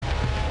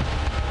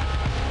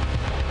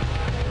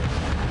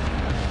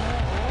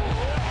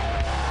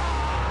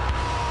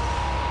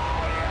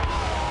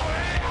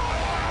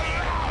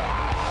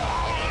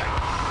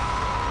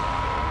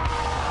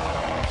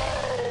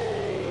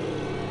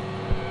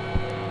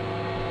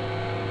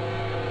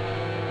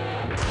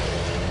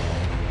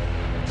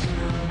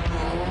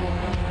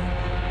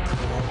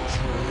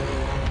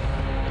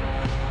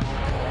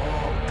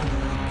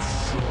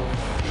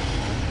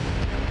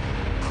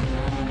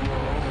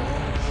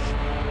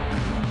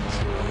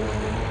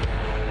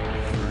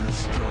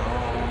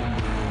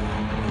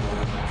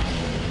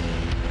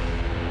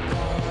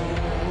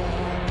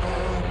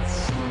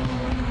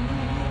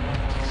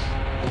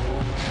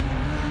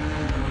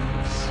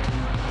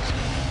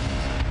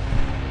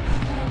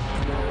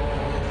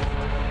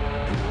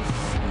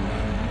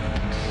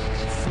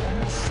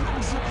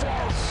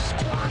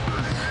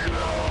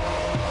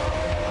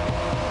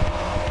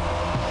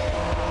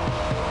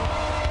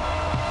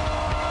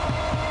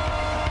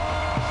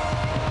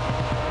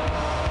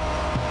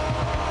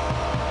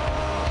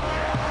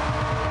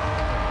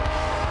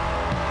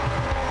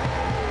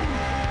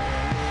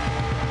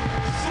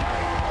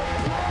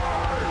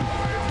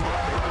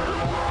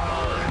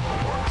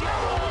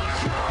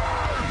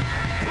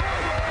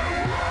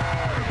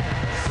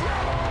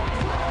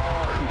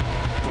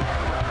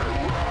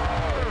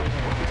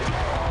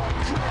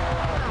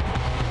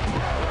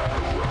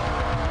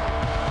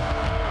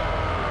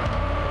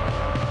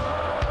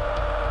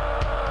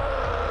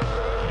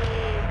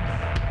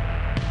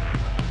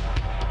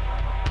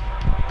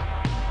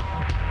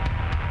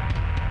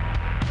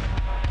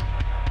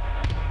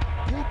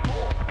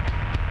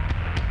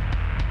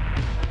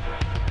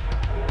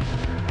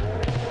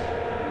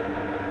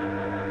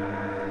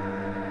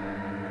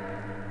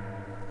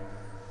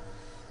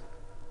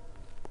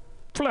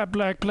Flat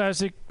Black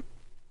Plastic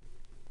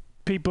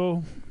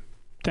people,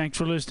 thanks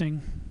for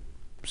listening.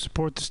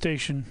 Support the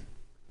station.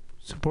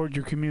 Support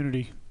your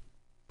community.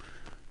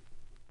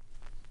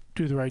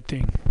 Do the right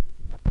thing.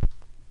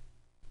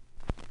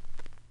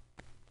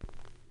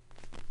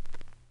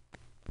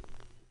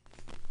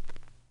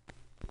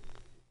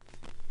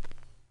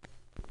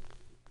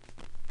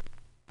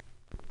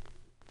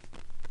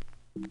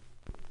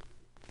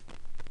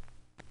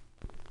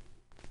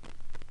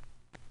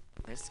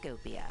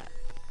 Scopia.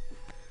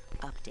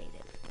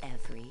 Updated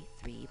every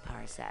 3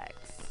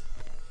 parsecs.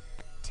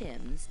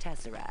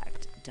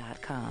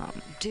 TimsTesseract.com.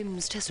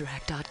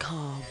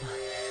 TimsTesseract.com.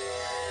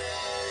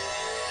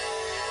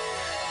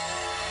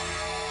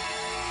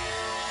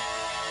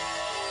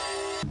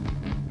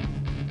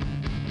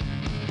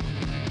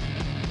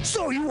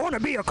 So you want to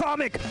be a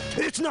comic?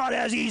 It's not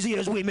as easy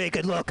as we make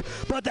it look,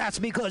 but that's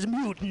because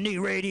Mutiny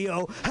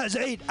Radio has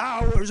 8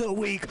 hours a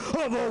week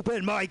of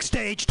open mic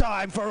stage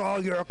time for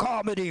all your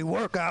comedy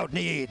workout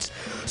needs.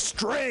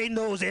 Strain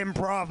those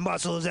improv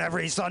muscles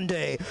every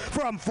Sunday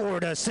from 4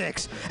 to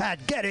 6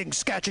 at Getting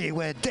Sketchy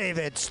with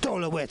David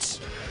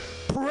Stolowitz.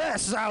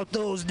 Press out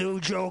those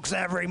new jokes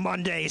every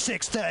Monday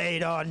 6 to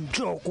 8 on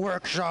Joke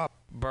Workshop.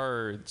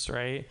 Birds,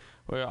 right?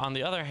 Where on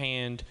the other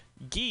hand,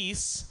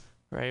 geese,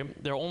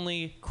 right? Their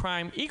only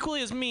crime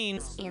equally as mean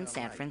in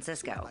San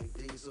Francisco.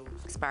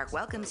 Spark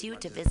welcomes you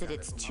to visit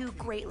its 2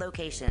 great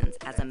locations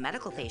as a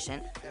medical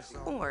patient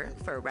or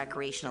for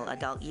recreational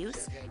adult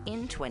use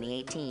in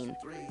 2018.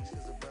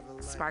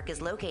 Spark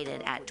is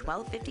located at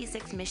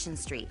 1256 Mission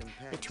Street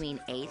between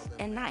 8th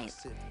and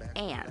 9th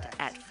and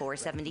at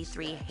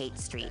 473 Haight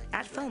Street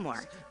at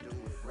Fillmore.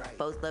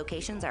 Both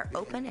locations are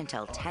open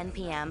until 10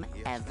 p.m.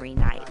 every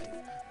night.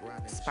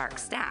 Spark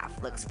staff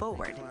looks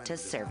forward to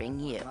serving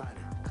you.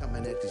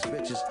 Coming at these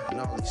bitches and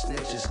all these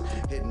snitches,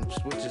 hitting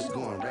switches,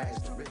 going rags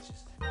to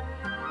riches.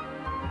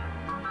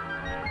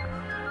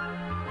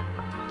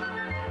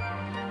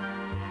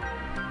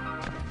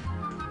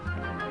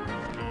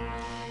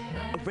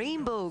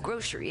 Rainbow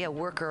Grocery, a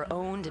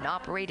worker-owned and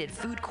operated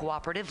food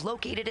cooperative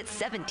located at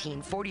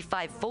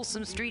 1745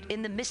 Folsom Street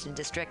in the Mission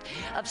District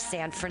of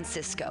San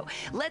Francisco.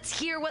 Let's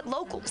hear what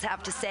locals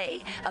have to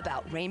say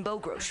about Rainbow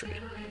Grocery.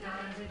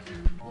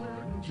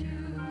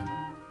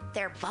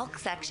 Their bulk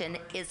section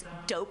is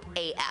dope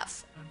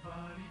AF.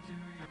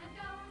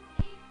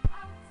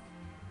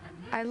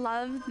 I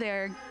love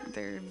their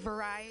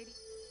variety.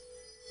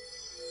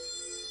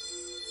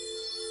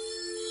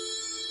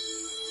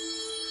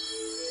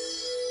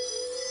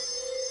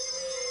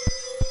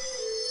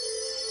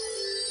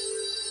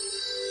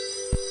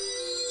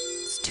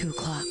 It's 2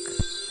 o'clock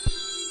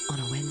on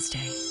a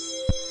Wednesday.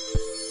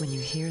 When you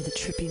hear the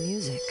trippy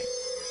music,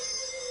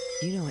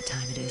 you know what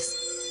time it is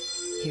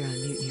here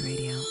on Mutiny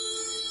Radio.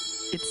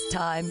 It's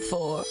time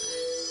for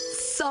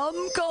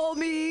Some Call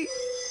Me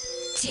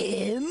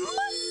Tim.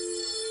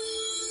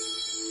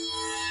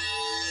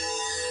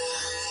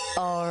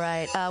 All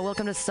right,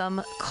 welcome to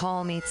Some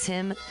Call Me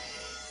Tim.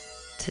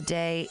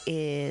 Today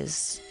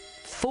is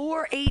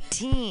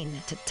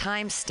 4:18 to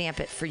timestamp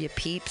it for you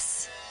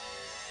peeps.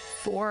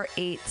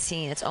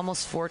 4:18. It's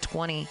almost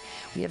 4:20.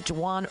 We have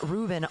Juwan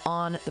Rubin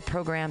on the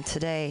program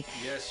today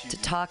to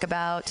talk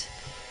about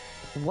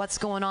what's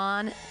going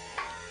on.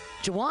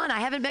 Juwan, I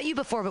haven't met you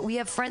before, but we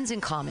have friends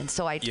in common,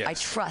 so I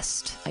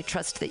trust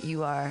that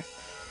you are.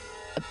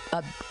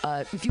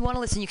 If you want to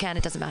listen, you can.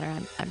 It doesn't matter.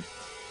 You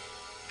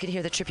can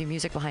hear the trippy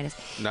music behind us.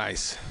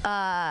 Nice.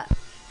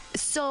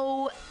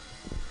 So.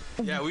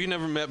 Yeah, we've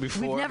never met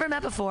before. We've never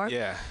met before.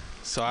 Yeah.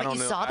 So I don't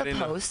know. Saw the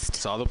post.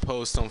 Saw the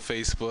post on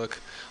Facebook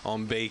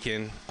on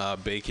Bacon.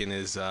 Bacon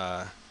is.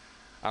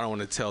 I don't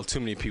want to tell too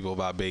many people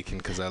about Bacon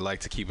because I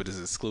like to keep it as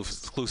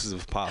exclusive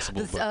as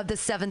possible. The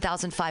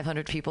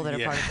 7,500 people that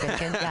are part of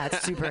Bacon. Yeah,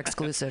 it's super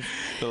exclusive.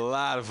 A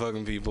lot of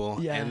fucking people.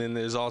 Yeah. And then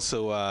there's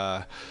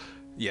also.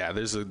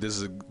 There's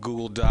a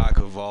Google Doc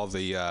of all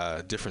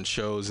the different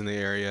shows in the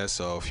area.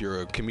 So if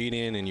you're a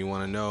comedian and you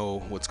want to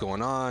know what's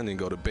going on, then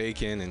go to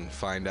Bacon and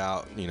find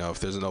out, if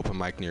there's an open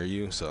mic near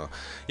you. So,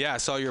 I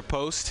saw your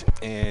post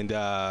and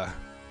I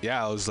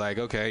was like,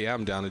 okay,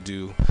 I'm down to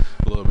do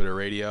a little bit of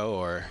radio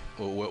or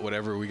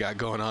whatever we got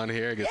going on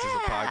here. I guess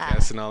it's a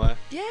podcast and all that.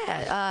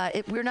 Yeah,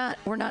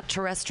 we're not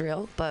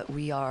terrestrial, but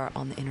we are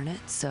on the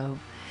internet. So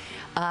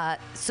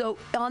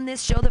on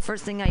this show, the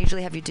first thing I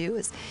usually have you do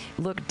is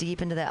look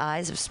deep into the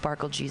eyes of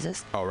Sparkle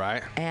Jesus. All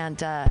right.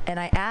 And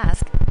I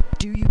ask,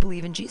 do you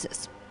believe in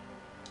Jesus?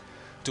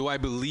 Do I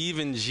believe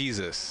in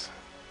Jesus?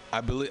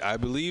 I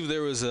believe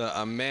there was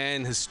a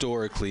man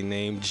historically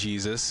named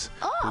Jesus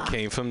who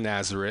came from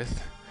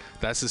Nazareth.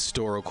 That's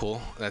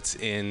historical. That's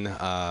in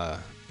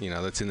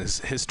that's in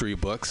his history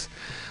books.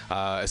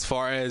 As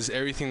far as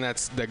everything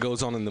that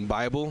goes on in the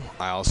Bible,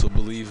 I also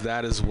believe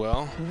that as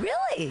well.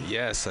 Really?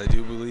 Yes, I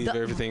do believe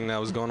everything that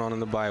was going on in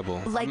the Bible.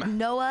 Like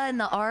Noah and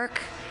the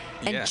ark,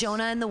 and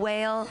Jonah and the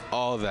whale.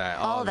 All that.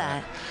 All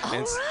right.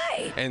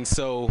 And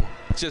so,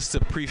 just to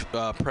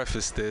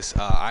preface this,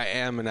 I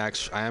am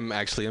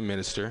actually a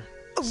minister.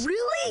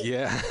 Really? Really?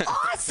 Yeah.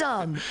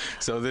 Awesome.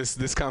 So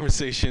this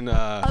conversation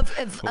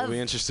will be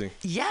interesting.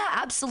 Yeah,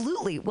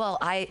 absolutely. Well,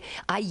 I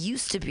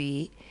used to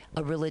be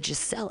a religious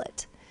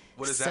zealot.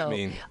 What does that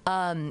mean?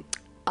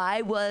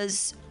 I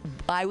was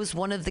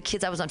one of the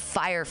kids. I was on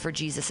fire for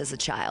Jesus as a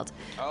child.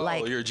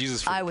 Oh, you're a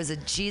Jesus freak. I was a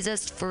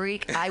Jesus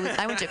freak. I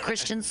went to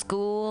Christian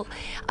school.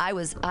 I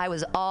was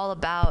all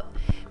about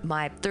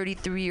my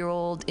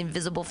 33-year-old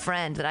invisible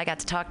friend that I got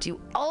to talk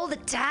to all the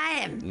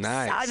time.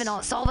 Nice.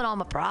 Solving all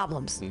my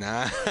problems.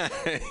 Nice.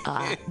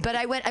 But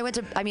I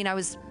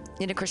was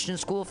in a Christian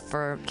school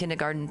for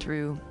kindergarten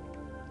through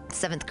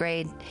 7th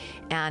grade,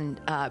 and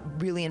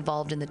really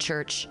involved in the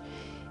church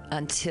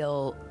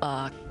until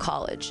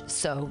college.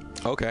 So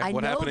okay,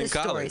 what happened in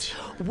college?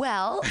 Stories.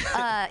 Well,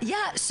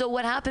 yeah. So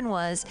what happened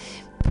was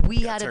we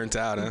had and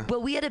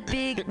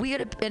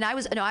I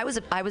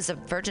was a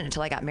virgin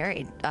until I got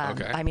married.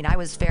 Okay. I mean, I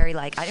was very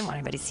I didn't want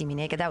anybody to see me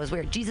naked. That was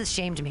weird. Jesus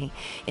shamed me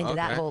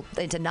into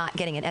into not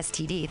getting an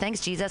STD. Thanks,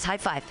 Jesus. High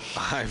five.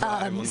 High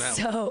five on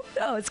that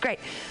one. It's great.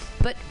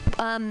 But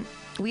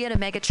we had a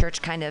mega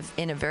church kind of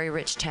in a very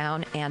rich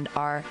town, and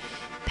our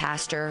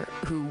pastor,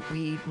 who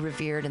we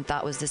revered and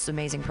thought was this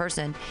amazing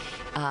person,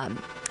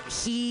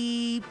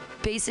 he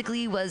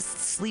basically was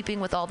sleeping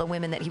with all the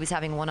women that he was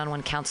having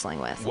one-on-one counseling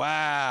with.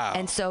 Wow.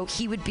 And so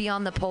he would be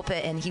on the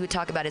pulpit and he would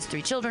talk about his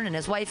 3 children and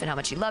his wife and how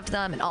much he loved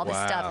them and all this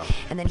stuff.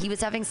 And then he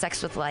was having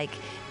sex with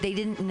they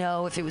didn't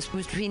know if it was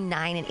between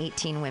 9 and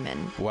 18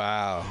 women.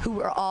 Wow. Who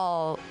were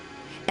all,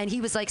 and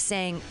he was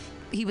saying,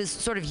 he was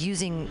sort of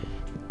using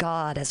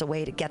God as a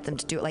way to get them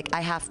to do it.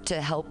 I have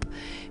to help.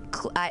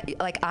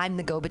 I'm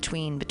the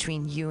go-between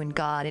between you and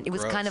God. And it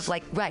was kind of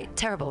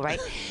terrible, right?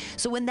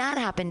 So when that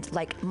happened,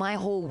 my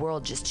whole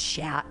world just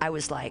shat. I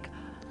was like,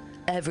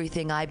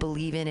 everything I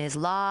believe in is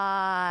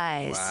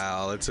lies.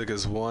 Wow, it took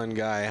us one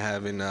guy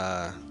having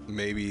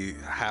maybe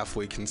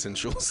halfway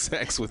consensual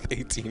sex with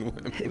 18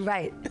 women.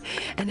 Right.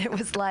 And it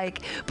was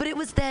but it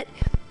was that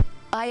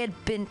I had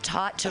been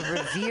taught to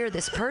revere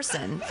this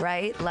person,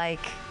 right?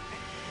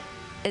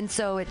 And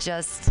so it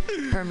just,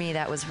 for me,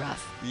 that was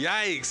rough.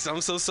 Yikes! I'm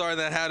so sorry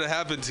that had to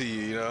happen to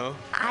you. You know.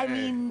 I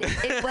mean,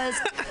 it was,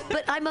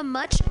 but I'm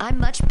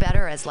much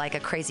better as a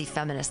crazy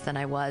feminist than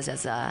I was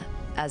as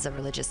a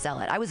religious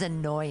zealot. I was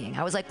annoying.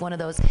 I was one of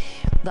those,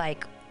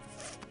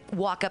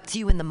 walk up to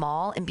you in the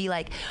mall and be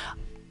like,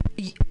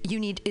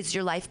 is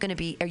your life going to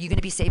be, are you going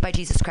to be saved by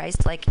Jesus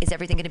Christ? Is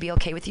everything going to be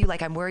okay with you?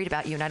 I'm worried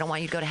about you and I don't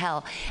want you to go to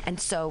hell. And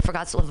so for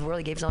God so loved the world,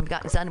 he gave his only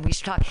begotten son, and we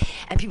should talk.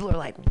 And people are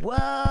like,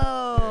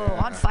 whoa,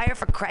 on fire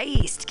for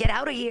Christ. Get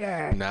out of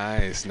here.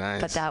 Nice.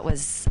 But that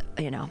was,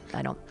 I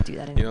don't do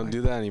that anymore. You don't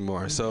do that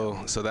anymore.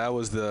 So that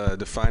was the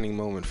defining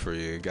moment for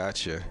you.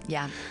 Gotcha.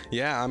 Yeah.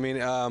 Yeah. I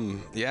mean,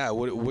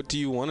 what do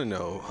you want to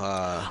know?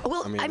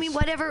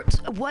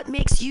 What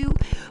makes you,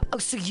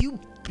 so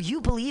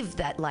you believe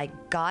that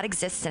God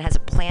exists and has a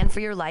plan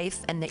for your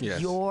life, and that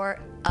you're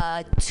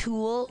a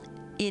tool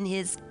in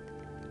his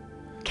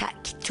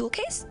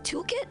toolkit.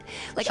 Sure.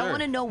 I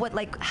want to know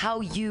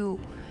how you.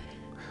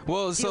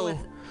 Well, let's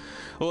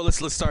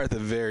start at the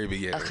very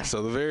beginning. Okay.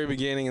 So the very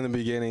beginning, in the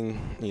beginning,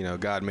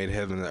 God made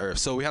heaven and the earth.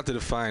 So we have to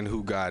define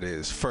who God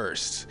is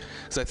first,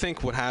 because I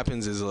think what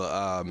happens is a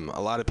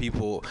lot of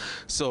people.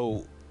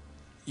 So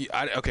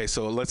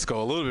let's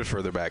go a little bit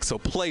further back. So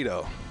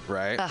Plato,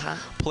 right? Uh-huh.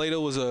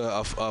 Plato was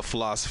a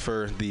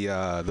philosopher,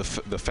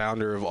 the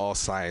founder of all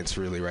science,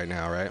 really, right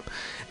now, right?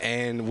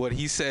 And what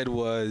he said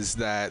was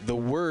that the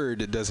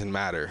word doesn't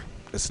matter.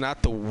 It's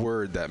not the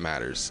word that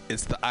matters.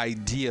 It's the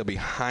idea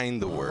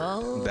behind the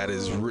word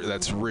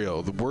that's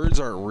real. The words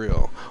aren't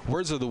real.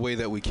 Words are the way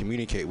that we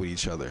communicate with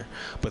each other.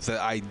 But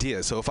the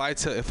idea. So if I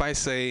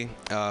say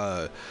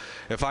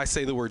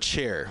the word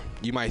chair,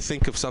 you might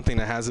think of something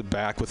that has a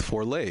back with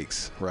 4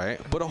 legs, right?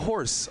 But a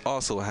horse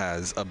also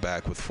has a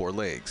back with 4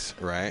 legs,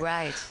 right?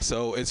 Right.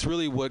 So it's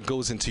really what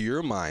goes into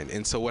your mind.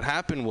 And so what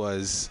happened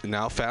was,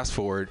 now fast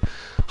forward,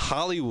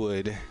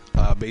 Hollywood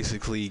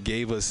basically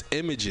gave us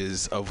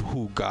images of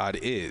who God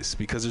is,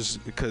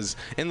 because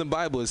in the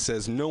Bible it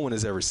says no one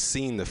has ever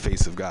seen the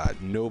face of God.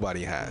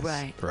 Nobody has.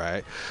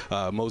 Right.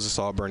 Moses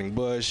saw a burning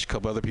bush. A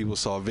couple other people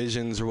saw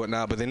visions or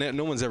whatnot, but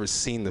no one's ever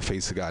seen the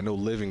face of God. No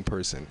living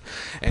person.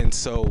 And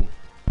so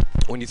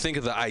when you think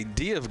of the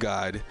idea of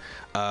God,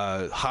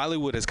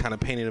 Hollywood has kind of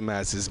painted him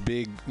as this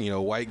big,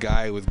 white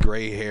guy with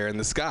gray hair in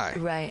the sky.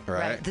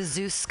 Right. The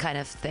Zeus kind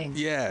of thing.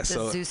 Yeah.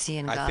 The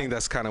Zeusian God. I think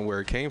that's kind of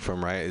where it came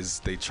from, right? Is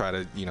they try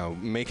to,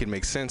 make it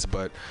make sense,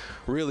 but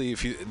really,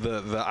 if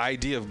the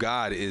idea of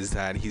God is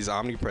that he's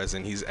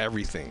omnipresent, he's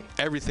everything.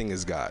 Everything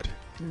is God.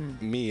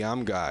 Me,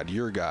 I'm God.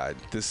 You're God.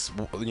 This,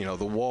 the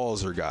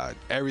walls are God.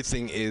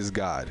 Everything is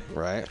God,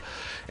 right?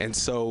 And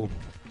so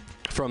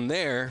from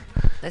there,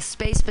 the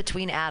space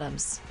between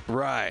atoms.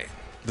 Right.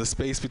 The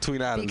space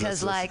between atoms.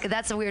 Because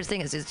that's the weird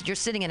thing is you're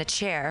sitting in a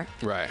chair.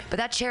 Right. But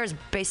that chair is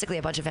basically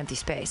a bunch of empty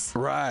space.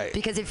 Right.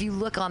 Because if you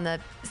look on the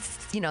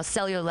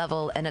cellular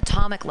level and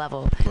atomic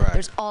level,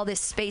 there's all this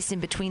space in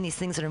between these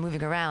things that are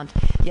moving around,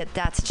 yet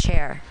that's a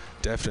chair.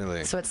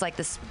 Definitely. So it's like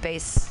the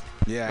space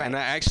Yeah, Right. and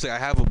I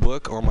have a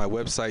book on my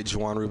website,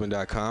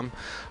 JuanRubin.com.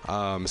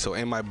 So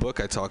in my book,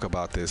 I talk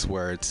about this,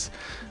 where it's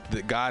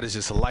that God is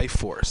just a life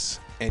force,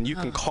 and you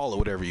can call it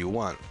whatever you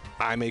want.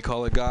 I may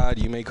call it God,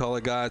 you may call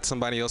it God,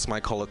 somebody else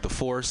might call it the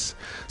force,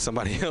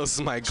 somebody else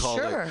might call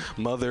Sure. it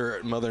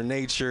Mother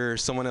Nature,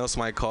 someone else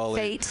might call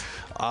Fate. it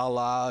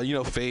Allah,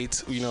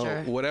 fate,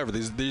 Sure. whatever.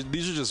 These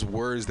are just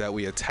words that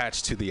we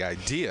attach to the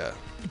idea.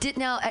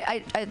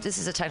 This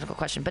is a technical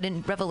question, but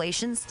in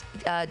Revelations,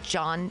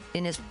 John,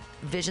 in his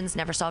visions,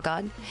 never saw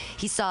God.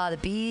 He saw the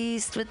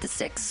beast with the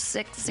six.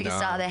 He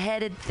saw the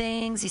headed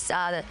things. He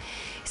saw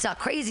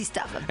crazy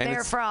stuff, a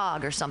bear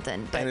frog or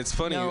something. But and it's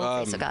funny, no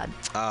face of God.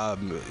 I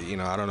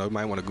don't know, you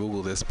might want to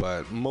Google this,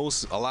 but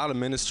a lot of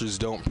ministers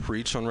don't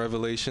preach on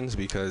Revelations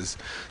because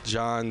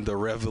John the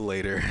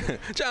Revelator,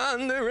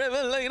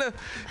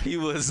 he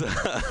was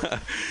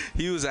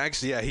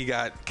actually, he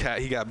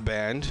got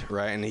banned,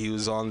 right? And he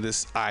was on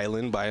this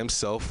island by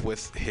himself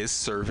with his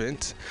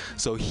servant.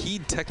 So he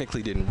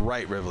technically didn't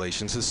write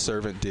Revelations, his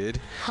servant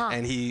did.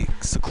 And he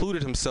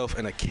secluded himself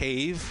in a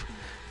cave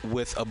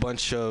with a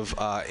bunch of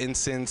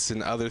incense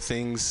and other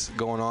things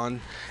going on,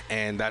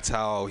 and that's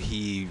how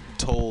he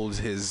told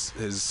his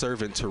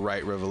servant to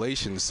write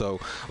Revelations.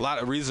 So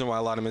reason why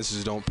a lot of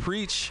ministers don't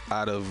preach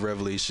out of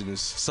Revelations,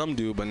 some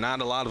do, but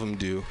not a lot of them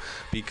do,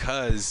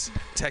 because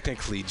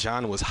technically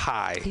John was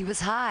high. He was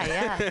high,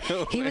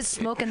 yeah. He was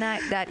smoking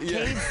that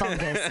cave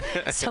fungus,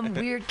 some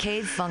weird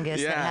cave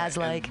fungus that has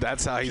like. And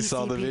that's how he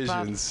saw the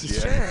PCP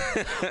visions.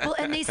 Sure. Well,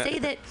 and they say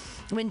that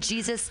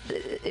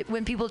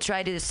when people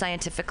try to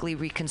scientifically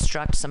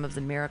reconstruct some of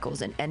the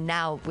miracles, and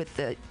now with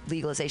the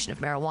legalization of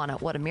marijuana,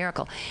 what a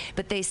miracle.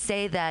 But they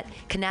say that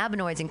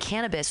cannabinoids and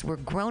cannabis were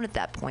grown at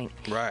that point.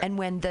 Right. And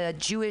when the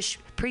Jewish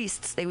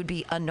priests, they would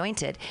be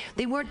anointed,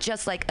 they weren't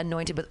just like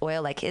anointed with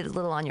oil, like a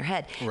little on your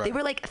head. Right. They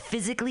were like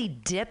physically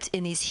dipped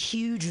in these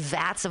huge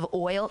vats of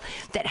oil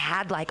that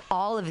had like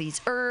all of these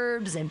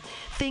herbs and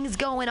things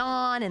going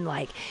on, and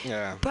like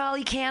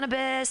probably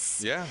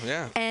cannabis.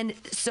 Yeah. And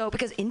so,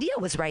 because India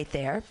was right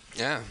there.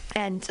 Yeah.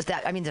 And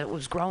it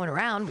was growing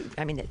around.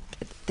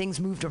 Things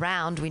moved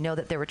around. We know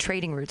that there were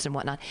trading routes and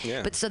whatnot.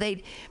 Yeah. But so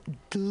they'd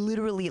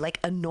literally like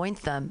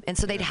anoint them. And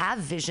so they'd have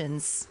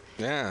visions.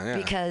 Yeah.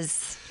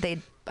 Because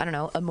they'd,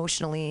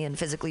 emotionally and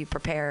physically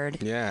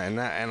prepared. Yeah,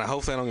 and I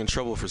hope I don't get in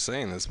trouble for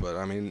saying this, but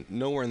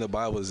nowhere in the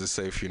Bible is it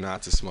safe for you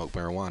not to smoke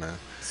marijuana.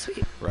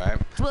 Sweet. Right?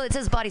 Well, it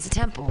says body's a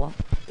temple,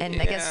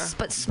 and I guess,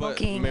 but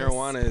smoking. But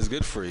marijuana is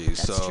good for you,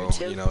 That's so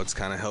true too. it's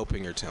kind of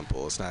helping your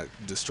temple. It's not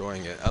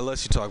destroying it,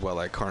 unless you talk about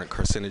like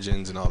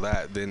carcinogens and all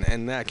that. Then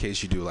in that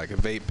case, you do like a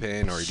vape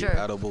pen or you do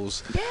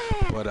edibles.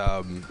 Yeah. But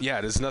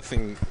there's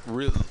nothing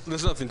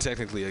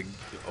technically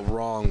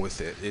wrong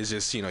with it. It's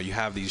just you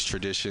have these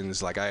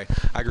traditions. Like I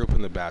grew up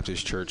in the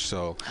Baptist church,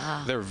 so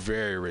they're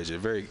very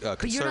rigid, very conservative.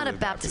 But you're not a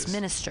Baptist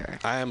minister.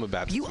 I am a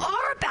Baptist. You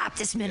are a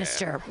Baptist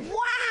minister. Yeah.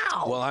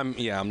 Wow. Well,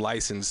 I'm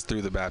licensed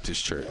through the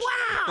Baptist church.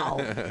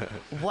 Wow.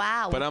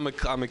 Wow. But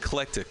I'm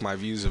eclectic. My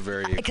views are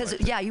very because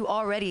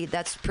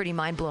that's pretty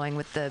mind blowing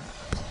with the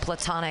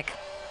Platonic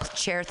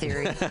chair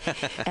theory,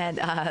 and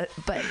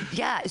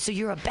so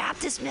you're a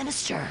Baptist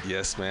minister.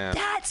 Yes, ma'am.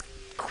 That's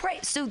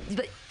great. So,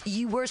 but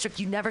you worship.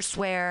 You never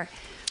swear.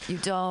 You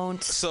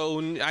don't. So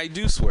I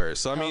do swear.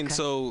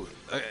 So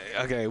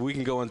okay, we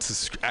can go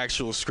into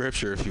actual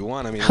scripture if you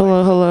want.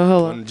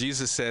 Hello. When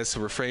Jesus says to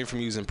refrain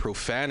from using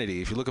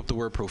profanity, if you look up the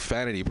word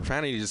profanity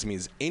just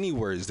means any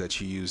words that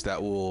you use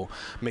that will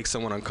make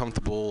someone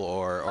uncomfortable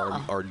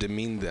or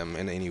demean them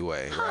in any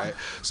way, right?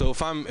 So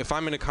if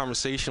I'm in a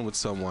conversation with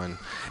someone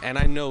and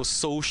I know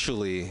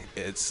socially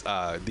it's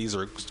these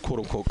are quote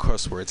unquote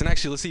cuss words, and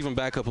actually let's even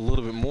back up a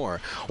little bit more.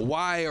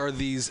 Why are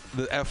the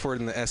F word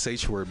and the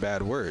SH word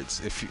bad words?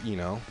 If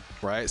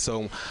right?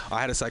 So I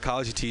had a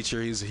psychology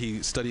teacher.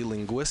 He studied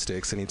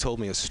linguistics, and he told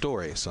me a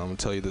story. So I'm gonna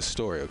tell you this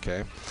story,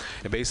 okay?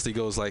 It basically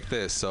goes like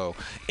this. So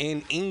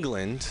in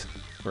England,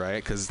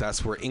 right? Because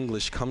that's where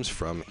English comes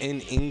from.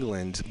 In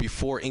England,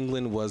 before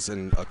England was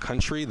a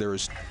country, there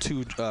was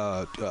two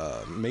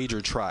major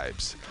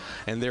tribes,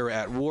 and they were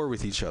at war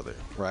with each other,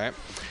 right?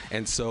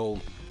 And so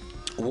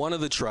one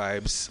of the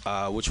tribes,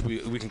 which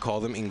we can call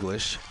them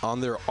English, on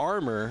their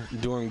armor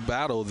during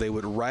battle, they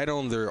would write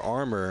on their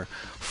armor,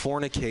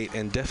 fornicate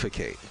and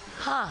defecate.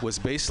 Was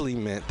basically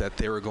meant that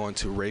they were going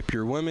to rape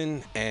your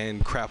women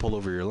and crap all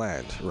over your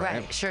land,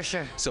 right? Right,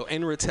 sure. So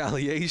in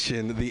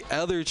retaliation, the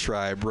other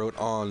tribe wrote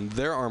on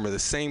their armor the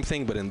same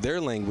thing, but in their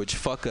language,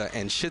 fucka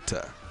and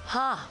shitta.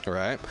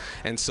 Right?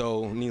 And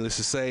so, needless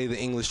to say, the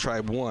English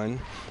tribe won,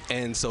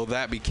 and so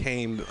that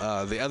became,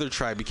 the other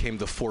tribe became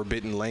the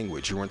forbidden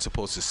language. You weren't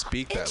supposed to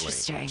speak that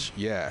language.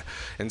 Yeah.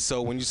 And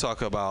so when you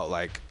talk about,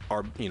 like,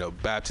 are,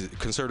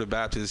 conservative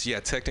Baptists, yeah,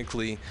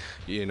 technically,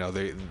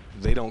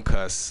 they don't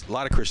cuss. A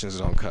lot of Christians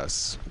don't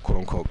cuss, quote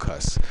unquote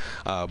cuss.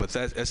 But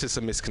that's just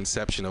a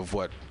misconception of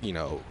what,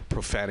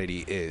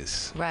 profanity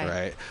is.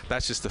 Right.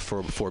 That's just the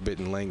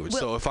forbidden language.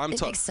 Well, so if I'm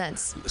it makes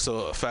sense.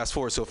 So fast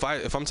forward. So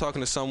if I'm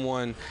talking to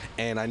someone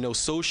and I know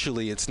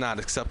socially it's not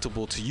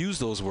acceptable to use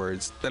those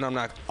words, then I'm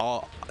not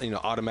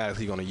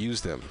automatically going to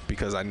use them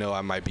because I know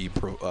I might be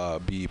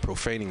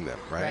profaning them.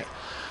 Right.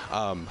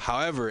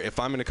 However, if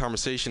I'm in a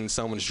conversation and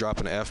someone's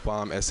dropping an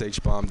F-bomb,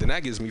 SH-bomb, then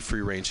that gives me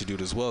free range to do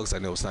it as well because I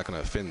know it's not going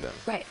to offend them.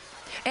 Right.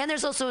 And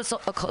there's also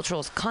a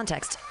cultural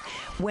context.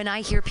 When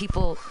I hear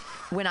people,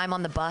 when I'm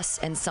on the bus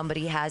and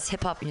somebody has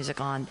hip-hop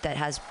music on that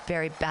has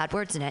very bad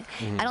words in it,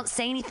 I don't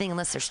say anything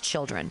unless there's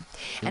children.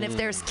 And if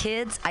there's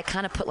kids, I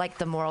kind of put like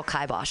the moral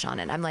kibosh on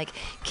it. I'm like,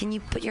 can you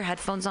put your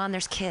headphones on?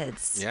 There's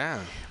kids. Yeah.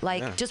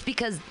 Just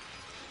because...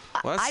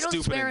 Well, that's I don't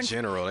stupid swear in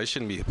general. They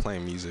shouldn't be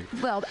playing music.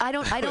 Well, I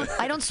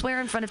don't swear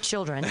in front of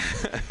children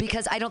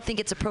because I don't think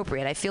it's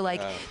appropriate. I feel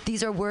like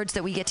these are words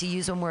that we get to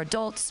use when we're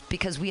adults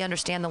because we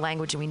understand the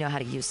language and we know how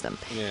to use them.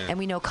 And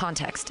we know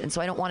context. And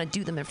so I don't want to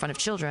do them in front of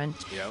children.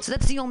 Yep. So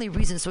that's the only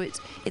reason. So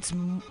it's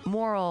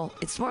moral.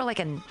 It's more like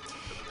an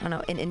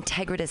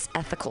integritous,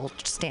 ethical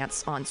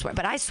stance on swear.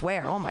 But I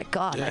swear, oh my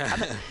God.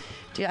 Yeah.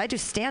 Dude, I do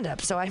stand-up,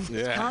 so I'm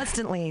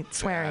constantly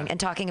swearing and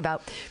talking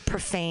about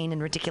profane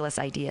and ridiculous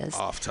ideas.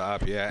 Off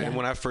top, yeah. And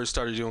when I first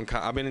started doing,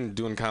 I've been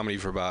doing comedy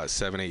for about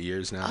 7-8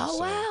 years now. Oh,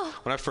 wow.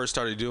 When I first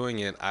started doing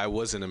it, I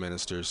wasn't a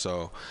minister,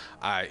 so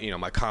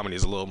my comedy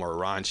is a little more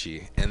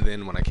raunchy. And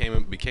then when I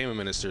became a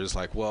minister, it's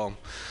like, well,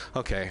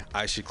 okay,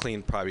 I should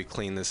probably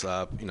clean this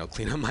up,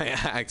 clean up my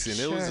acts. And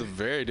it was a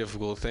very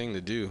difficult thing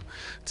to do,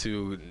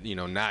 to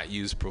not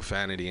use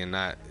profanity and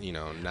not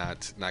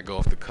go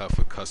off the cuff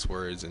with cuss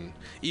words and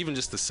even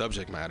just the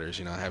subject matters,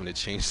 having to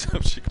change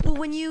subject. Well,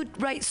 when you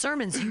write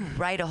sermons, you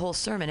write a whole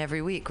sermon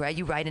every week, right?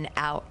 You write an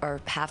hour or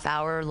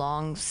half-hour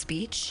long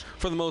speech.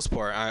 For the most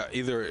part,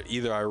 either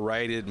I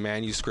write it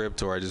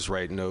manuscript or I just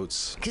write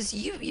notes. Because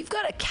you've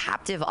got a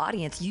captive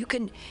audience.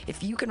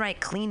 If you can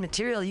write clean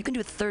material, you can do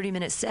a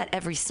 30-minute set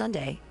every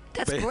Sunday.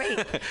 That's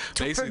great.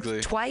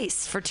 Basically.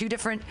 Twice for two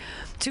different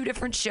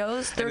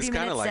shows,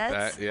 30-minute like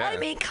sets. That, yeah. I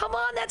mean, come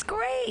on, that's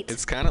great.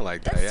 It's kind of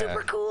like that. That's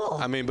super cool.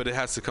 I mean, but it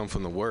has to come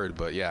from the word.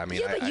 But yeah, I mean,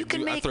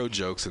 I throw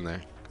jokes in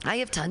there. I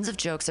have tons of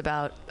jokes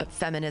about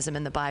feminism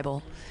in the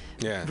Bible.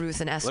 Yeah. Ruth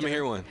and Esther. Let me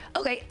hear one.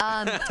 Okay.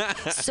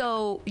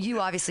 So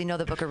you obviously know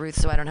the book of Ruth,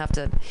 so I don't have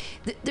to.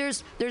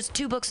 There's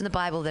 2 books in the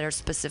Bible that are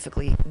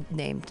specifically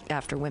named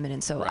after women,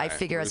 and so I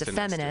figure Ruth as a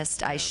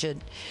feminist, I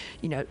should,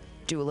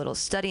 do a little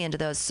study into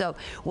those. So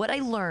what I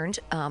learned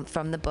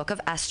from the book of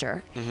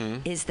Esther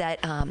is that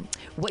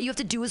what you have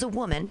to do as a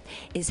woman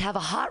is have a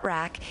hot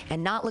rack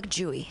and not look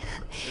Jewy.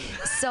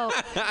 So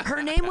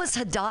her name was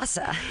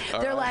Hadassah.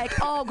 They're like,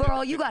 oh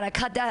girl, you gotta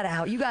cut that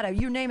out.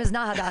 Your name is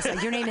not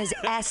Hadassah. Your name is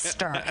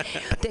Esther.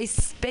 They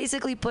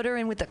basically put her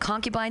in with the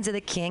concubines of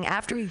the king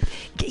after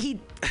he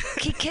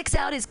kicks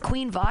out his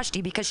queen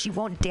Vashti because she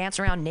won't dance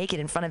around naked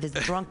in front of his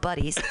drunk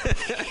buddies.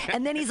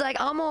 And then he's like,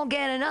 I'm gonna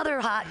get another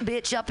hot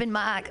bitch up in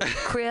my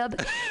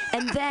crib.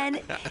 And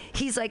then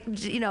he's like,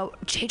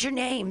 change your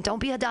name. Don't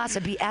be Hadassah,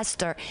 be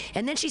Esther.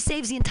 And then she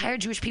saves the entire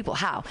Jewish people.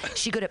 How? Is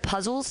she good at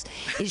puzzles?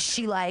 Is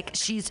she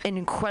she's an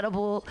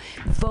incredible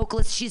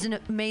vocalist? She's an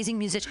amazing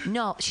musician?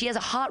 No, she has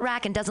a hot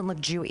rack and doesn't look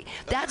Jewy.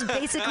 That's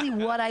basically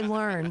what I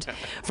learned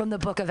from the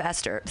book of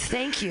Esther.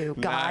 Thank you,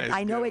 God. Nice,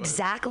 I know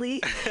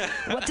exactly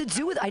what to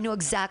do with it. I know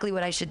exactly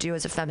what I should do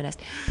as a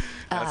feminist.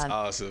 That's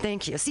awesome.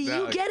 Thank you. See,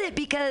 you get it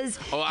because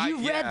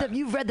you've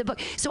read the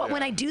book. So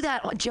when I do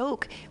that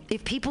joke,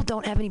 if people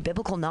don't have any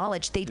biblical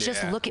knowledge, they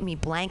just look at me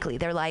blankly.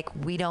 They're like,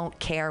 we don't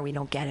care. We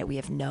don't get it. We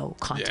have no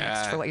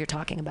context for what you're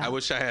talking about. I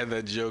wish I had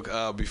that joke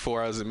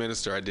before I was a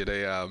minister. I did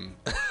a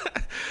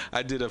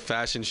I did a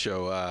fashion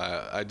show.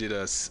 I did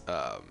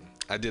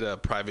a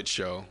private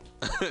show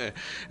and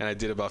I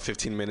did about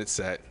 15-minute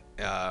set.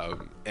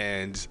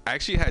 And I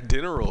actually had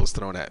dinner rolls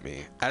thrown at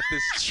me at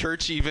this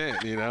church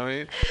event, you know what I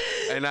mean?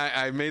 And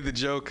I made the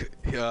joke,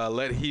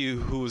 let he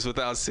who was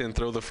without sin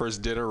throw the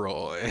first dinner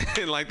roll.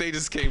 And like they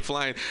just came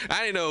flying.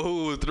 I didn't know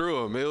who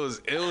threw them. It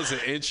was an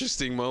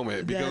interesting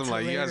moment because I'm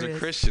like, hilarious. You guys are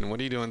Christian. What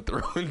are you doing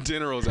throwing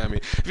dinner rolls at me?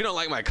 If you don't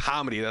like my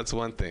comedy, that's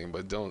one thing,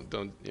 but don't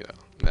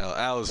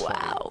that was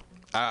funny.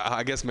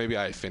 I guess maybe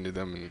I offended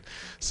them in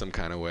some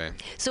kind of way.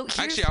 So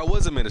actually, I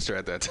was a minister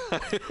at that time.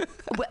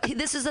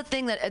 This is a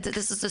thing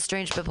this is a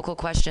strange biblical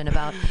question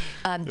about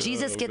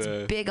Jesus gets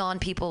big on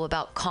people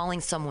about calling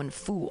someone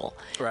fool.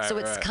 Right, so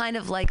it's kind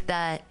of like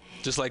that.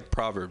 Just like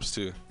Proverbs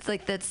too. It's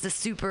like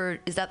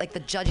is that like the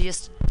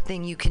judgiest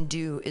thing you can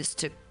do is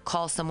to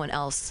call someone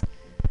else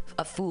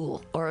a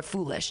fool or a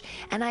foolish?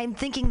 And I'm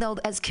thinking though,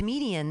 as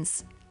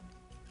comedians,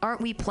 aren't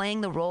we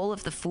playing the role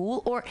of the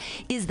fool? Or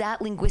is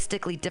that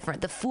linguistically different?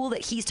 The fool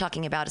that he's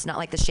talking about is not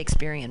like the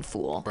Shakespearean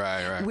fool.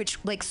 Right.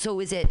 So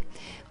is it,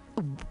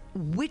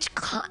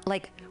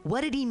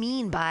 what did he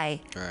mean by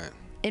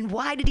And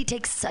why did he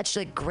take such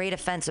like great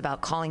offense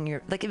about calling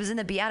your, like it was in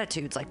the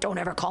Beatitudes, like don't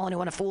ever call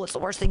anyone a fool. It's the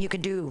worst thing you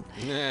can do.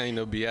 Yeah,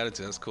 Beatitudes,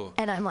 that's cool.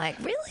 And I'm like,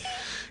 really?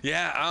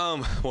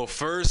 Yeah. Well,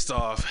 first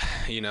off,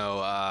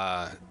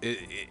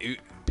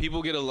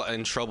 people get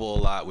in trouble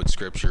a lot with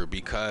scripture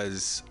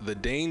because the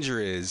danger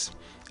is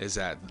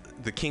that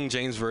the King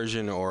James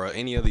version or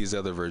any of these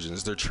other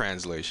versions, they're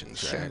translations,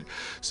 sure. right?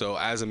 So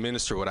as a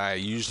minister, what I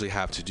usually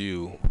have to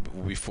do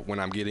when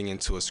I'm getting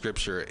into a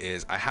scripture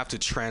is I have to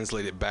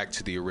translate it back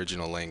to the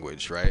original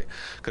language, right?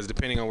 Because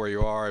depending on where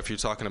you are, if you're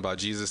talking about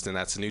Jesus, then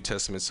that's the New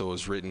Testament, so it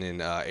was written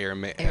in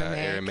Aramaic yeah.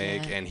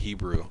 and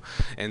Hebrew.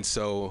 And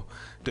so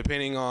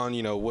depending on,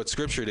 what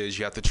scripture it is,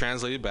 you have to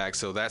translate it back.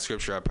 So that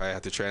scripture, I probably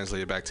have to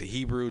translate it back to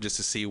Hebrew just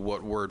to see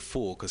what word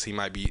fool, because it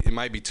might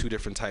be two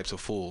different types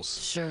of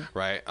fools. Sure.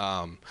 Right?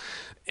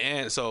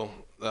 And so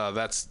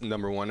that's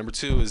number one. Number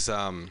two is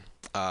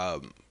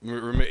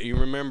you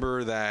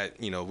remember that,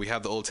 we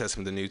have the Old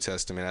Testament, the New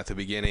Testament. At the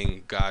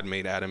beginning, God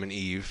made Adam and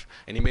Eve,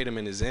 and he made them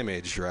in his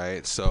image,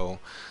 right? So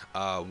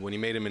when he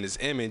made them in his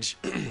image,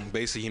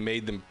 basically he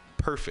made them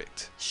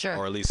perfect. Sure.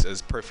 Or at least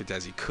as perfect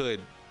as he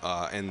could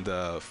in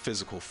the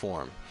physical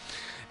form.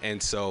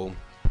 And so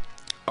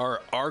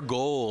our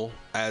goal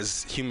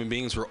as human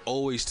beings were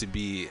always to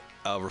be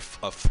a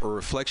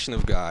reflection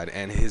of God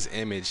and his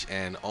image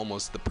and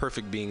almost the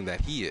perfect being that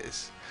he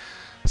is.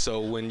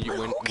 So when you're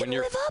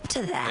live up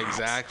to that?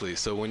 Exactly.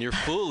 So when you're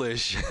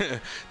foolish,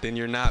 then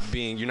you're not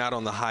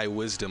on the high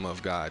wisdom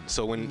of God.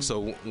 So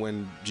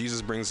when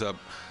Jesus brings up,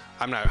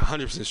 I'm not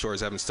 100% sure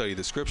as I haven't studied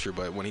the scripture,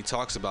 but when he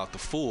talks about the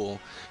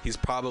fool, he's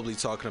probably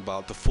talking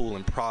about the fool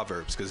in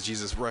Proverbs, because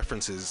Jesus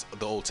references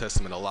the Old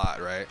Testament a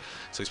lot, right?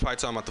 So he's probably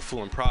talking about the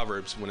fool in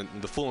Proverbs. When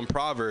the fool in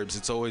Proverbs,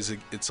 it's always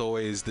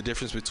the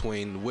difference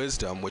between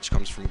wisdom, which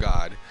comes from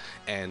God,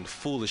 and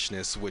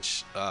foolishness,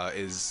 which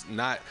is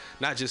not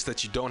just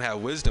that you don't have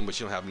wisdom, but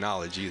you don't have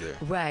knowledge either.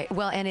 Right.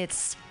 Well, and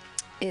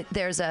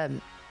there's a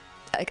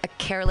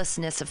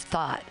carelessness of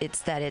thought.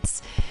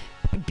 It's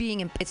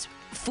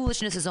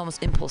foolishness is almost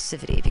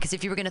impulsivity, because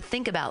if you were going to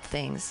think about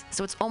things,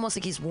 so it's almost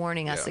like he's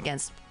warning us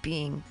against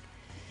being.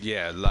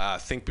 Yeah,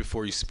 think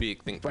before you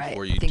speak, think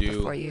before you think do,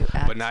 before you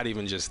act. But not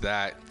even just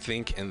that.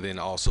 Think and then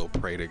also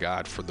pray to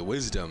God for the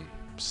wisdom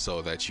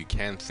so that you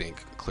can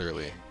think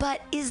clearly.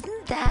 But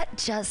isn't that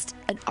just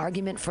an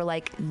argument for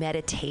like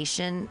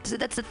meditation? So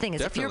that's the thing,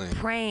 is Definitely. If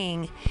you're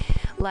praying,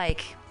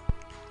 like.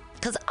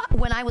 Because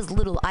when I was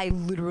little, I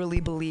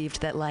literally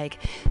believed that, like,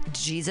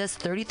 Jesus,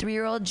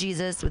 33-year-old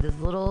Jesus with his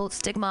little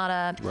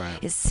stigmata,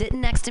 is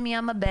sitting next to me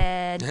on my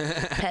bed,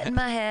 petting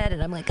my head,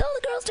 and I'm like, oh,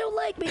 the girls don't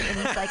like me. And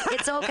he's like,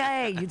 it's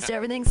okay.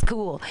 Everything's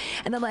cool.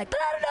 And I'm like, but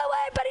I don't know why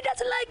everybody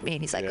doesn't like me.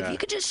 And he's like, if you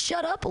could just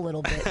shut up a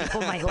little bit,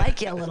 people might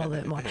like you a little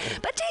bit more.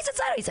 But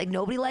Jesus, I don't. He's like,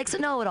 nobody likes a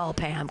know-it-all,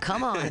 Pam.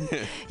 Come on.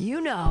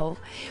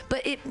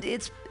 But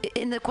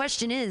and the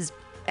question is,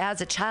 as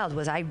a child,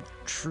 was I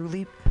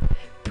truly...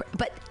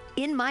 But...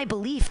 in my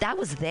belief, that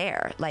was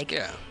there. Like,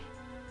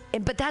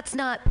 but that's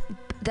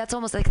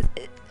almost like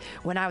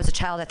when I was a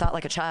child, I thought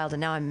like a child,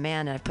 and now I'm a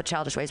man, and I've put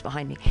childish ways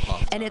behind me.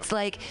 And it's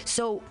like,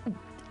 so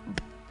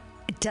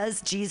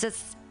does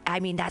Jesus,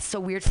 that's so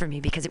weird for me,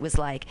 because it was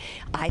like,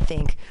 I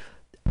think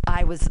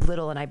I was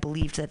little and I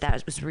believed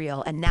that was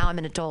real. And now I'm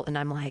an adult and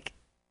I'm like,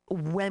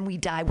 when we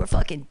die, we're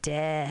fucking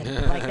dead.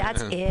 Like,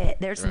 that's it.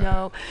 There's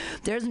no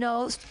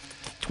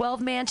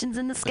 12 mansions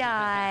in the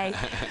sky.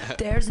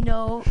 There's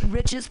no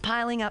riches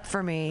piling up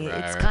for me.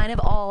 It's kind of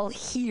all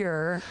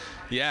here.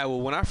 Yeah,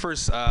 well, when I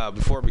first,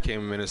 before I became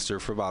a minister,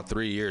 for about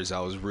 3 years, I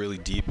was really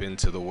deep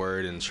into the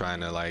word and trying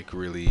to like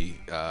really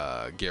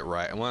get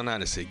right. Well, not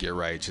to say get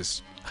right,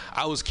 just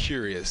I was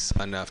curious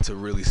enough to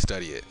really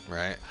study it,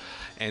 right?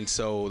 And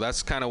so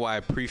that's kind of why I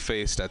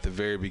prefaced at the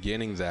very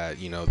beginning that,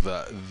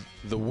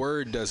 the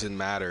word doesn't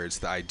matter. It's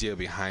the idea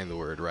behind the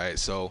word, right?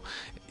 So,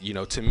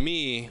 to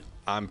me,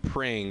 I'm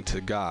praying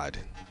to God,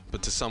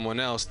 but to someone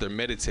else, they're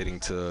meditating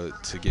to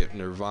get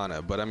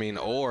nirvana. But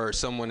or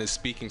someone is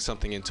speaking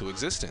something into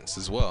existence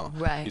as well.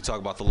 Right. You talk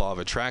about the law of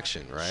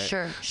attraction, right?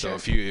 Sure. So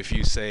if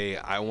you say,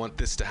 I want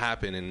this to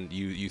happen, and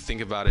you think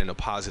about it in a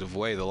positive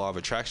way, the law of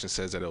attraction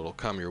says that it'll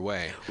come your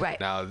way. Right.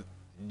 Now,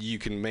 you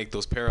can make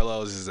those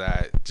parallels. Is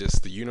that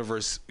just the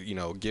universe,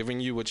 giving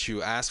you what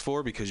you asked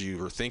for because you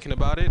were thinking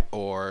about it,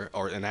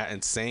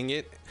 and saying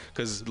it?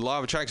 Because the law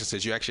of attraction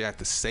says you actually have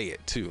to say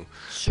it too.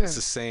 Sure. It's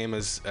the same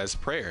as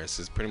prayer.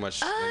 It's pretty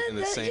much in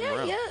the same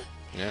realm.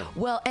 Yeah.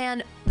 Well,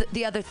 and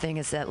the other thing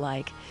is that,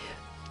 like,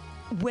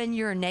 when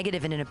you're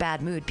negative and in a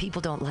bad mood,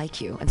 people don't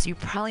like you, and so you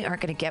probably aren't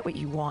going to get what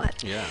you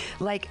want. Yeah.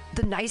 Like,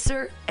 the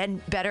nicer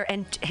and better,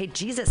 and hey,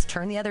 Jesus,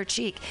 turn the other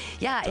cheek.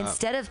 Yeah,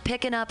 instead of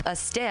picking up a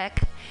stick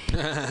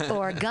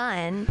or a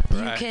gun,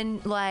 you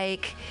can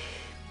like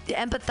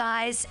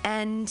empathize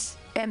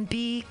and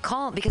be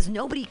calm, because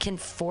nobody can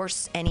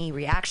force any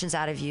reactions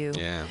out of you.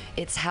 Yeah.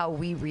 It's how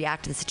we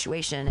react to the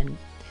situation, and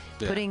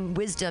putting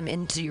wisdom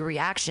into your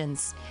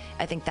reactions.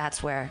 I think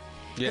that's where.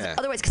 Yeah.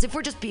 Otherwise, because if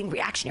we're just being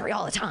reactionary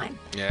all the time,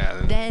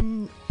 then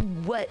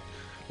then what?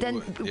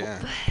 then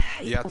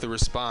you have to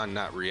respond,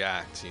 not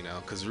react, you know,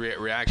 because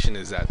reaction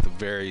is at the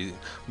very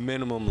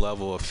minimum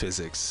level of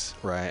physics,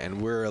 right?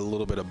 And we're a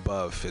little bit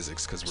above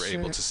physics because we're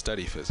able to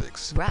study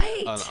physics,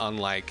 right?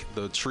 Unlike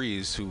the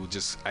trees who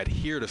just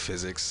adhere to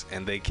physics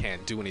and they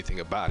can't do anything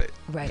about it,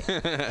 right?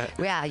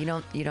 Yeah, you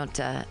don't.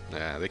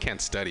 Yeah, they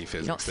can't study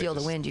physics. You don't feel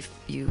the wind.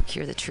 You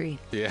cure the tree.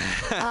 Yeah.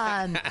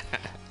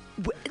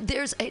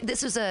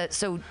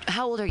 So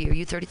how old are you? Are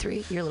you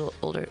 33? You're a little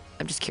older.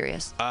 I'm just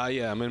curious.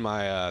 Yeah, I'm in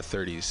my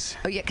 30s.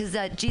 Oh, yeah, because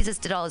Jesus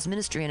did all his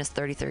ministry in his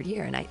 33rd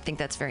year, and I think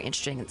that's very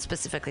interesting, and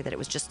specifically that it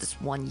was just this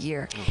 1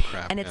 year. Oh,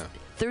 crap, and it's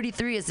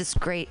 33 is this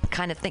great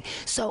kind of thing.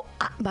 So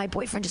my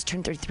boyfriend just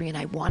turned 33, and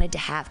I wanted to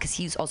have, because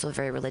he's also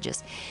very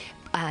religious,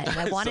 and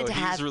I wanted to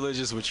have. He's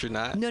religious, but you're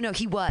not? No,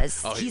 he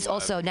was. Oh, he's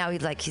also, now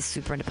he's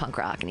super into punk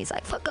rock, and he's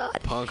like, fuck God.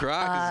 Punk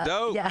rock is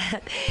dope. Yeah.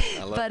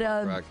 I love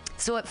punk rock.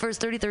 So for his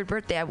 33rd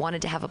birthday, I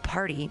wanted to have a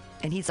party,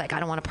 and he's like,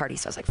 I don't want a party.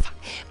 So I was like, fuck.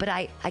 But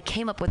I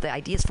came up with the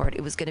ideas for it.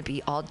 It was going to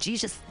be all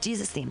Jesus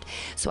themed.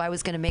 So I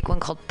was going to make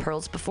one called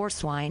Pearls Before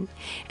Swine,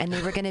 and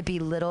they were going to be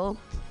little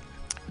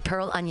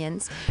pearl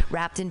onions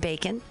wrapped in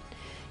bacon,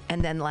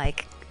 and then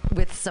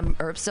with some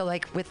herbs, so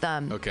with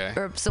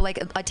herbs. So I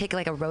take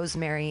a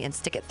rosemary and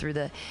stick it through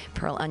the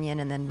pearl onion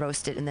and then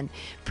roast it and then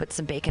put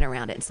some bacon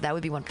around it. And so that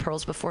would be one,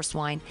 Pearls Before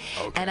Swine.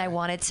 Okay. And I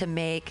wanted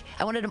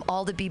them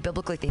all to be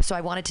biblically themed. So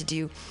I wanted to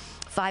do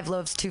 5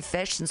 loaves, 2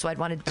 fish, and so I'd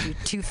want to do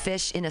 2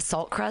 fish in a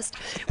salt crust,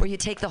 where you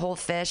take the whole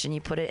fish and you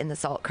put it in the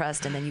salt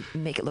crust, and then you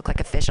make it look like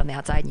a fish on the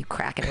outside, and you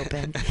crack it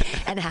open,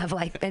 and have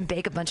and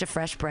bake a bunch of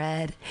fresh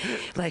bread,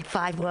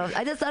 5 loaves.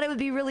 I just thought it would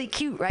be really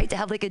cute, right, to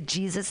have a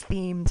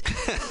Jesus-themed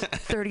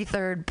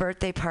 33rd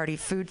birthday party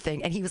food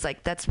thing. And he was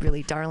like, "That's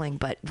really darling,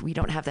 but we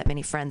don't have that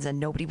many friends, and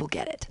nobody will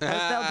get it."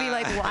 They'll be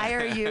like, "Why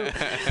are you?"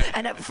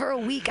 And for a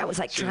week, I was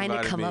trying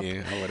to come up.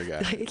 I would have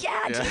got it.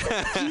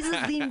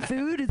 Jesus-themed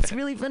food. It's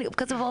really funny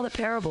because of all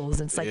the parables.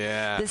 It's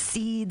the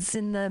seeds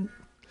in the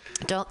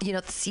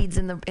the seeds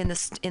in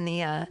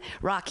the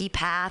rocky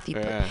path.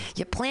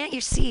 You plant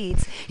your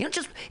seeds. You don't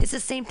just. It's the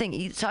same thing.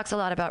 He talks a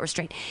lot about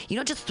restraint. You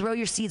don't just throw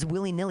your seeds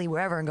willy-nilly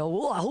wherever and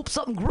go, "Oh, I hope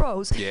something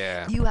grows."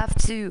 Yeah. You have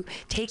to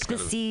take the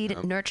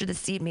seed, nurture the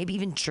seed, maybe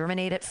even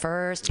germinate it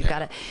first. You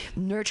gotta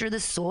nurture the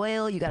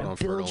soil. You gotta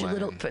build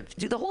your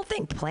do the whole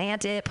thing.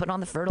 Plant it. Put on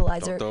the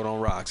fertilizer. Don't throw it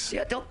on rocks.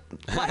 Yeah. Don't.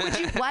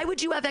 Why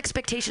would you have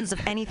expectations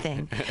of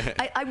anything?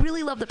 I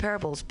really love the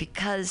parables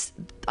because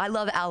I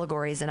love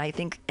allegories, and I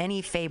think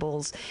any fables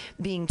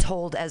being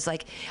told as I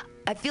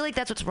feel like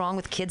that's what's wrong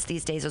with kids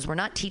these days, is we're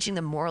not teaching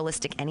them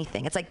moralistic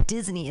anything. It's like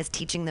Disney is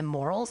teaching them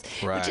morals,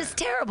 which is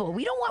terrible.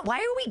 We don't want. Why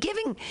are we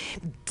giving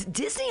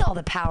Disney all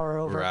the power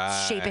over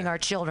shaping our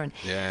children?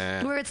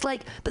 Yeah. Where it's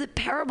but the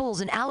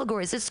parables and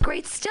allegories, it's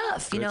great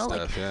stuff. Good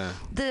stuff,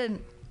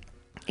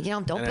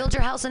 Don't build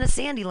your house in a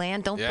sandy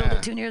land. Don't build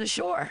it too near the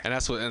shore. And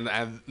that's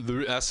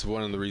that's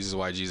one of the reasons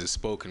why Jesus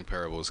spoke in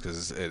parables,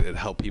 because it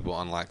helped people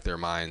unlock their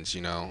minds.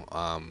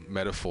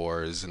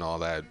 Metaphors and all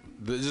that.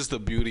 Just the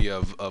beauty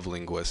of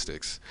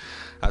linguistics.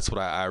 That's what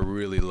I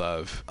really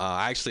love.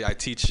 Actually, I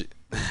teach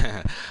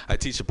I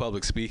teach a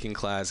public speaking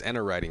class and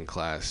a writing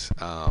class.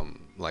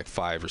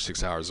 5 or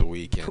 6 hours a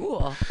week. And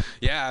cool.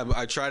 Yeah,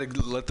 I try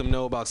to let them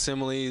know about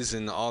similes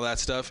and all that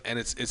stuff. And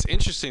it's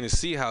interesting to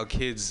see how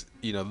kids,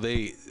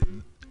 they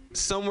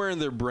somewhere in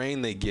their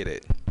brain they get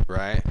it,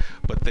 right?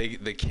 But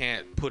they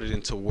can't put it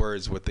into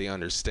words what they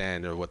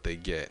understand or what they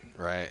get,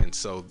 right? And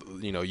so,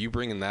 you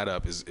bringing that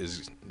up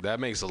is that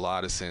makes a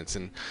lot of sense.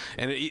 And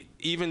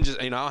even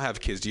just, I'll have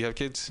kids. Do you have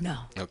kids? No.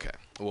 Okay.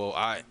 Well,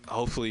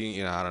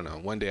 hopefully, I don't know.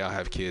 One day I'll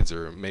have kids,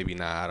 or maybe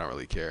not. I don't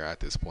really care at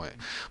this point.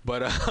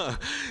 But,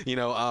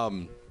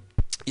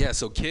 yeah,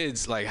 so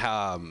kids,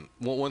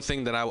 one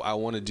thing that I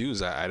want to do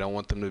is I don't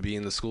want them to be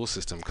in the school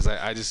system, because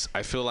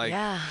I feel like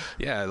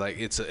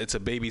it's a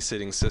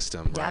babysitting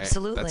system, right? Yeah,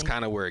 absolutely. That's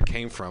kind of where it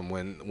came from.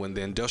 When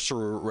the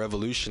Industrial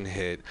Revolution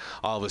hit,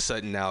 all of a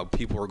sudden now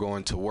people were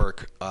going to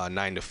work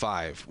 9 to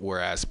 5,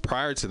 whereas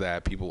prior to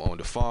that, people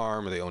owned a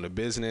farm or they owned a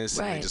business,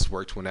 and they just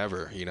worked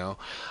whenever,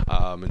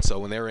 and so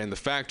when they were in the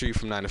factory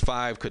from 9 to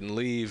 5, couldn't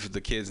leave,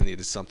 the kids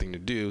needed something to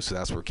do, so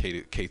that's where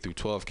K through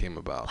 12 came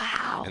about.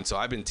 Wow. And so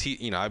I've been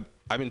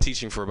I've been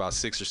teaching for about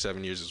 6 or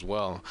 7 years as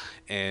well.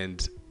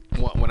 And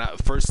when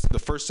the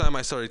first time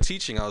I started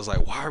teaching, I was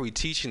like, why are we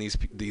teaching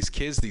these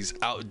kids these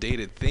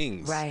outdated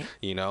things? Right.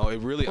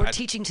 It really. We're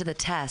teaching to the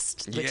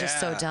test, which is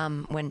so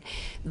dumb. When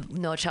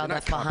No Child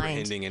Left Behind. They're not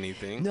comprehending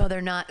anything. No, they're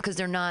not, because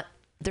they're not.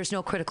 There's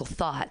no critical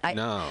thought.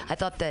 I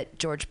thought that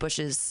George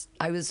Bush's.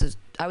 I was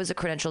a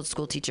credentialed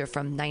school teacher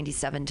from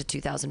 97 to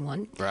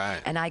 2001. Right.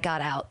 And I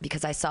got out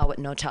because I saw what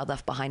No Child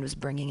Left Behind was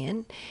bringing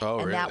in. Oh,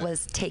 and really? that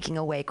was taking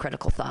away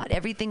critical thought.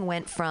 Everything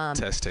went from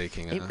test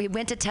taking. It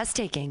went to test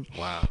taking.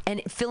 Wow.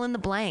 And fill in the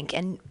blank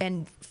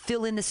and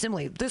fill in the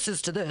simile. This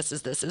is to this,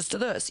 this is to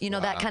this.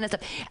 That kind of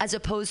stuff. As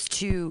opposed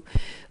to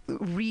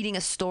reading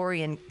a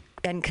story and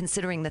and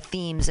considering the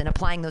themes and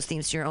applying those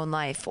themes to your own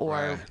life,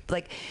 or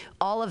like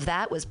all of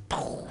that was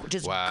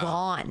just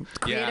gone.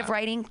 Creative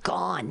writing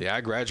gone. Yeah,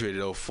 I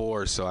graduated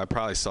 04, so I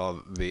probably saw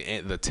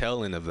the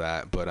tail end of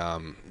that. But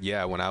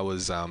when I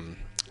was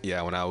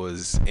when I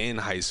was in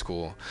high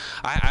school,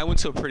 I went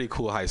to a pretty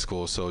cool high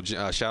school. So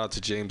shout out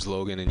to James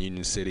Logan in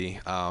Union City.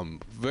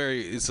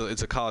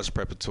 It's a college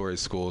preparatory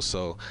school,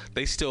 so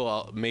they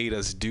still made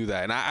us do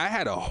that. And I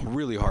had a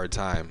really hard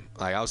time.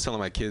 Like I was telling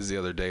my kids the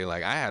other day,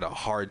 like I had a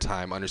hard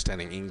time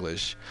understanding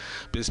English,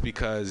 just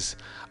because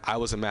I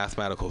was a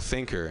mathematical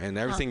thinker, and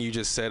everything you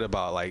just said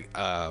about like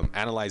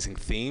analyzing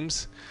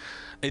themes.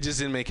 It just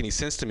didn't make any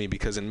sense to me,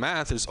 because in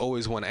math there's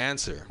always one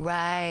answer.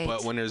 Right.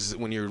 But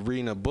when you're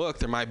reading a book,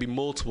 there might be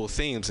multiple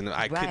themes, and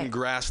I couldn't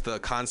grasp the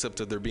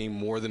concept of there being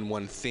more than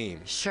one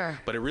theme. Sure.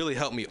 But it really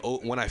helped me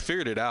when I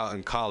figured it out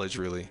in college.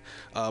 Really,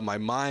 my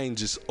mind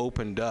just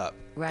opened up.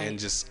 Right. And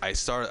just I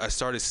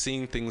started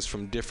seeing things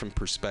from different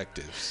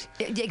perspectives.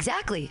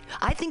 Exactly.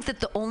 I think that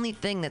the only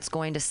thing that's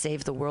going to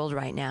save the world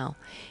right now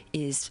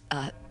is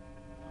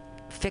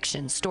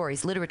fiction,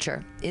 stories,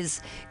 literature.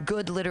 Is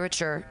good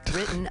literature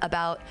written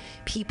about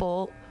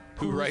people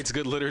who writes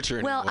good literature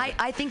anymore? Well,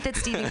 I think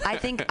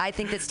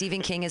that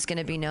Stephen King is going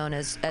to be known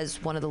as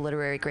one of the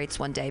literary greats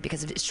one day,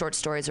 because his short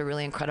stories are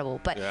really incredible.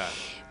 But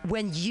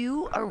when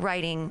you are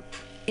writing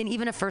in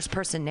even a first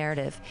person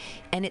narrative,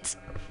 and it's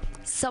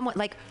somewhat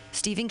like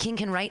Stephen King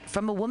can write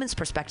from a woman's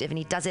perspective, and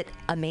he does it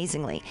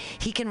amazingly.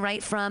 He can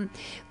write from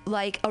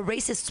like a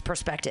racist's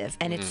perspective,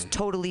 and it's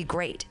totally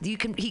great. He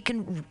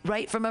can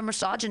write from a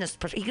misogynist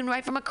perspective. He can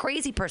write from a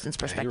crazy person's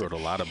perspective. He wrote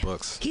a lot of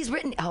books. He's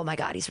written, oh my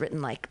God, he's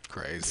written like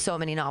crazy, so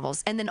many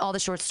novels, and then all the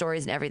short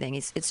stories and everything.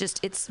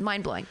 It's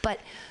mind blowing.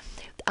 But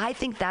I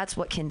think that's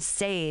what can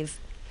save.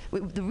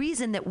 The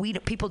reason that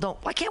people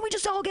don't, why can't we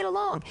just all get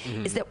along,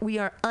 is that we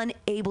are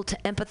unable to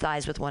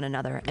empathize with one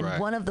another. And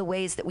one of the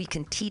ways that we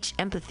can teach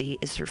empathy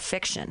is through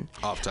fiction.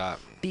 Off top.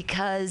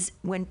 Because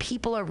when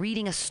people are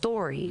reading a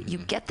story, you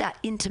get that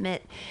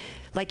intimate,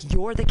 like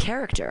you're the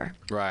character.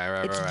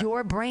 Right. It's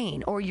your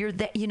brain, or you're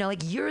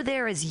you're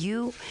there as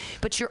you,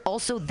 but you're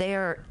also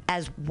there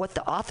as what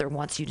the author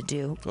wants you to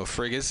do. Well,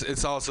 frig,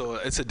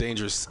 it's a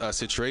dangerous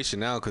situation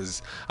now,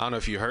 because I don't know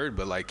if you heard,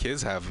 but like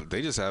kids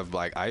just have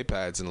like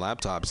iPads and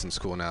laptops in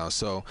school now.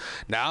 So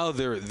now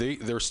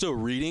they're still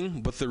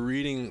reading, but they're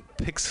reading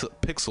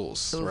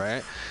pixels, Oof.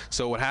 right?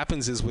 So what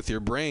happens is with your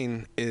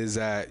brain is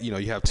that you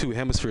have two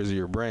hemispheres of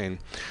your brain.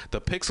 The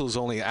pixels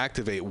only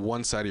activate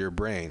one side of your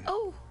brain.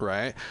 Oh.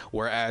 Right.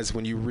 Whereas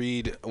when you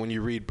read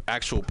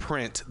actual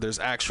print, there's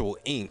actual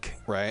ink,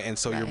 right? And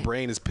so your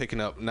brain is picking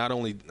up not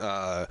only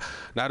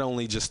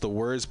just the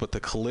words, but the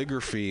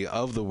calligraphy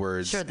of the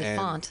words. Sure, the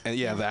font. And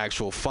the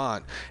actual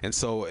font. And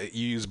so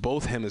you use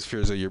both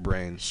hemispheres of your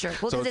brain. Sure.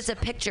 Well, because it's a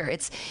picture.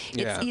 It's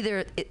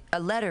either a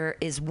letter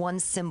is one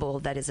symbol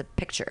that is a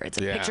picture. It's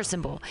a picture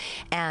symbol,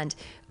 and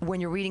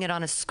when you're reading it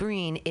on a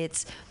screen,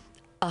 it's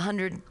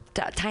 100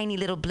 tiny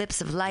little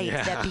blips of light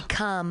that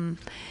become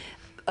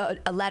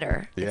a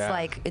letter. It's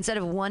like instead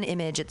of one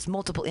image, it's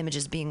multiple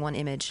images being one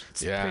image.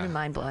 It's pretty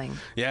mind-blowing.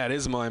 Yeah, it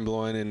is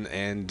mind-blowing,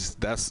 and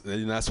that's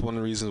one of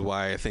the reasons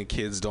why I think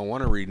kids don't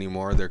want to read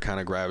anymore. They're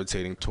kind of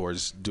gravitating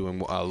towards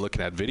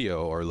looking at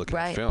video or looking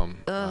at film.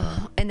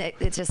 And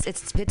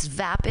it's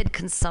vapid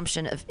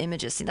consumption of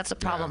images. See, that's the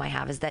problem I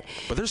have, is that.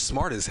 But they're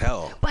smart as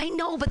hell. I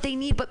know, but they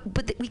need. But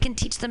we can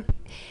teach them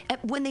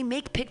when they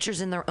make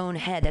pictures in their own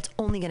head. That's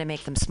only going to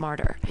make them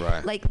smarter.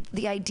 Right. Like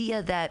the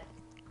idea that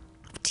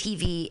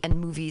TV and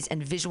movies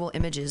and visual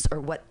images are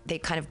what they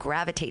kind of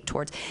gravitate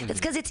towards.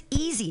 That's because it's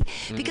easy.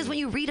 Because when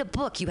you read a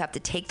book, you have to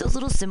take those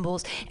little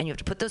symbols and you have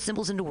to put those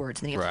symbols into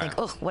words. And then you have to think,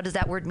 oh, what does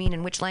that word mean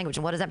in which language?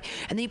 And what does that mean?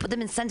 And then you put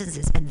them in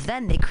sentences, and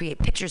then they create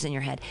pictures in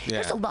your head.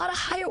 There's a lot of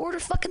higher order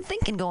fucking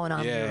thinking going on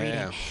when you're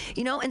reading.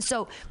 And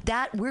so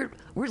that we're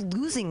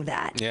losing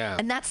that. Yeah.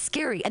 And that's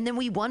scary. And then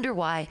we wonder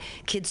why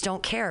kids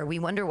don't care. We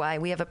wonder why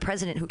we have a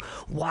president who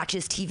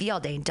watches TV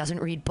all day and doesn't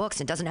read books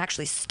and doesn't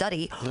actually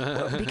study.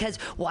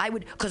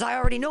 Because I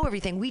already know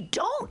everything. We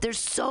don't. There's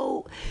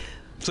so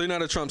you're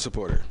not a Trump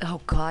supporter?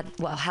 Oh God.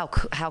 Well, how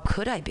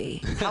could I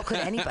be? How could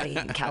anybody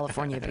in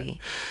California be?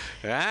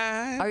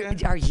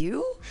 Are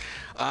you?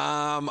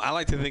 I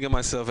like to think of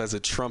myself as a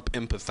Trump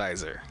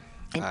empathizer.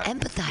 An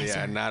empathizer.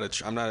 Yeah, I'm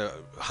not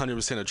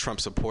 100% a Trump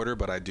supporter,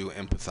 but I do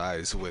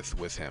empathize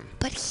with him.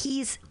 But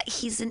he's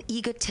an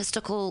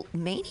egotistical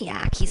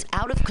maniac. He's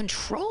out of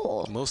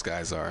control. Most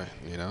guys are,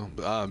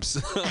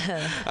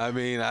 I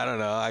mean, I don't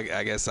know.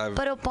 I guess I've.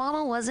 But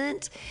Obama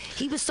wasn't.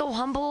 He was so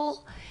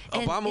humble.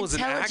 Obama was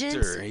an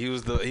actor. He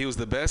was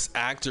the best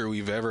actor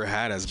we've ever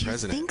had as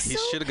president. Think so? He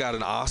should have got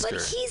an Oscar.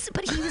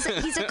 But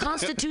he's a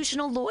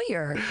constitutional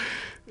lawyer.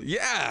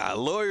 Yeah,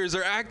 lawyers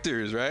are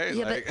actors, right?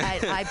 Yeah, like,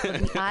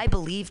 but I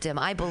believed him.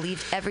 I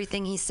believed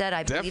everything he said.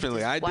 I believed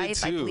Definitely, his I did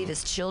wife. I too. believe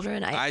his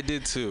children. I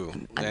did too.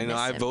 And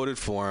I him. voted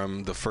for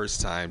him the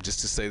first time just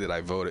to say that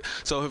I voted.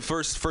 So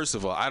first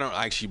of all, I don't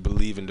actually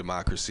believe in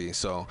democracy.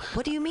 So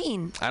what do you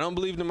mean? I don't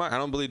believe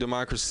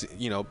democracy.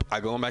 You know,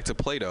 going back to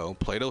Plato.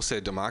 Plato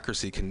said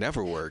democracy can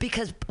never work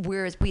Because we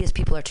as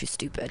people are too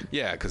stupid.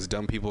 Yeah, because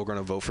dumb people are going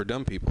to vote for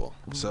dumb people.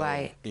 So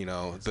right. You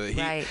know,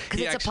 right. Because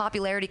it's a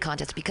popularity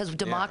contest. Because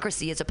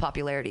democracy is a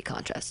popularity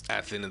contest.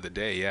 At the end of the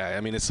day, yeah.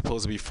 I mean, it's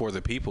supposed to be for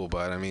the people,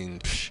 but I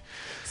mean.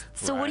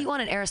 So what do you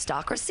want, an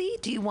aristocracy?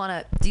 Do you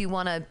want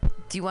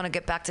to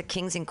get back to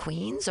kings and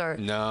queens, or?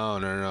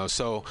 No.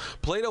 So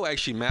Plato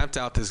actually mapped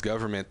out this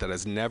government that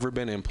has never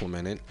been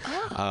implemented,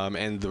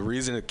 and the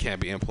reason it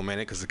can't be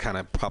implemented because it kind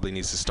of probably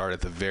needs to start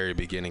at the very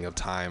beginning of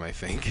time, I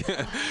think.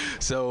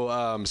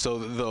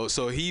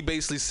 So he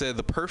basically said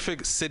the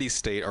perfect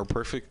city-state or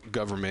perfect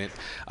government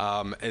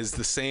is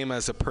the same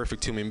as a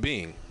perfect human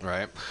being,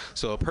 right?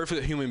 So a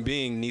perfect human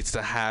being needs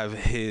to have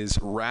his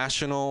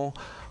rational,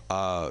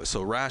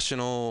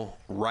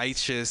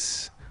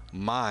 righteous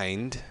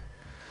mind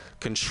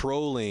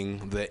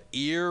controlling the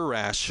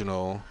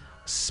irrational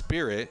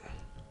spirit,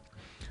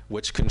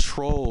 which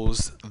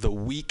controls the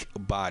weak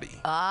body.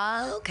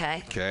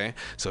 Okay. Okay.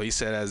 So he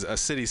said, as a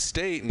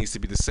city-state needs to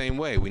be the same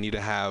way. We need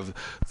to have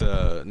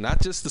not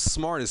just the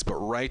smartest, but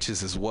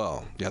righteous as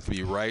well. You have to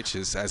be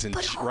righteous, as in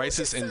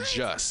righteous and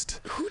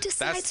just. Who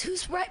decides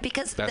who's right?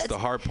 Because that's the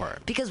hard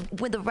part. Because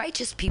when the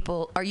righteous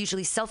people are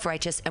usually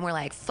self-righteous, and we're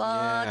like,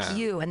 fuck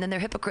you, and then they're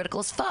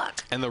hypocritical as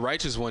fuck. And the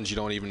righteous ones, you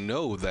don't even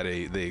know that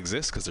they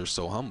exist because they're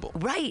so humble.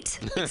 Right.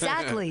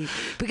 Exactly.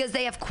 Because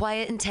they have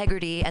quiet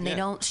integrity, and they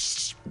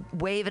don't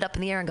wave it up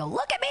in the air and go,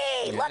 look at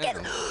me, look at,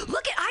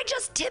 I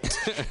just tipped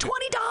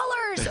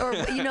 $20, or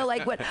you know,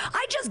 like what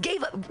I just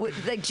gave,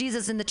 like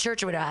Jesus in the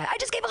church or whatever. I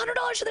just gave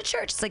 $100 to the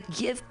church. It's like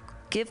give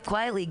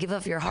quietly, give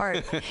of your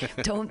heart.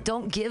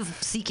 don't give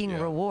seeking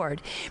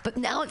reward. But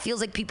now it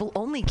feels like people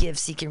only give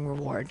seeking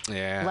reward.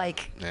 Yeah.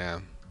 Like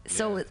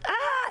So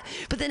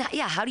but then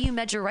how do you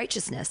measure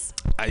righteousness?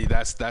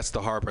 That's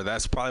the hard part.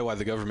 That's probably why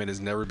the government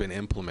has never been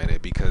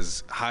implemented,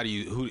 because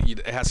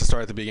it has to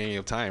start at the beginning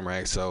of time,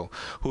 right? So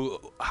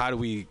how do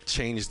we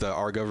change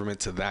our government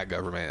to that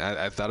government?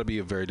 I thought it'd be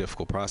a very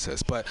difficult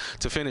process. But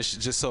to finish,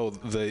 just so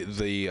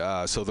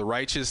the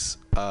righteous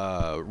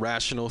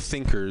rational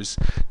thinkers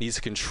needs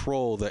to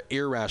control the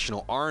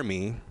irrational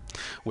army,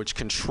 which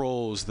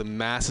controls the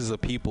masses of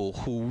people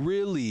who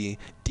really,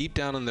 deep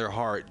down in their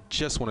heart,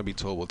 just want to be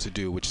told what to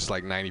do, which is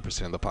like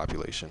 90% of the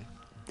population.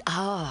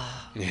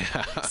 Oh.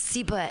 Yeah.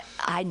 See, but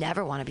I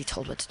never want to be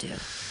told what to do.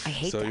 I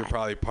hate that. So you're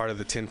probably part of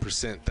the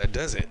 10% that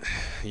doesn't,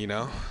 you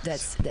know?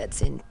 That's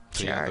in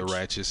charge. Yeah, the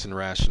righteous and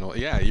rational.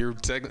 Yeah,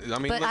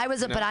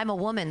 but I'm a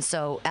woman,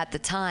 so at the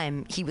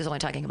time he was only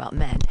talking about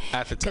men.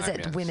 At the time,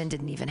 because women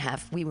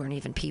we weren't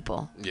even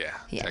people. Yeah.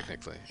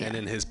 Technically. Yeah. And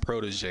then his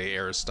protege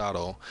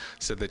Aristotle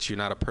said that you're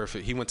not a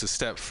perfect. He went a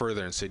step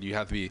further and said you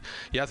have to be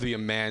a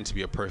man to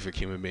be a perfect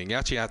human being. You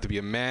actually have to be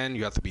a man.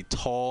 You have to be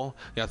tall.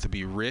 You have to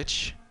be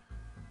rich.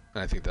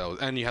 And I think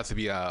and you have to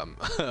be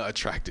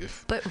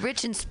attractive. But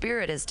rich in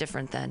spirit is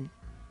different than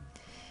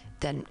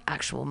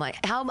actual money.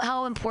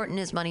 How important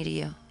is money to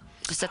you?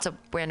 Just that's a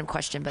random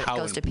question, but it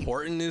goes to people.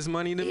 How important is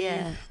money to me?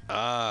 Yeah.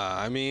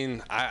 I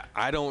mean,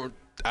 I don't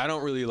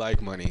really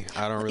like money.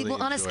 I don't really.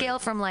 Well, on a scale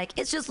from like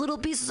it's just little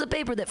pieces of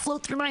paper that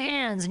float through my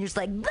hands, and you're just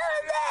like blah,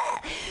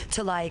 blah,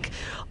 to like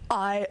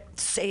I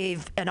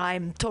save and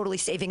I'm totally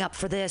saving up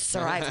for this,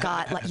 or I've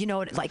got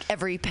like like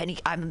every penny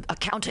I'm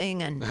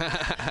accounting and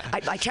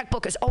my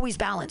checkbook is always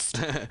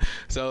balanced.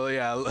 So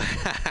yeah,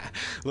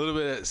 a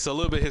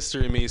little bit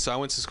history of me. So I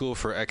went to school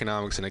for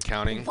economics and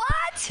accounting.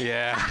 What?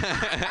 Yeah.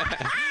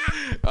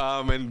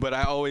 But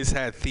I always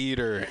had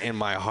theater in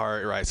my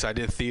heart, right? So I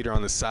did theater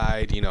on the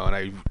side, and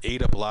I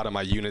ate up a lot of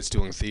my units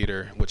doing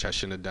theater, which I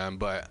shouldn't have done,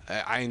 but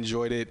I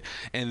enjoyed it.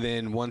 And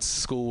then once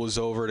school was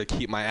over, to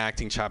keep my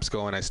acting chops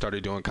going, I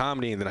started doing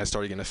comedy, and then I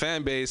started getting a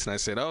fan base, and I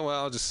said, oh,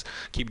 well, I'll just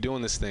keep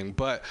doing this thing.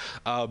 But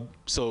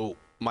so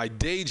my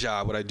day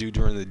job, what I do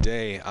during the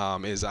day,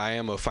 is I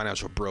am a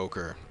financial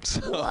broker.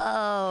 So,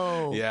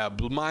 whoa. Yeah,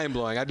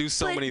 mind-blowing. I do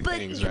many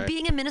things, right? But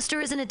being a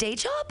minister isn't a day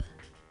job?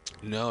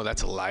 No,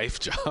 that's a life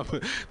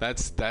job.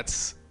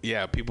 That's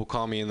people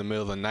call me in the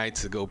middle of the night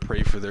to go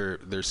pray for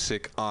their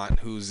sick aunt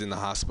who's in the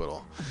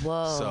hospital.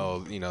 Whoa.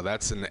 So,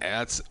 that's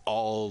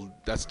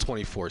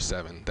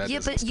 24/7. That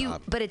doesn't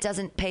stop. But it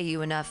doesn't pay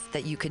you enough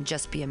that you can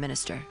just be a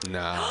minister.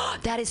 No.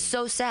 That is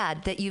so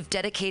sad that you've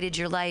dedicated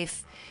your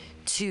life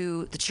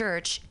to the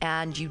church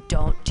and you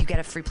get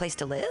a free place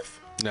to live?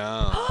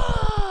 No.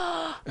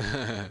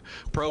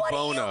 Pro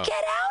bono. What do you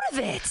get out of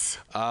it?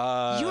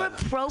 You're a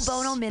pro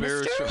bono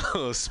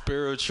minister?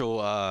 Spiritual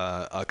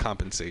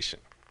compensation.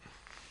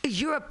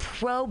 You're a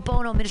pro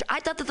bono minister.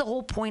 I thought that the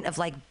whole point of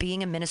like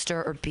being a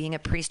minister or being a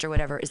priest or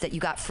whatever is that you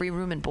got free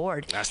room and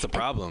board. That's the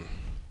problem.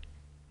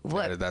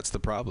 What? That's the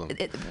problem.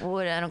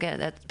 What? I don't get it.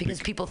 That's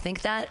because people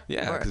think that?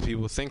 Yeah, because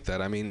people think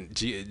that. I mean,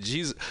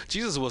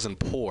 Jesus wasn't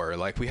poor.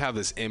 Like, we have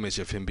this image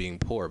of him being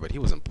poor, but he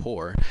wasn't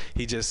poor.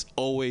 He just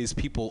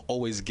people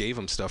always gave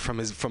him stuff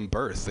from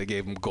birth. They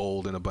gave him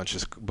gold and a bunch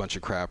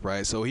of crap,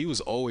 right? So he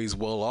was always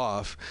well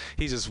off.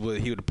 He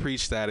would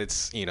preach that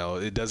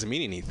it doesn't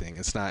mean anything.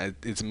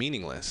 It's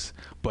meaningless.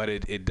 But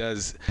it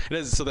does.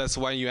 So that's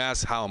why you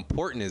ask how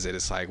important is it?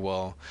 It's like,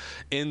 well,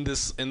 in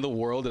the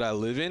world that I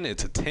live in,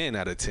 it's a 10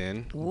 out of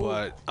 10. Ooh.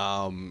 But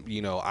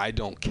I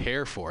don't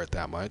care for it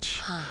that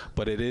much.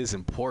 But it is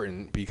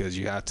important because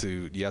you have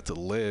to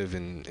live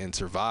and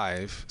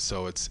survive.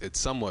 So it's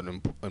somewhat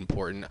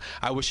important.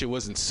 I wish it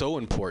wasn't so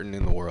important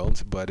in the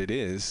world, but it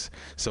is.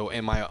 So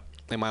in my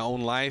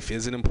own life,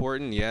 is it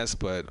important? Yes,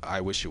 but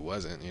I wish it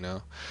wasn't.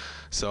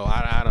 So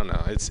I don't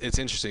know. It's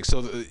interesting.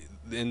 So.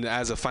 And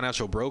as a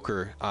financial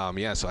broker,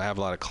 so I have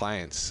a lot of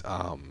clients,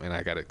 and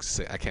I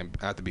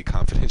have to be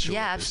confidential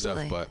with this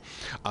stuff, but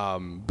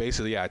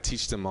basically, I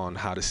teach them on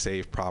how to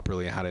save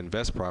properly and how to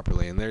invest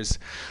properly. And there's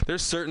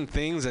certain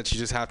things that you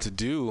just have to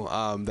do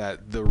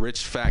that the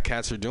rich fat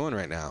cats are doing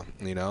right now.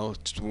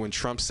 When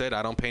Trump said,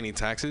 "I don't pay any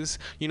taxes,"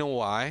 you know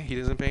why he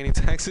doesn't pay any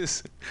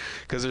taxes?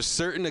 Because there's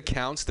certain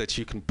accounts that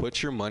you can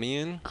put your money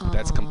in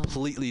that's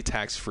completely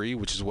tax free,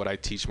 which is what I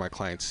teach my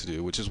clients to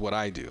do, which is what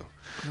I do.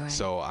 Right.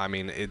 So I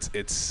mean,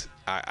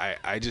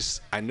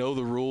 I know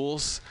the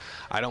rules.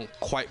 I don't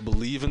quite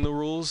believe in the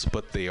rules,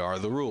 but they are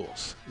the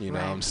rules. You know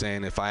what I'm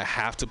saying? If I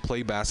have to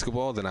play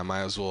basketball, then I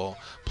might as well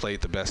play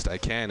it the best I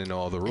can and know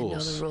all the rules.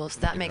 I know the rules.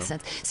 That makes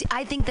sense. See,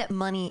 I think that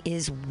money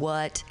is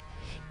what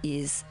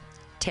is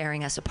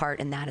tearing us apart,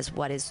 and that is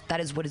what is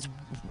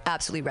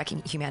absolutely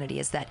wrecking humanity.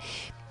 Is that,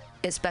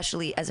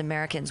 especially as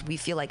Americans, we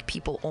feel like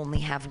people only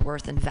have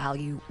worth and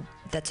value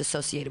that's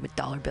associated with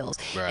dollar bills.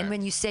 Right. And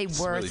when you say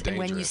worth, really, and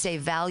when you say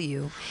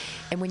value,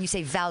 and when you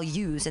say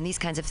values and these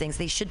kinds of things,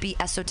 they should be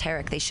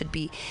esoteric. They should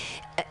be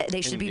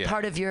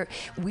part of your,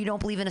 we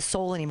don't believe in a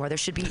soul anymore. There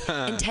should be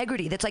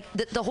integrity. That's like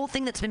the whole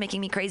thing that's been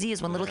making me crazy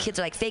is when little kids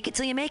are like, fake it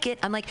till you make it.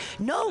 I'm like,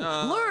 no,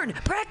 learn,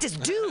 practice,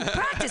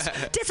 practice,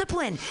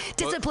 discipline,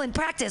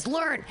 practice,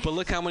 learn. But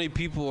look how many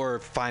people are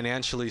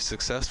financially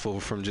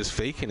successful from just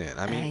faking it.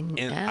 I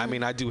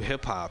mean, I do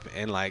hip hop,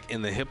 and like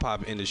in the hip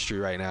hop industry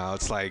right now,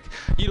 it's like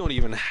you don't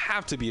even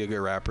have to be a good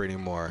rapper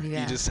anymore.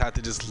 Yeah. You just have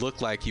to just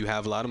look like you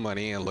have a lot of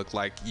money and look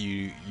like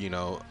you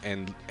know,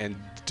 and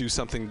do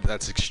something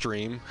that's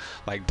extreme,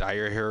 like dye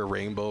your hair a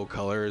rainbow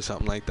color or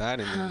something like that,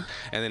 and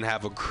then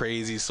have a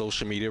crazy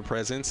social media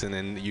presence, and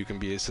then you can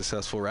be a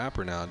successful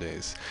rapper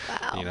nowadays.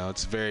 Wow.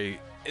 It's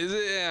very. It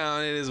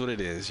is what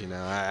it is,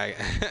 I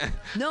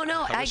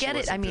get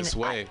it. I mean, this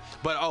way.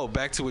 But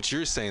back to what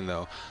you're saying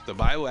though. The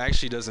Bible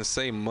actually doesn't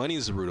say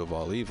money's the root of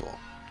all evil.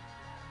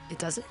 It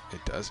doesn't?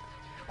 It does.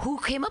 Who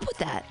came up with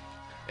that?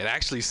 It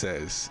actually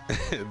says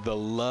the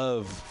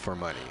love for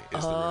money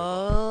is the root of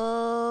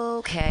all.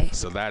 Okay.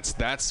 So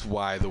that's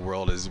why the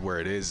world is where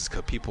it is,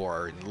 because people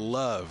are in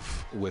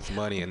love with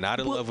money and not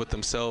in love with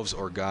themselves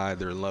or God.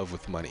 They're in love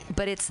with money.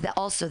 But it's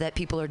also that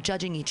people are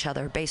judging each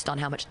other based on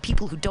how much.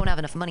 People who don't have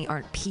enough money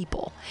aren't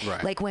people.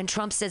 Right. Like when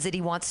Trump says that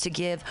he wants to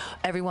give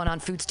everyone on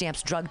food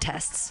stamps drug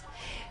tests.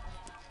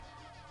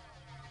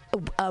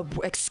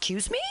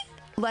 Excuse me?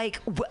 Like,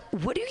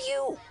 what do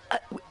you,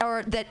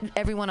 or that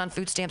everyone on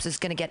food stamps is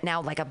going to get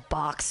now like a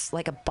box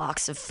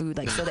of food,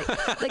 like so like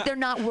they're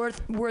not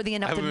worthy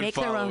enough to make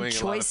their own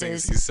choices. A lot of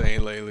things he's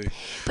saying lately.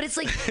 But it's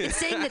like it's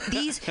saying that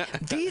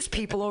these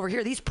people over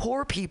here, these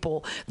poor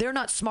people, they're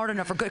not smart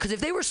enough or good. Because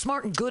if they were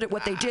smart and good at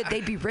what they did,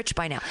 they'd be rich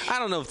by now. I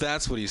don't know if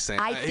that's what he's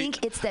saying. I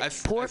think it's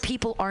that poor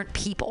people aren't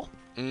people.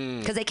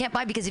 Because they can't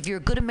buy, because if you're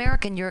a good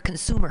American, you're a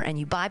consumer and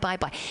you buy.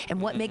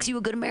 And what makes you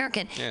a good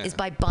American is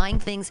by buying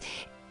things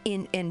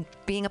in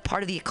being a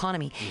part of the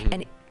economy.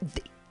 And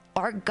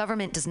our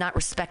government does not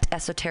respect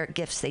esoteric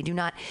gifts. They do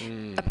not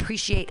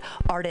appreciate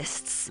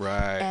artists.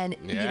 Right. And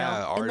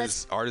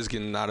art is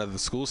getting out of the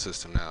school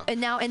system now. And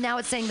now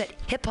it's saying that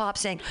hip hop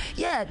saying,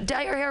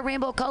 dye your hair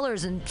rainbow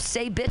colors and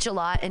say bitch a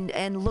lot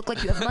and look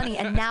like you have money,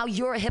 and now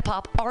you're a hip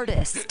hop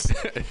artist.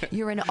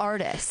 You're an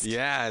artist.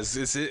 Yeah,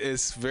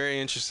 it's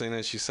very interesting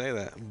that you say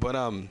that. But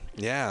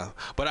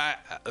But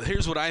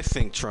here's what I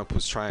think Trump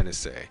was trying to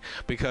say,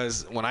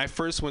 because when I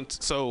first went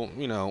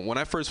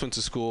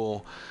to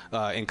school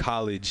in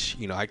college,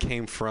 I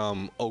came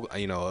from, I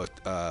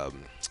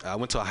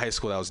went to a high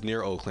school that was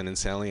near Oakland in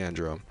San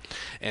Leandro.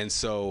 And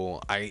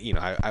so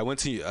I went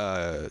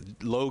to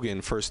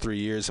Logan first 3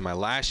 years. And my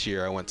last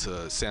year I went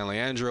to San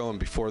Leandro. And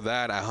before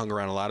that, I hung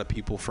around a lot of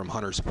people from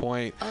Hunters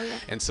Point. Oh, yeah.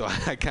 And so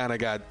I kind of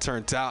got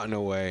turned out in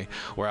a way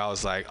where I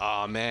was like,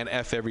 oh man,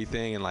 F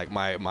everything. And like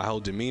my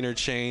whole demeanor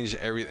changed.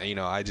 Everything,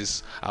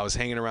 I was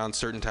hanging around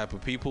certain type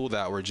of people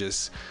that were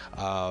just,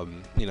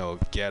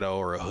 ghetto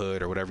or a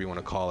hood or whatever you want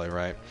to call it.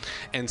 Right.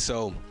 And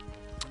so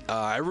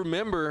I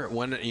remember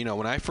when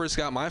I first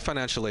got my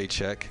financial aid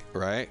check,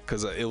 right?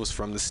 Because it was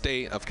from the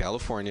state of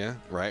California,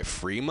 right?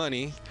 Free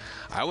money.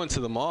 I went to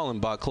the mall and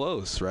bought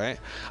clothes, right?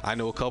 I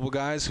know a couple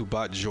guys who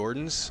bought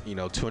Jordans,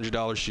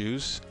 $200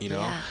 shoes,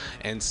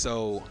 And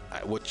so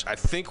I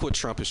think what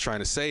Trump is trying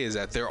to say is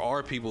that there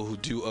are people who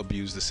do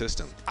abuse the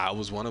system. I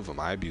was one of them.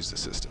 I abused the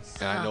system.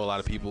 And I know a lot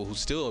of people who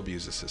still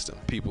abuse the system.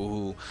 People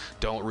who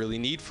don't really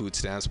need food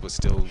stamps but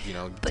still,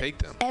 take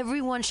them.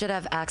 Everyone should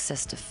have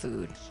access to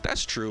food.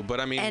 That's true, but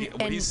I mean,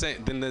 what he's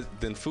saying,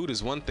 then food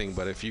is one thing,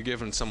 but if you're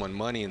giving someone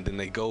money and then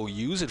they go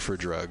use it for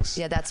drugs,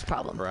 yeah, that's a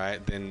problem,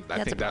 right? Then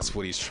I think that's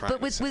what he's trying.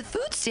 But with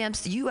food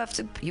stamps, you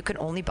can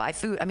only buy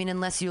food. I mean,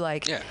 unless you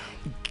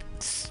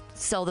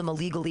sell them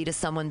illegally to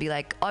someone, be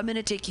like, I'm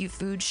gonna take you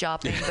food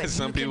shopping, but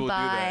some people do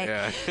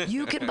that. Yeah.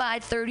 You can buy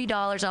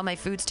 $30 on my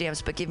food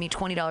stamps, but give me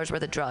 $20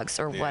 worth of drugs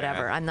or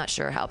whatever. I'm not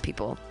sure how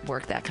people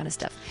work that kind of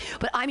stuff.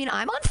 But I mean,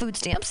 I'm on food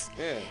stamps,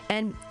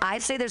 and I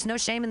say there's no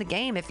shame in the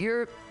game. If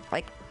you're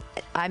like,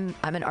 I'm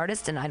an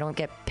artist and I don't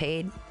get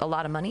paid a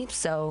lot of money,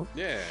 so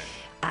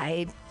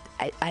I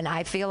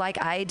feel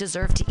like I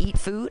deserve to eat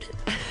food.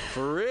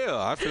 For real,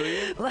 I feel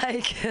you.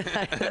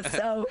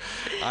 So.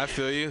 I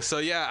feel you.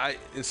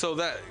 So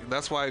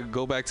that's why I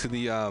go back to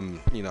the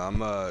I'm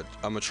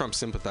a Trump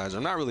sympathizer.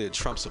 I'm not really a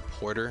Trump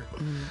supporter,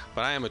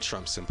 but I am a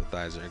Trump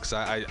sympathizer because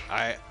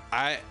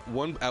at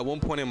one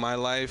point in my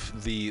life,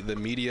 the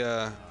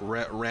media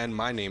ran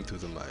my name through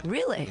the mud.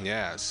 Really?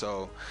 Yeah.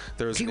 So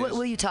there's.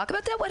 Will you talk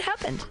about that? What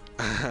happened?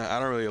 I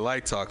don't really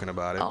like talking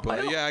about it, but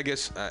I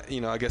guess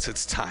I guess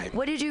it's time.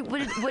 What do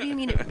you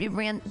mean you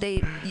ran?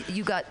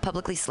 You got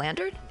publicly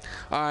slandered?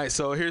 All right.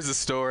 So here's the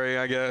story.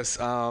 I guess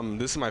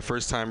this is my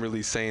first time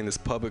really saying this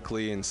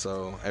publicly, and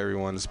so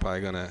everyone's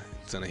probably gonna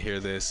hear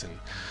this. And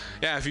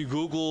yeah, if you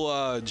Google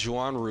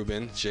Juan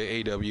Rubin,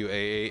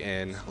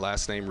 Jawaan,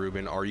 last name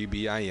Rubin,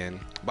 Rubin.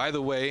 By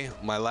the way,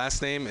 my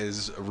last name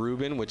is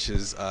Rubin, which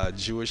is a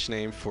Jewish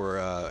name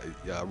for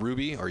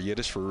ruby, or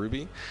Yiddish for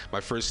ruby.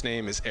 My first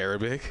name is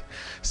Arabic,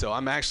 so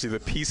I'm actually the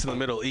piece in the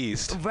Middle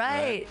East.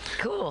 Right.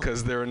 Cool.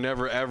 Because there will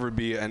never ever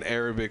be an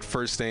Arabic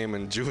first name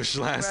and Jewish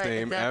last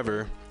name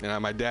ever.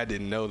 And my dad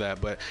didn't know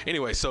that. But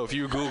anyway, so if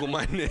you Google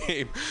my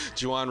name,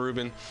 Juan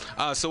Rubin.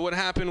 So what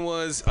happened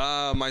was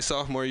my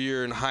sophomore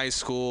year in high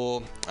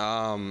school,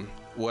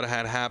 what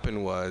had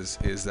happened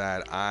is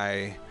that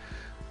I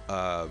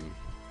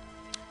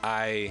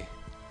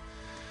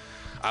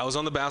was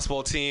on the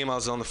basketball team. I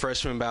was on the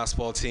freshman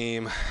basketball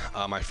team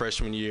my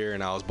freshman year,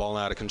 and I was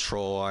balling out of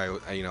control.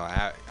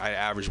 I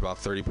averaged about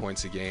 30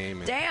 points a game.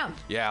 And damn.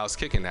 Yeah, I was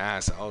kicking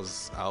ass.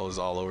 I was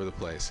all over the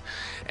place.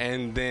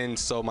 And then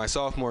so my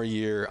sophomore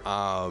year,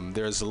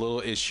 there's a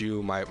little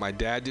issue. My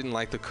dad didn't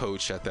like the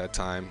coach at that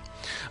time.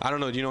 I don't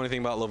know. Do you know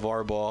anything about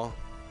LeVar Ball?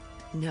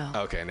 No.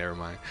 Okay, never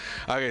mind.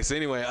 Okay, so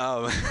anyway,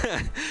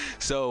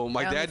 so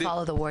my dad didn't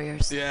follow the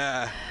Warriors.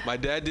 Yeah, my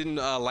dad didn't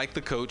like the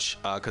coach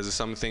because of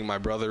something. My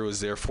brother was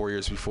there 4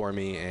 years before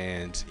me,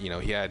 and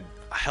he had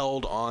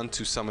held on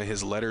to some of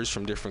his letters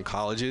from different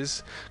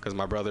colleges because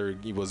my brother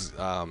was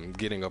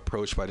getting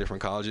approached by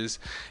different colleges,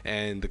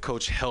 and the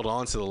coach held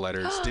on to the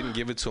letters, didn't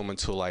give it to him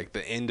until like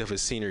the end of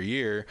his senior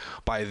year.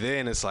 By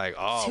then it's like,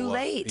 too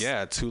late.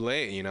 Yeah, too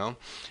late,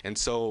 and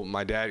so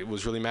my dad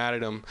was really mad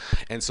at him,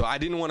 and so I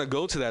didn't want to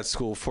go to that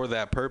school for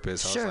that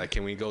purpose. I was like,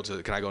 can I go to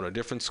a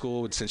different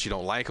school? Since you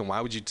don't like him,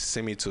 why would you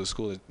send me to a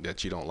school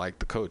that you don't like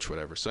the coach,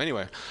 whatever? So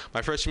anyway,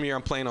 my freshman year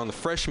I'm playing on the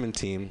freshman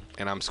team,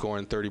 and I'm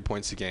scoring 30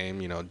 points a game,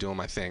 doing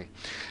my thing.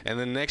 And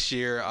then next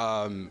year,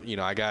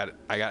 I got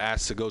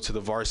asked to go to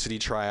the varsity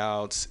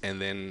tryouts, and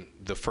then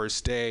the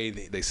first day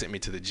they sent me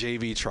to the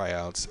JV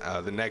tryouts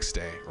the next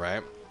day,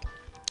 right?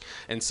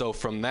 And so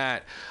from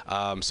that,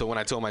 so when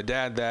I told my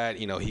dad that,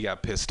 he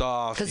got pissed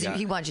off. Because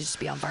he wanted you to just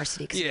be on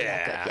varsity. Cause you're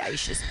that good. Yeah, you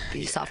should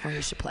be sophomore.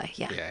 You should play.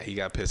 Yeah. Yeah, he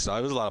got pissed off.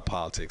 There was a lot of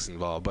politics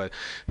involved, but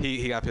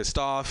he got pissed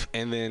off.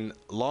 And then,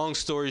 long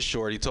story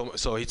short, he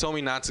told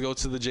me not to go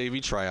to the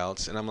JV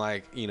tryouts. And I'm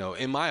like,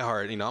 in my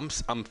heart, I'm a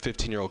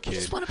 15-year-old kid. You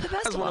just want to play basketball.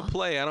 I just want to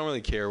play. I don't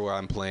really care where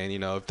I'm playing.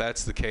 If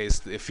that's the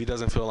case, if he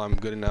doesn't feel I'm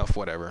good enough,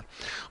 whatever.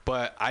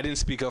 But I didn't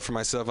speak up for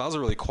myself. I was a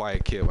really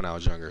quiet kid when I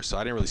was younger, so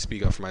I didn't really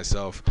speak up for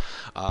myself.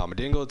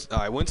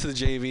 I went to the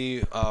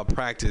JV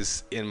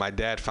practice, and my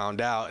dad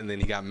found out, and then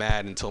he got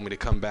mad and told me to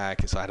come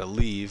back, so I had to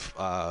leave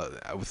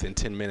within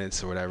 10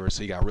 minutes or whatever.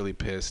 So he got really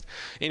pissed.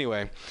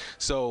 Anyway,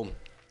 so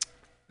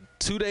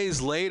 2 days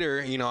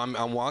later,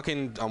 I'm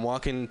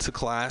walking to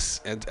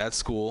class at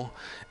school,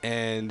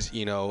 and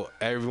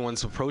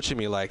everyone's approaching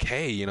me like,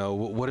 hey,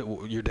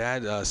 what your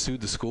dad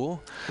sued the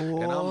school?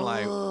 Whoa. And I'm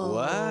like,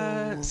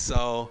 what?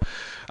 So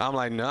I'm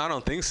like, no, I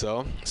don't think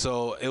so.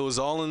 So it was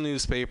all in the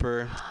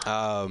newspaper,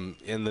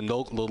 in the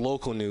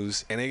local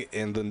news,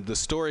 and the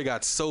story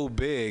got so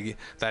big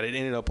that it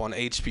ended up on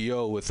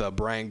HBO with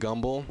Bryant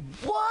Gumbel.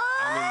 What?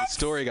 I mean, the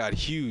story got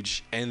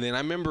huge. And then I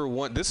remember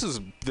this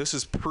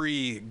is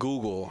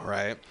pre-Google,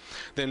 right?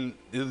 Then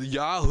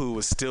Yahoo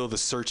was still the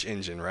search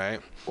engine,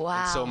 right?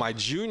 Wow. And so my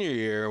junior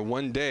year,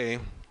 one day,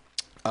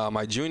 I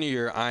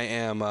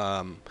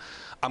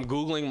I'm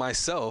Googling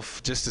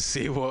myself just to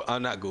see what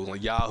I'm not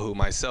Googling Yahoo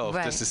myself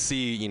just to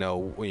see, you know,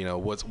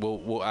 what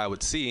I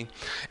would see.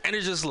 And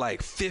there's just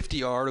like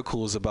 50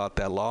 articles about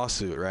that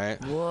lawsuit,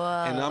 right?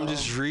 Whoa. And I'm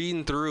just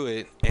reading through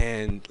it,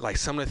 and like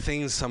some of the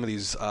things some of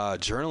these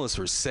journalists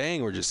were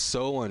saying were just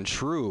so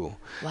untrue.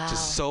 Wow.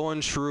 Just so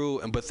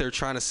untrue, but they're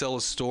trying to sell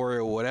a story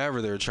or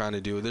whatever they're trying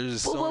to do. They're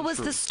just so what untrue. was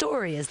the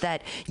story? Is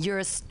that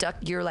you're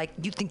like,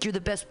 you think you're the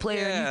best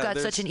player, and you've got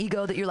such an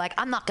ego that you're like,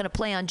 I'm not going to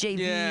play on JV.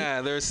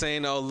 Yeah, they're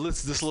saying, oh,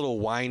 this little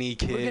whiny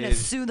kid. We're going to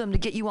sue them to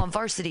get you on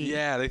varsity.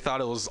 Yeah, they thought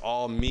it was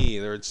all me.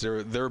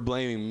 They're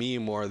blaming me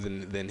more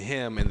than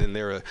him. And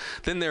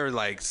then they're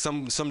like,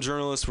 some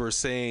journalists were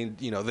saying,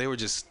 you know, they were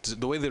just,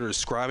 the way they were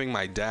describing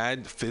my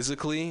dad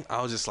physically,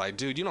 I was just like,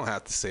 dude, you don't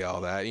have to say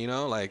all that, you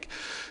know? Like,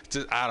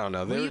 just, I don't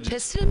know. Were you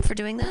pissed at him for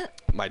doing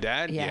that? My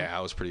dad? Yeah,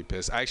 I was pretty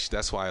pissed. Actually,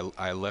 that's why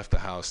I left the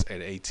house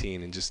at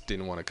 18 and just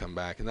didn't want to come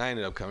back. And I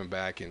ended up coming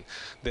back, and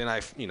then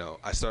I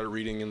started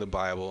reading in the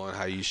Bible and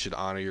how you should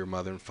honor your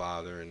mother and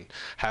father and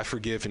have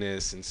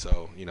forgiveness. And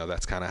so, you know,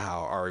 that's kind of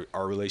how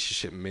our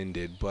relationship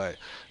mended. But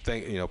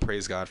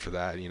praise God for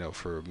that, you know,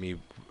 for me,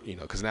 you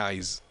know, because now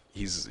he's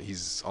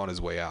on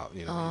his way out,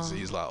 you know.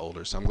 He's a lot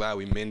older, so I'm glad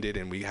we mended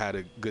and we had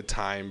a good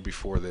time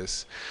before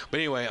this. But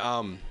anyway,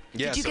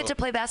 did you get to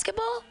play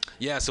basketball?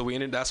 Yeah, so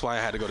that's why I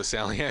had to go to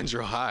San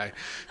Leandro High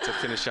to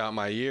finish out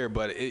my year.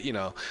 But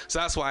so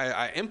that's why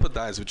I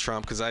empathize with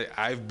Trump, because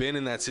I've been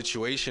in that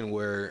situation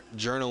where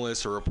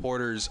journalists or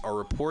reporters are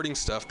reporting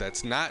stuff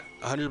that's not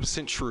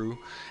 100% true,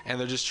 and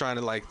they're just trying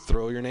to like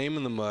throw your name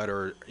in the mud,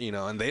 or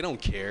and they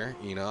don't care.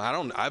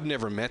 I've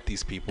never met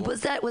these people.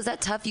 Was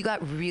that tough? You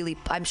got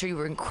I'm sure you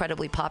were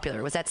incredibly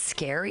popular. Was that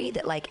scary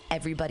that like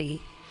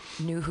everybody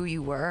knew who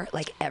you were,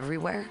 like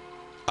everywhere?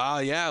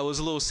 Yeah, it was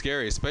a little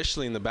scary,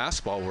 especially in the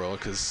basketball world,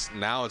 because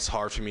now it's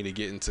hard for me to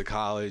get into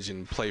college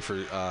and play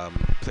for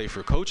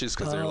coaches,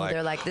 because they're like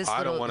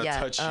I don't want to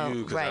touch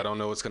you because I don't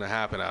know what's going to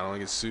happen. I don't want to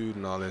get sued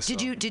and all this.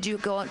 Did you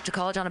go to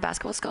college on a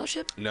basketball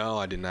scholarship? No,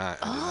 I did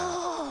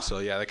not. So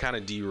yeah, that kind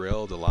of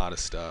derailed a lot of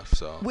stuff.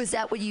 So was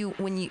that what you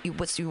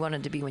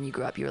wanted to be when you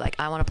grew up? You were like,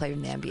 I want to play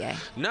in the NBA.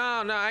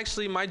 No.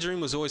 Actually, my dream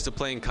was always to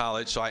play in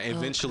college. So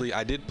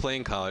I did play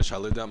in college. I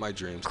lived out my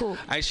dreams. Cool.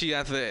 Actually,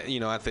 at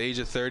the age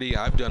of 30,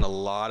 I've done a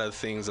lot of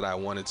things that I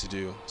wanted to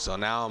do. So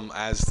now I'm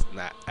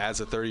as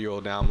a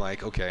 30-year-old now, I'm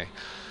like, okay,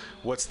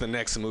 what's the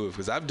next move?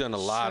 Because I've done a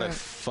lot of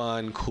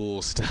fun,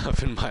 cool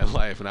stuff in my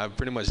life, and I've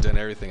pretty much done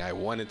everything I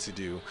wanted to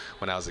do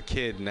when I was a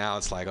kid. Now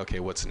it's like, okay,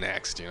 what's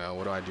next?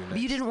 What do I do next? But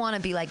you didn't want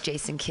to be like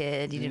Jason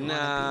Kidd. You didn't want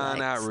to be like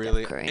not Steph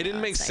really. Curry. It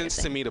didn't make sense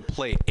to me to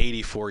play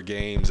 84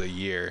 games a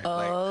year.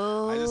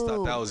 I just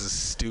thought that was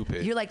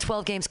stupid. You're like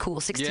 12 games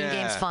cool, 16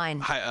 games fine.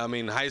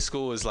 High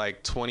school is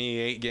like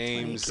 28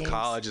 games.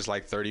 College is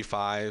like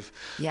 35.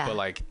 Yeah. But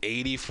like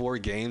 84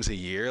 games a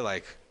year,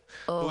 like.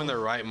 Who in their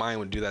right mind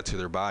would do that to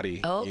their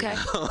body? Oh, okay.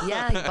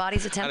 Yeah, your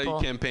body's a temple.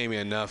 You can't pay me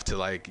enough to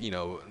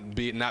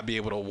not be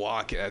able to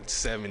walk at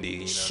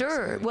 70.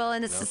 Sure. Well,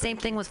 and it's the same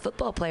thing with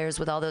football players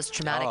with all those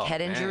traumatic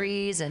head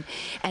injuries, and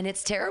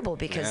it's terrible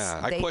because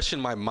I question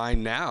my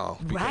mind now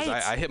because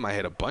I hit my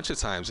head a bunch of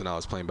times when I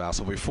was playing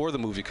basketball before the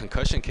movie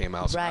Concussion came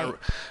out. So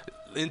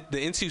the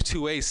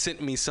NC2A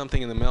sent me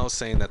something in the mail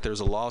saying that there's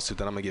a lawsuit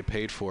that I'm gonna get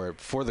paid for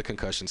the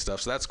concussion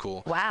stuff. So that's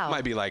cool. Wow. It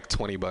might be like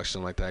 $20,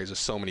 something like that. There's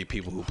just so many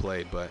people who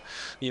played, but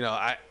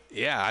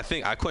I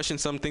think I question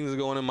some things that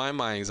go on in my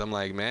mind. 'Cause I'm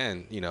like,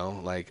 man,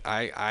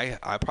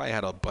 I probably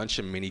had a bunch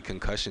of mini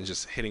concussions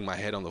just hitting my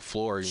head on the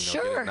floor,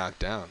 getting knocked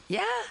down.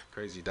 Yeah.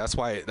 Crazy. That's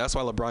why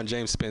LeBron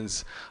James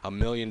spends $1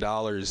 million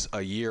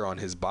a year on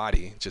his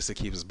body just to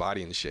keep his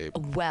body in shape.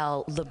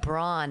 Well,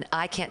 LeBron,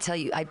 I can't tell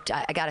you. I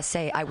gotta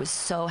say, I was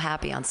so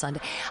happy on Sunday.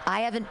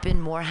 I haven't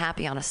been more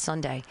happy on a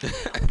Sunday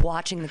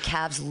watching the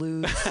Cavs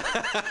lose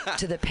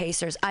to the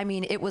Pacers. I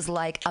mean, it was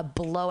like a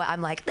blowout.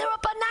 I'm like, they're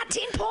up by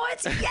 19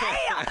 points.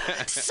 Yeah.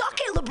 Suck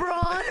it,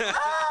 LeBron.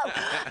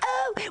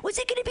 Oh, was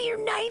it going to be your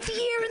 9th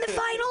year in the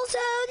finals?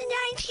 Oh,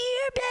 the 9th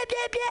year, blah,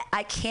 blah, blah.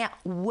 I can't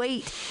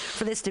wait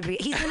for this to be.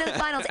 He's been in the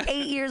finals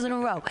 8 years in a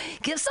row.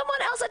 Give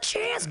someone else a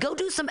chance. Go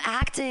do some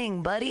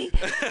acting, buddy.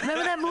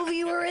 Remember that movie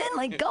you were in?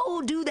 Like,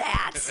 go do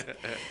that.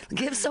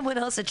 Give someone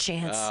else a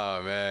chance.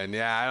 Oh, man.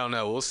 Yeah, I don't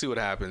know. We'll see what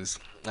happens.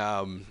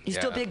 You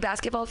still a big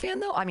basketball fan,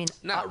 though? I mean,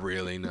 not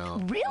really,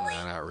 no. Really?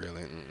 No, not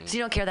really. So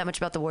you don't care that much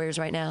about the Warriors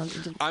right now?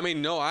 I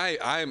mean, no.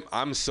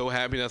 I'm so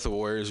happy that the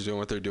Warriors are doing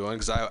what they're doing,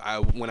 because I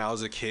when I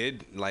was a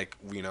kid,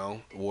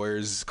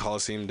 Warriors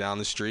Coliseum down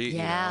the street,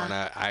 and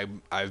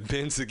I've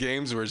been to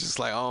games where it's just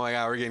like, oh my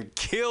God, we're getting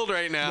killed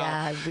right now.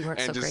 Yeah, we weren't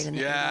so great in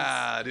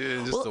the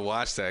dude, just to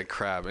watch that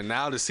crap, and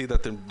now to see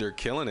that they're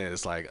killing it,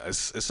 it's like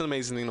it's an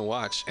amazing thing to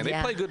watch, and they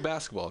play good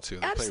basketball too.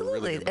 Absolutely,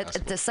 play really good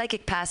basketball. The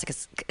psychic passing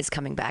is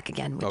coming back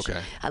again. Which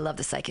I love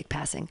the psychic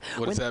passing.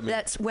 What does that mean?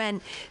 That's when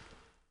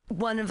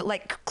one of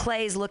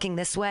Clay's looking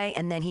this way,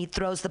 and then he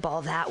throws the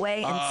ball that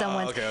way, and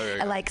someone's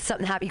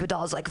something happens.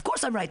 Iguodala's like, of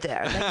course I'm right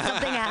there. Like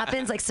something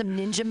happens, like some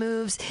ninja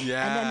moves, and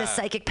then the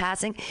psychic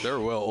passing. They're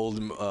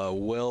a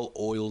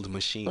well-oiled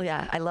machine. Oh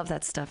yeah, I love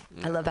that stuff.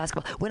 I love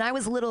basketball. When I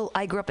was little,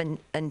 I grew up in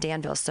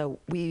Danville, so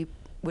we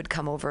would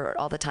come over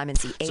all the time and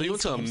see A's So you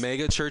went to a games.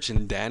 mega church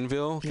in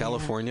Danville,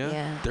 California?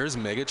 yeah. There's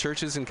mega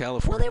churches in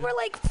California? Well, they were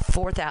like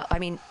 4,000. I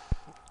mean,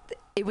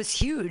 it was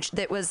huge.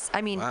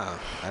 Wow,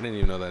 I didn't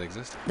even know that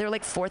existed. There were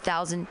like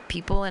 4,000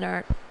 people in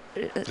our.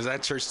 Does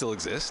that church still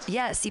exist?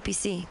 Yeah,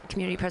 CPC,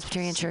 Community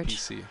Presbyterian Church.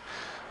 CPC.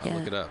 I'll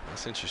look it up.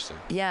 That's interesting.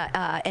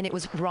 Yeah, and it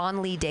was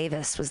Ron Lee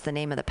Davis was the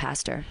name of the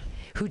pastor,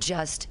 who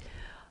just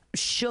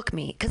shook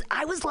me because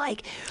I was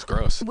like, it's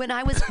gross. When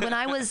I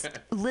was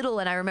little,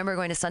 and I remember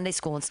going to Sunday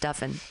school and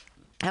stuff, and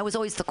I was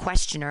always the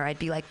questioner. I'd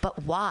be like,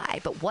 but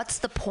why? But what's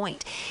the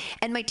point?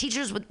 And my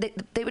teachers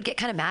they would get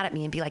kind of mad at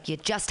me and be like, you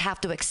just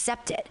have to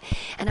accept it.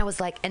 And I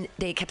was like, and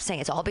they kept saying,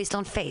 it's all based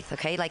on faith,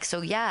 okay? Like,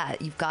 so yeah,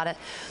 you've got to,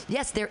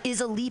 yes, there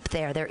is a leap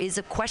there. There is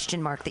a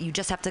question mark that you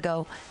just have to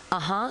go,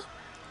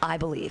 I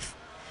believe.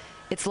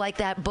 It's like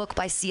that book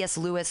by C.S.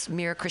 Lewis,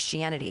 Mere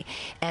Christianity.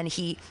 And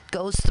he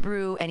goes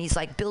through and he's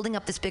like building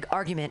up this big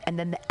argument. And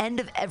then the end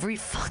of every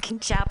fucking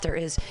chapter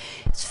is,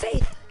 it's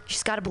faith. You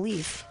just got to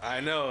believe.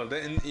 I know.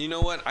 And you know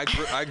what?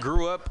 I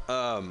grew up.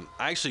 I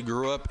actually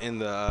grew up in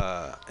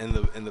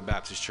the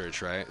Baptist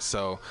church, right?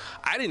 So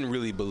I didn't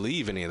really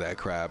believe any of that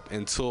crap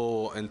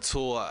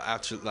until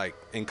after, like,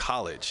 in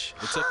college.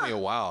 It took me a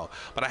while,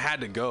 but I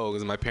had to go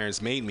because my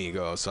parents made me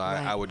go. So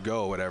I would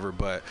go, whatever.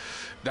 But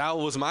that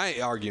was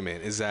my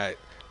argument: is that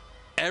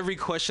every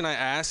question I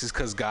ask is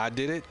because God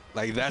did it.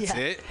 Like, that's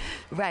it.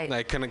 Right.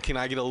 Like, can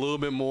I get a little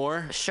bit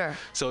more? Sure.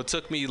 So it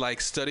took me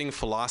like studying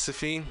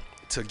philosophy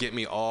to get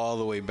me all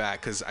the way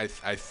back, because I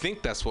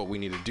think that's what we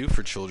need to do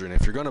for children.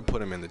 If you're going to put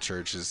them in the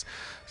church, is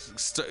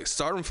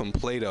start them from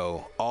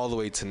Plato all the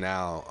way to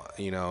now,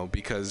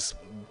 because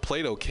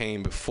Plato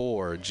came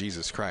before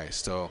Jesus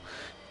Christ. So,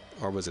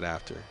 or was it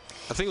after?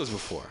 I think it was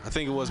before. I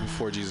think it was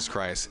before Jesus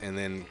Christ, and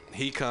then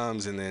he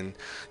comes, and then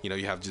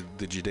you have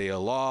the Judea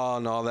law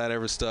and all that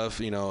other stuff,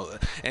 and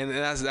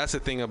that's the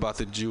thing about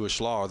the Jewish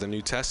law, or the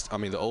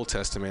the Old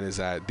Testament, is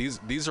that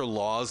these are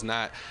laws.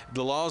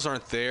 The laws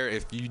aren't there.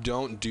 If you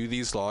don't do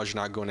these laws,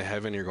 you're not going to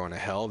heaven. You're going to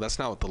hell. That's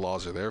not what the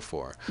laws are there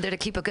for. They're to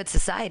keep a good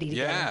society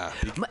together.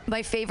 Yeah.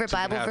 My favorite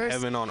Bible verse.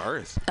 Heaven on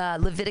earth.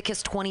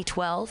 Leviticus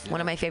 20:12. Yeah.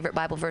 One of my favorite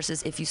Bible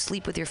verses. If you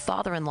sleep with your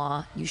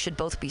father-in-law, you should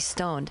both be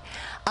stoned.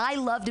 I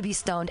love to be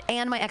stoned.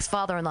 And my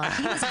ex-father-in-law,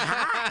 he was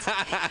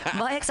hot.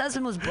 My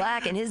ex-husband was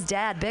black, and his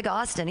dad, Big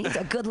Austin, he's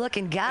a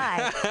good-looking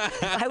guy.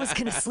 If I was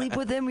gonna sleep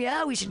with him,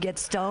 yeah, we should get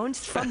stoned.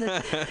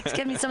 He's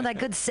giving me some of that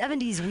good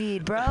 70s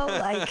weed, bro.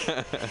 Like,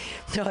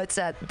 no, it's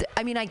I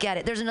get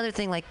it. There's another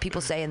thing, like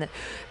people say in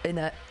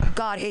the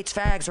God hates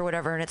fags or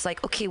whatever, and it's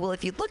like, okay, well,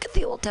 if you look at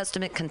the Old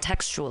Testament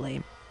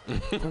contextually,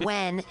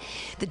 when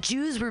the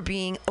Jews were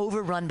being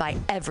overrun by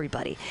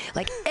everybody,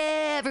 like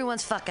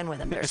everyone's fucking with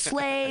them. They're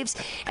slaves,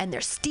 and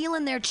they're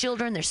stealing their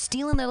children, they're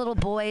stealing their little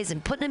boys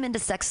and putting them into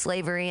sex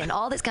slavery and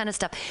all this kind of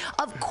stuff.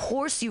 Of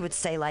course you would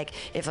say, like,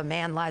 if a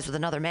man lies with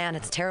another man,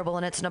 it's terrible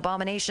and it's an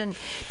abomination,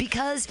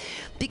 because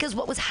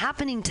what was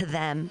happening to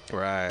them,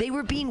 right, they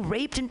were being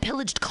raped and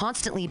pillaged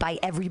constantly by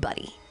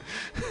everybody.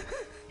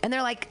 And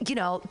they're like,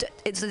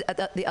 it's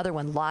the other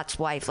one, Lot's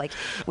wife. Like,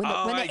 when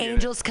the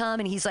angels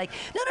come, and he's like,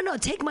 no,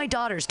 take my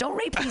daughters. Don't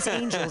rape these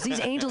angels. These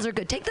angels are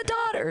good. Take the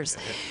daughters.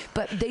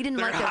 But they didn't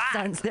like their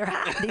sons. They're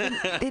hot.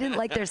 They didn't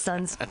like their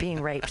sons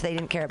being raped. They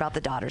didn't care about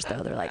the daughters, though.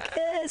 They're like,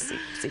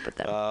 sleep with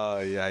them.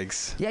 Oh,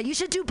 yikes. Yeah, you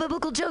should do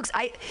biblical jokes.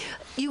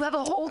 You have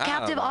a whole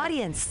captive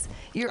audience.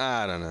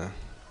 I don't know.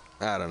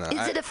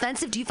 Is it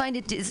offensive? Do you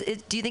find do you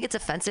think it's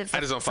offensive?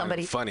 I just don't find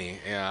it funny.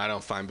 Yeah, I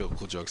don't find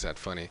biblical jokes that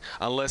funny.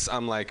 Unless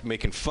I'm like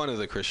making fun of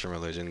the Christian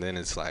religion, then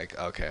it's like,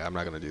 okay, I'm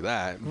not gonna do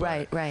that.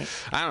 But Right.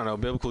 I don't know,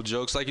 biblical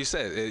jokes, like you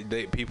said,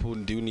 people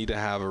do need to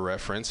have a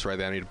reference, right?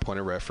 They need a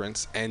point of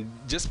reference, and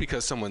just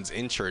because someone's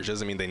in church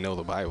doesn't mean they know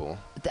the Bible.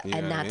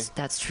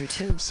 That's true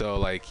too. So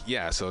like,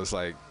 yeah, so it's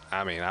like,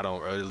 I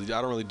don't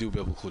really do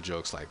biblical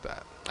jokes like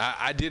that.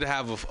 I did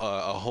have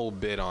a whole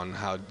bit on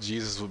how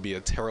Jesus would be a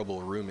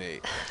terrible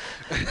roommate.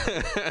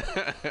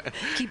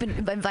 Keep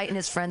inviting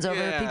his friends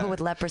over, people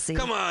with leprosy.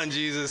 Come on,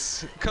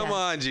 Jesus.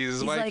 Why do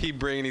you keep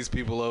bringing these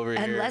people over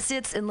here? Unless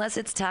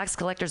it's tax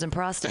collectors and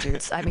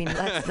prostitutes. I mean,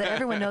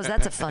 everyone knows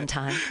that's a fun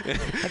time. Like,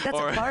 that's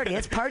a party.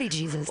 That's party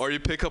Jesus. Or you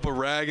pick up a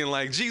rag and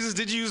like, Jesus,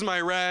 did you use my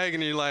rag?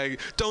 And you're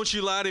like, don't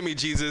you lie to me,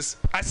 Jesus.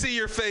 I see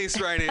your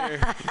face right here.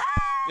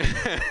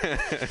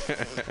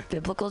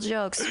 Biblical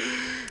jokes.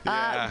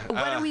 Yeah.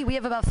 We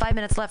have about 5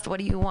 minutes left. What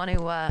do you want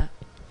to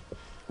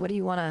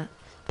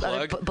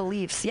plug?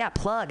 Beliefs. Yeah,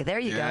 plug. There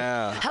you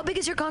go. How big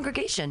is your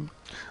congregation?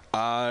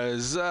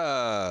 It's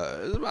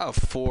about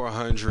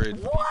 400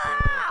 people,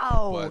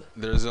 but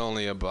there's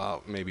only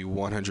about maybe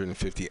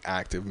 150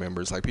 active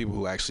members, like people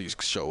who actually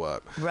show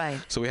up. Right.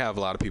 So we have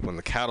a lot of people in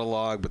the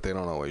catalog, but they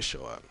don't always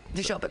show up.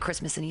 They show up at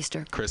Christmas and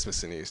Easter.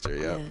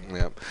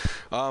 Yep.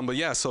 But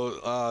yeah,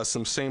 so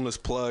some shameless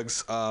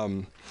plugs.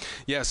 So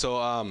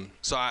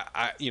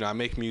I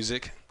make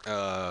music.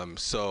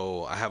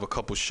 So I have a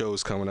couple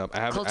shows coming up.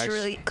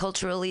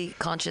 Culturally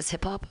conscious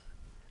hip hop.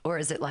 Or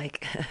is it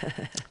like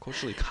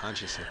culturally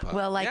conscious hip hop?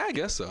 Well, like, yeah, I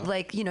guess so.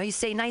 Like, you know, you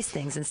say nice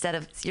things instead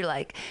of you're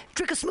like,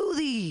 drink a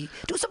smoothie,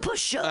 do some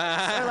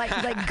push-ups, or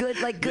like good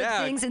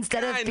yeah, things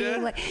instead of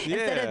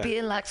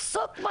being like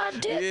suck my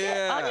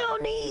dick on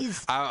your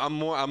knees. I'm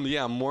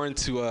more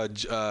into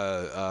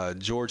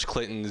George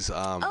Clinton's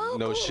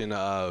notion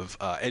of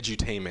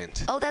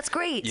edutainment. Oh, that's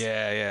great.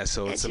 Yeah.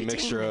 So it's a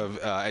mixture of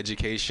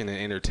education and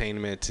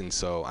entertainment, and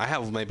so I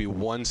have maybe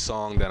one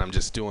song that I'm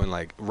just doing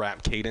like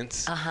rap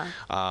cadence.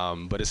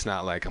 But it's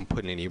not like I'm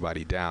putting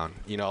anybody down.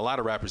 You know, a lot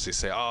of rappers, they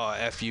say, "Oh,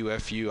 F you,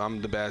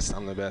 I'm the best,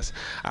 I'm the best."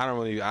 I don't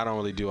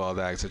really do all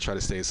that because I try to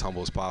stay as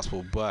humble as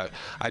possible. But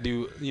I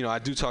do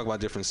talk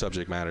about different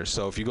subject matters.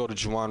 So if you go to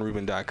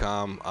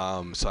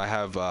JuwanRubin.com, so I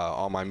have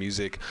all my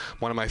music.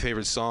 One of my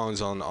favorite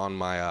songs on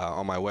my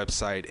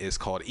website is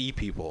called "E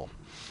People."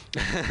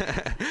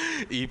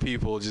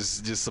 E-people,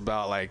 just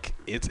about like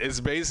it's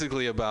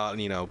basically about,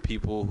 you know,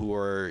 people who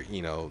are,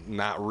 you know,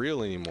 not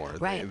real anymore.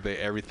 Right.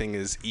 Everything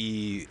is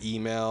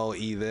email,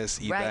 this,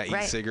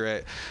 that,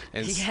 cigarette,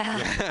 and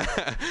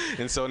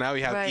and so now we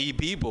have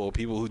e-people,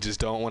 people who just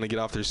don't want to get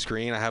off their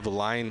screen. I have a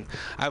line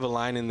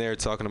in there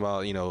talking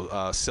about, you know,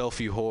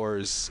 selfie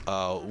whores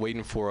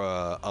waiting for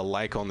a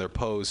like on their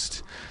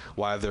post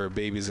while there are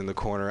babies in the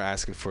corner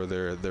asking for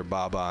their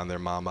baba and their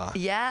mama.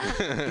 Yeah.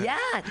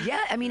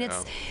 I mean,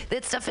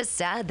 that stuff is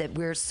sad that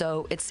we're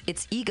so,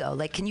 it's ego.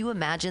 Like, can you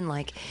imagine,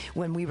 like,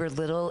 when we were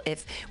little,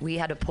 if we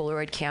had a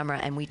Polaroid camera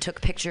and we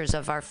took pictures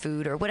of our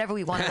food or whatever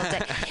we wanted all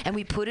day, and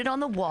we put it on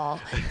the wall,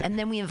 and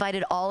then we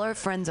invited all our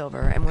friends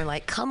over, and we're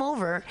like, come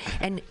over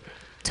and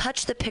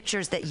touch the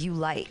pictures that you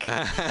like.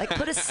 Like,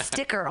 put a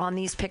sticker on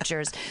these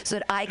pictures so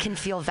that I can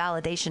feel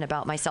validation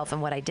about myself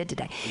and what I did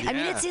today. Yeah. I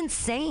mean, it's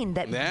insane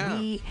that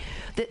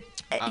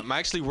I'm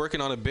actually working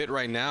on a bit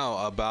right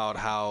now about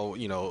how,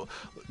 you know,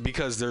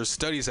 because there's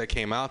studies that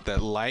came out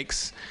that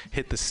likes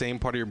hit the same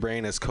part of your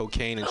brain as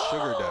cocaine and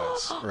sugar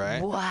does,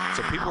 right? Wow.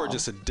 So people are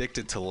just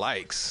addicted to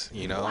likes,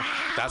 you know? Wow.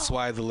 That's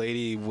why the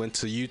lady went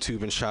to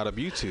YouTube and shot up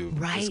YouTube.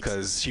 Right.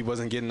 Because she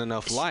wasn't getting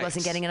enough likes. She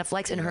wasn't getting enough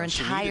likes, and her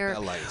entire...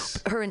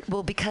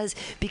 because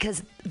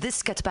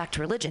this gets back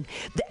to religion.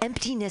 The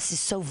emptiness is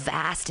so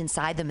vast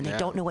inside them, and they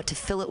don't know what to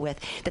fill it with,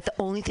 that the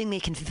only thing they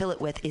can fill it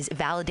with is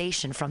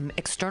validation from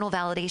external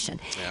validation.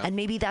 Yeah. And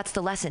maybe that's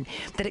the lesson,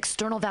 that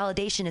external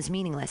validation is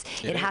meaningless.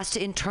 It has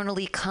to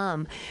internally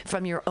come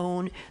from your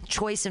own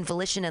choice and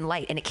volition and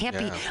light. And it can't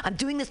be, I'm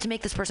doing this to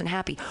make this person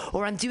happy,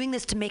 or I'm doing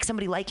this to make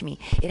somebody like me.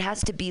 It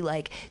has to be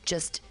like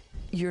just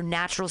your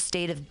natural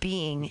state of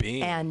being.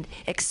 And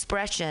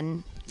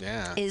expression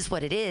is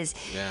what it is.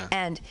 Yeah.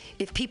 And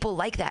if people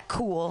like that,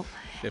 cool.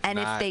 If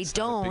they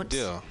don't,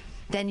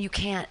 then you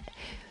can't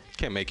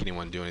make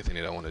anyone do anything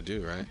they don't want to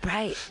do, right?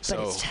 Right. So,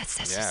 but it's just,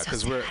 that's just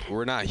because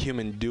we're not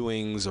human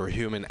doings or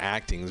human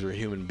actings. We're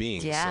human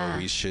beings. Yeah. So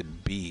we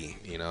should be,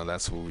 you know,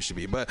 that's what we should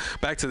be. But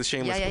back to the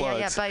shameless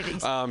plugs.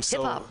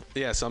 Hip-hop.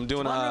 So I'm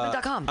doing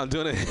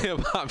a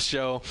hip-hop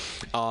show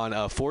on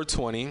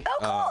 420.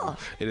 Oh, cool.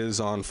 It is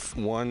on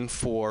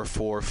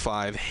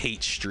 1445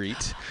 Haight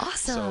Street.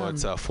 Awesome. So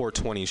it's a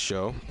 420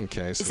 show.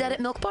 Okay. So is that at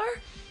Milk Bar?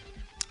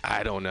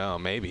 I don't know.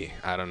 Maybe.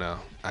 I don't know.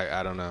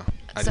 I don't know.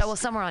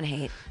 Somewhere on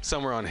Haight.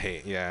 Somewhere on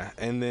Haight, yeah.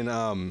 And then,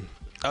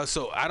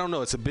 so I don't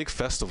know. It's a big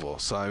festival,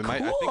 so I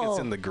think it's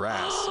in the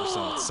grass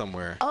or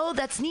somewhere. Oh,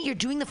 that's neat. You're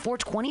doing the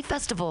 420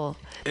 festival.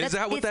 Is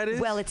that what that is?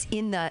 Well, it's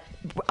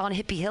on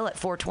Hippie Hill at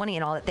 420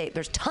 and all that.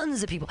 There's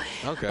tons of people.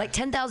 Okay. Like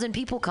 10,000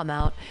 people come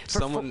out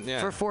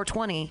for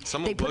 420.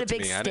 They put a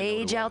big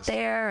stage out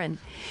there,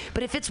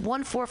 but if it's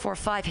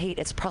 1445 Haight,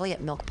 it's probably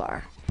at Milk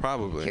Bar.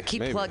 Probably. Here,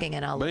 keep plugging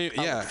and I'll look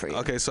for you.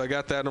 Okay, so I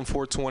got that on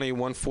 420,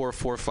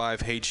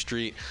 1445 Haight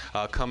Street.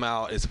 Come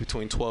out. It's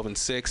between 12 and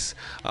 6.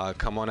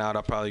 Come on out.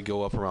 I'll probably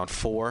go up around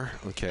 4.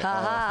 Okay, 4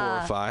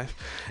 or 5.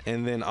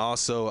 And then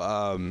also,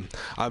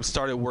 I've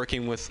started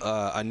working with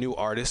a new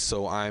artist.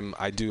 So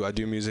I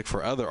do music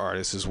for other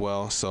artists as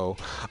well. So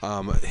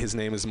his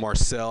name is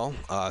Marcel.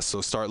 So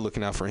start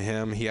looking out for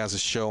him. He has a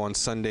show on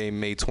Sunday,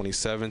 May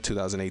 27,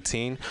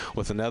 2018,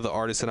 with another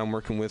artist that I'm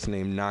working with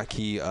named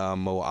Naki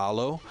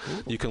Moalo.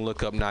 You can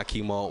look up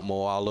Naki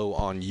Moalo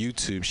on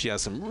YouTube. She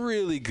has some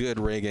really good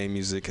reggae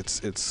music.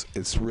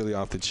 It's really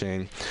off the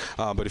chain.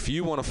 But if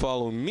you want to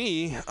follow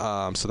me,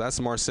 so that's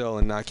Marcel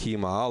and Naki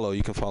Moalo.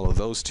 You can follow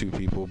those two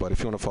people. But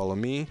if you want to follow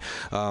me,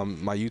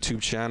 my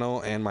YouTube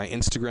channel and my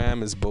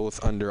Instagram is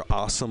both under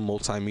Awesome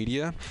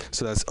Multimedia.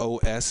 So that's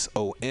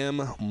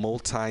OSOM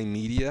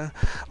Multimedia,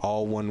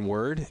 all one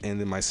word.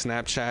 And then my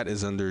Snapchat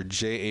is under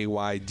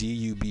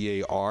JAYDUBAR,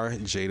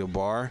 Jada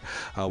Bar,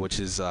 which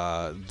is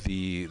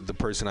the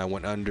person I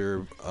went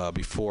under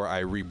before I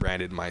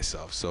rebranded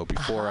myself. So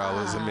before I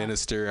was a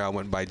minister, I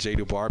went by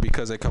Jada Bar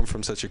because I come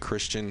from such a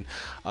Christian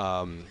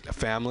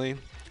family.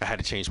 I had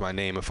to change my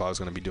name if I was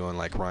going to be doing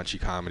like raunchy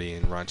comedy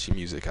and raunchy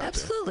music out there.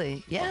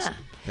 Absolutely, yeah. Awesome.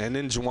 And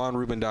then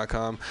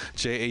JawanRubin.com,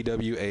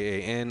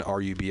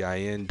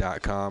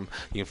 JaWaanRubin.com.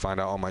 You can find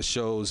out all my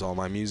shows, all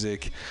my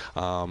music,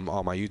 all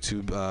my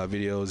YouTube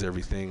videos,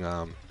 everything.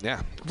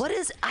 Yeah.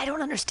 I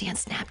don't understand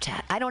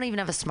Snapchat. I don't even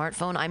have a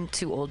smartphone. I'm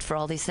too old for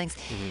all these things.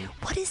 Mm-hmm.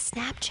 What is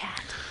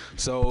Snapchat?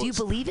 So do you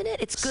believe in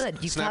it? It's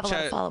good. You have a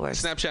lot of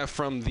followers. Snapchat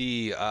from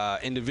the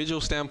individual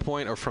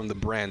standpoint or from the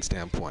brand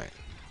standpoint?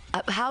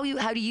 Do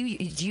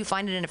you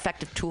find it an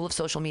effective tool of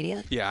social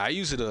media? Yeah, I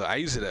use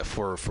it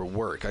for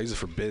work. I use it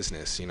for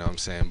business. You know what I'm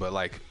saying? But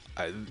like,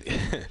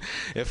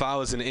 if I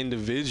was an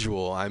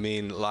individual, I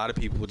mean, a lot of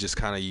people just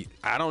kind of,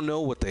 I don't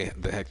know what the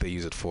heck they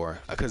use it for.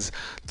 Because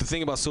the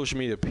thing about social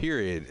media,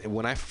 period,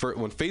 when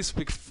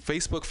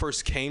Facebook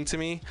first came to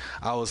me,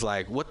 I was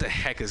like, what the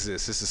heck is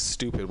this? This is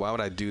stupid. Why would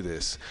I do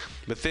this?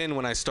 But then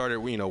when I started,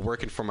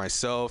 working for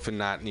myself and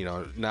not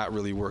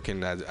really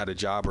working at a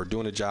job or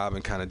doing a job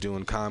and kind of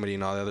doing comedy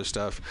and all the other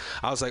stuff,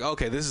 I was like,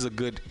 okay, this is a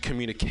good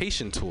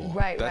communication tool.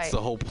 Right. That's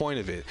the whole point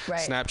of it.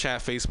 Right. Snapchat,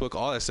 Facebook,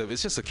 all that stuff,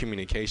 it's just a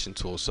communication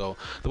tool. So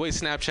the way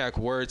Snapchat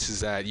works is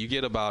that you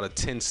get about a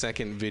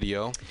 10-second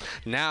video.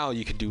 Now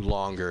you could do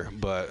longer,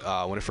 but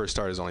when it first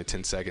started, it was only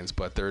 10 seconds.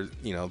 But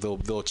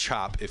they'll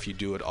chop if you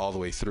do it all the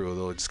way through.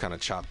 They'll just kind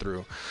of chop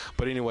through.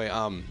 But anyway,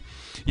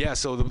 yeah.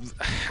 So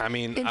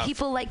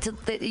people like to.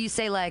 You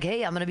say like,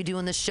 "Hey, I'm gonna be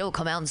doing this show.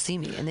 Come out and see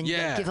me." And then you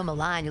like, give them a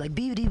line. You're like,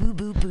 "Boop boop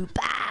boop boop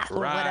bah," or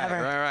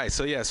whatever. Right.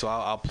 So yeah. So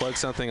I'll plug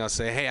something. I'll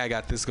say, "Hey, I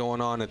got this going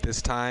on at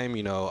this time."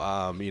 And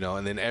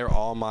then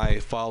all my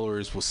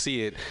followers will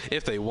see it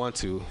if they want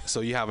to. So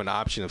you have an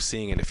option of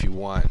seeing it if you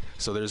want.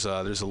 So there's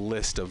a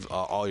list of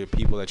all your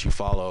people that you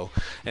follow,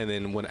 and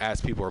then as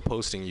people are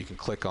posting, you can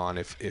click on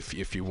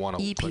if you want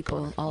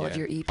to. All of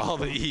your E people. All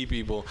the E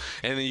people,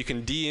 and then you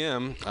can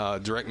DM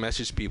direct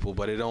message people,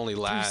 but it only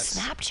lasts.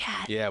 Through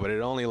Snapchat. Yeah, but it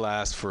only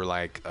lasts for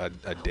like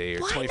a day or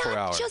 24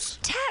 hours.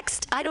 Just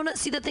text. I don't know.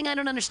 See, the thing I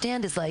don't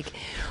understand is like,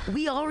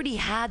 we already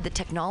had the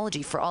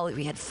technology for all.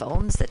 We had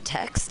phones that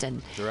text,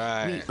 and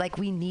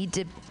we need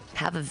to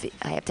have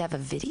I have to have a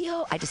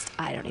video. I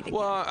don't even.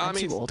 Well, I'm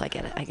too old. I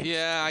get it.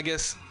 Yeah, I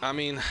guess. I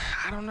mean,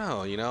 I don't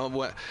know.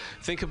 What?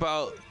 Think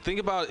about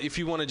if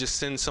you want to just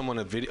send someone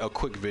a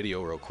quick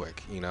video, real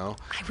quick. I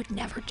would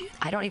never do.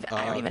 I don't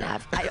even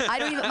have. I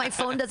don't even. My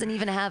phone doesn't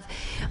even have.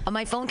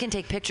 My phone can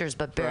take pictures,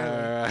 but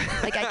barely.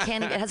 Like I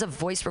can't. It has a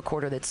voice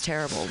recorder that's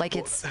terrible. Like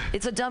it's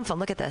a dumb phone.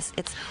 Look at this.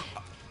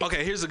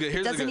 Okay, here's a good.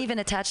 It doesn't even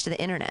attach to the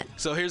internet.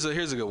 So here's a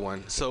good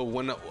one. So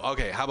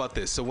how about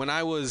this? So when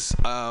I was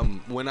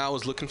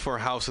looking for a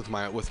house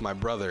with my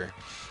brother,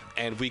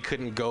 and we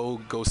couldn't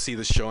go see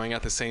the showing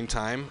at the same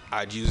time,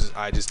 I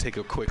just take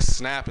a quick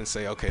snap and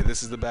say, okay,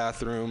 this is the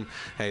bathroom.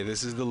 Hey,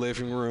 this is the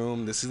living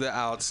room. This is the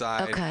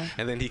outside. Okay.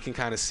 And then he can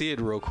kind of see it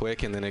real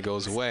quick, and then it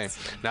goes away.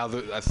 Now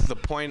the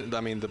point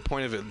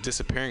of it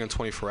disappearing in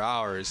 24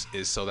 hours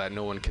is so that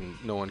no one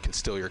can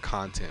steal your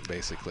content,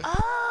 basically.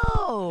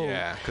 Oh.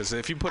 Yeah, because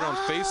if you put it on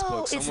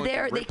Facebook, someone it's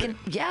there. can rip it.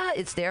 Yeah,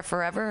 it's there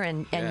forever,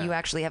 and you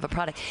actually have a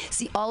product.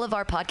 See, all of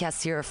our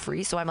podcasts here are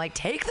free, so I'm like,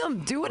 take them,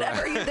 do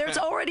whatever. There's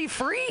already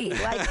free.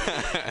 Like,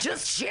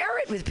 just share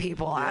it with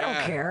people. I don't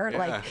care.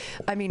 Yeah.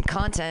 Like,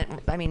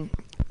 content.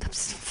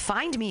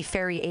 Find me,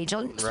 fairy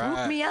agent.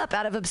 Swoop me up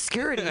out of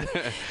obscurity.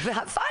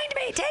 Find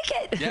me, take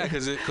it. Yeah,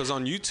 because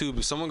on YouTube,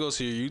 if someone goes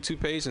to your YouTube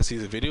page and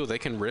sees a video, they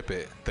can rip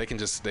it. They can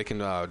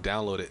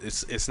download it.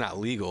 It's not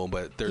legal,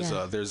 but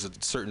there's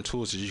certain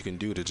tools that you can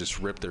do to just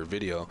rip their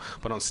video.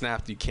 But on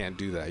Snap, you can't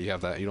do that.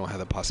 You don't have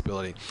that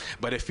possibility.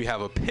 But if you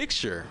have a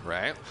picture,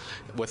 right,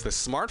 with a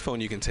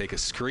smartphone, you can take a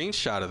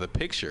screenshot of the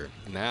picture.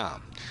 Now,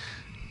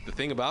 the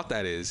thing about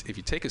that is, if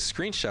you take a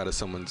screenshot of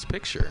someone's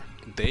picture,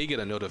 they get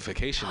a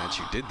notification that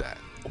you did that.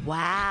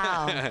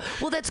 Wow.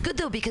 Well, that's good,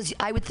 though, because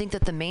I would think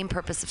that the main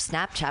purpose of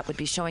Snapchat would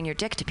be showing your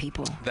dick to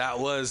people. That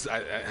was,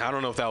 I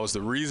don't know if that was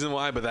the reason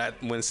why, but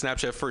when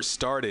Snapchat first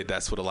started,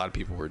 that's what a lot of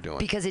people were doing.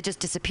 Because it just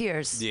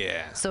disappears.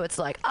 Yeah. So it's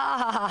like, ha,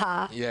 ha,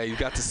 ha. Yeah, you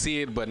got to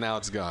see it, but now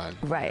it's gone.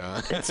 Right.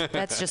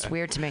 That's just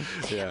weird to me.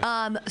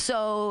 Yeah.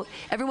 So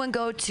everyone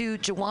go to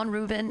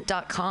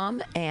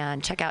JawanRubin.com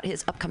and check out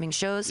his upcoming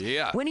shows.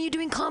 Yeah. When are you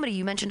doing comedy?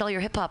 You mentioned all your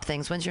hip-hop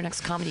things. When's your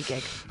next comedy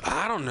gig?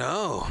 I don't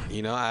know.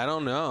 I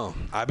don't know.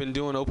 I've been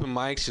doing open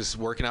mics, just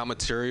working out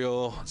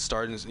material,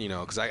 starting,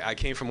 because I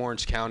came from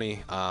Orange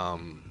County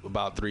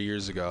about 3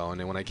 years ago, and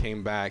then when I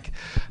came back,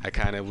 I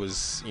kind of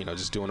was,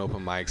 just doing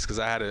open mics because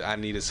I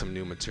needed some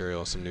new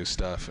material, some new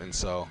stuff, and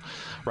so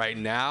right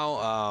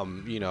now,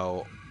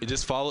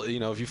 just follow,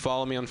 if you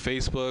follow me on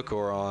Facebook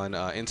or on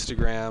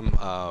Instagram,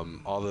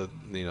 all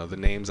the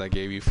names I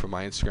gave you for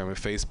my Instagram and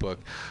Facebook,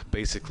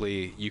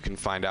 basically you can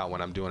find out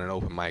when I'm doing an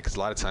open mic, because a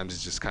lot of times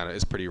it's just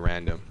it's pretty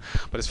random.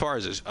 But as far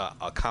as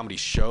a comedy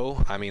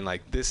show,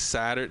 like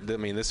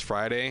this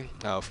Friday,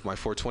 for my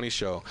 420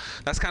 show,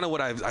 that's kind of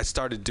what I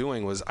started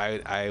doing was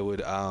I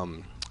would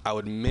I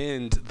would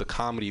mend the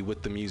comedy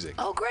with the music.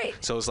 Oh, great.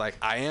 So it's like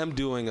I am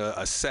doing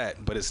a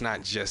set, but it's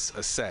not just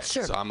a set.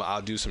 Sure. So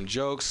I'll do some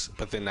jokes,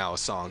 but then now a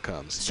song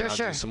comes. Sure, I'll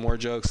sure. do some more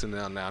jokes, and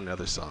now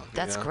another song.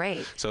 That's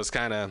great. So it's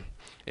kind of,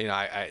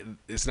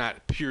 it's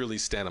not purely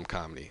stand-up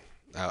comedy.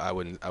 I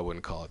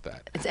wouldn't call it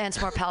that. And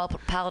it's more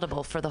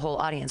palatable for the whole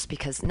audience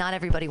because not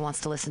everybody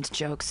wants to listen to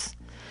jokes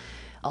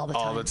all the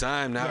time. All the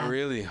time, not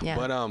really. Yeah.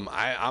 But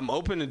I'm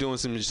open to doing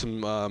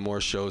some more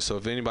shows. So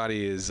if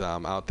anybody is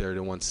out there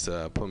that wants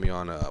to put me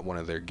on one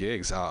of their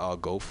gigs, I'll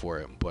go for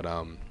it. But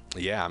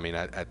yeah, I mean,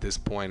 at this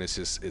point, it's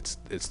just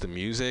it's the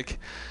music,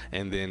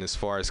 and then as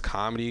far as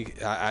comedy,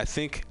 I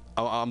think.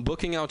 I'm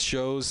booking out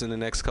shows in the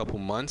next couple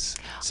months.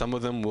 Some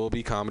of them will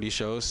be comedy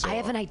shows. So. I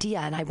have an idea,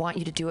 and I want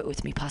you to do it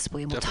with me,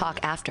 possibly, and we'll talk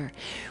after.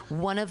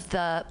 One of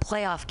the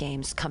playoff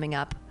games coming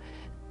up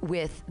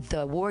with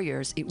the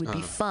Warriors, it would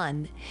be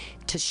fun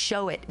to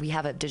show it. We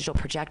have a digital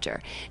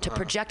projector to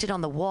project it on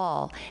the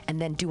wall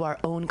and then do our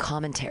own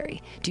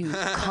commentary, do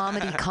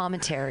comedy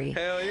commentary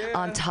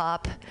on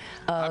top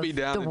of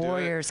the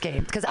Warriors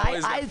game. Because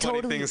I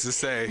totally things to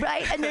say.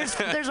 Right, and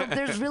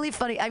there's really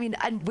funny. I mean,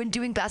 when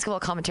doing basketball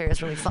commentary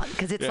is really fun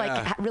because it's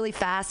like really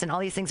fast and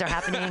all these things are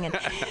happening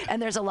and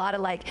there's a lot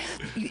of like,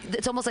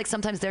 it's almost like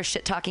sometimes they're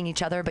shit talking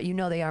each other, but you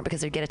know they aren't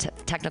because they get it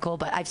technical.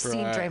 But I've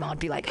seen Draymond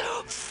be like,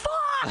 fuck.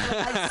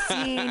 Like I've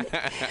seen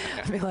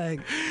be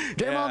like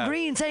Draymond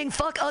Green saying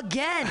fuck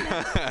again.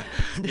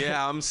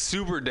 Yeah, I'm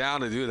super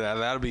down to do that.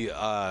 That'll be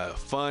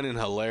fun and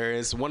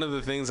hilarious. One of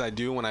the things I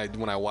do when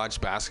I watch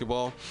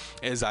basketball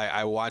is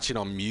I watch it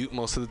on mute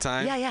most of the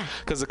time. Yeah.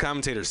 Because the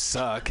commentators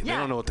suck. They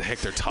don't know what the heck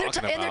they're talking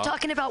about. And they're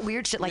talking about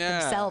weird shit like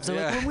themselves.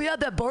 They're like, when we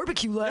had that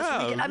barbecue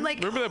last week. And I'm like,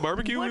 remember that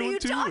barbecue? What are you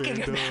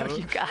talking about,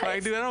 you guys?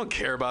 Like, dude, I don't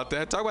care about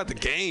that. Talk about the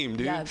game,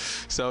 dude. Yeah.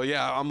 So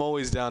yeah, I'm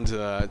always down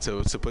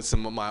to put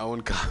some of my own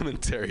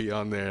commentary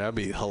on there. That'd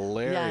be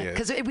hilarious. Yeah,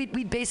 because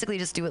we'd basically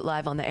just do it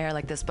live on the air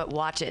like this, but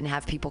watch it and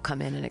have people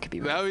come in and it could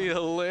be really That'd be fun.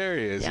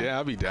 hilarious. Yeah,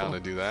 I'd be down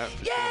to do that.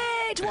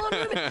 Yay, Juwan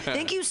Rubin.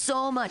 Thank you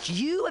so much.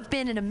 You have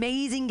been an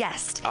amazing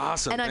guest.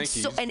 Awesome. And Thank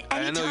you. And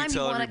anytime you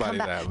want to come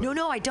back. That,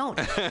 no, I don't.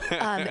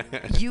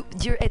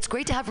 It's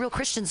great to have real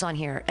Christians on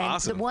here. And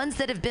the ones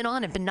that have been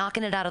on have been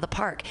knocking it out of the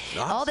park.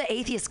 Awesome. All the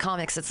atheist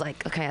comics, it's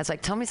like, okay, it's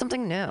like, tell me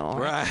something new.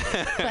 Right.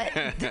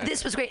 But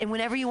this was great. And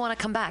whenever you want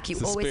to come back, you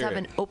always have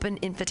an open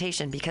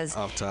invitation because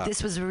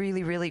this was a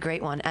really, really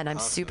great one. And I'm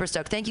super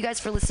stoked. Thank you guys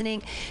for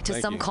listening to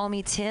Some Call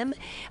Me Tim.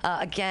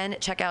 Again,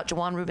 check out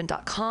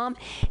JawanRubin.com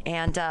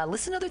and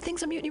listen to other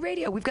things on Mutiny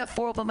Radio. We've got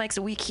 4 open mics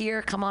a week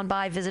here. Come on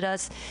by, visit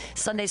us.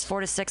 Sundays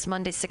 4 to 6,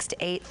 Mondays 6 to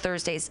 8,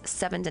 Thursdays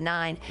 7 to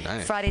 9,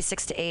 Fridays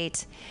 6 to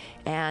 8.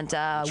 And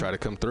try to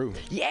come through.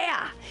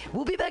 Yeah.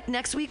 We'll be back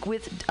next week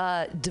with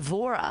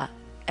Devora.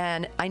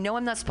 And I know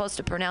I'm not supposed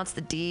to pronounce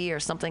the D or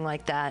something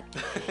like that.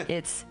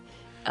 It's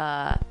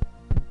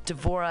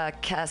Devora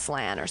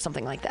Keslan or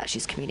something like that.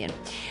 She's a comedian.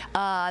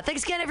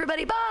 Thanks again,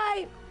 everybody.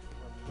 Bye.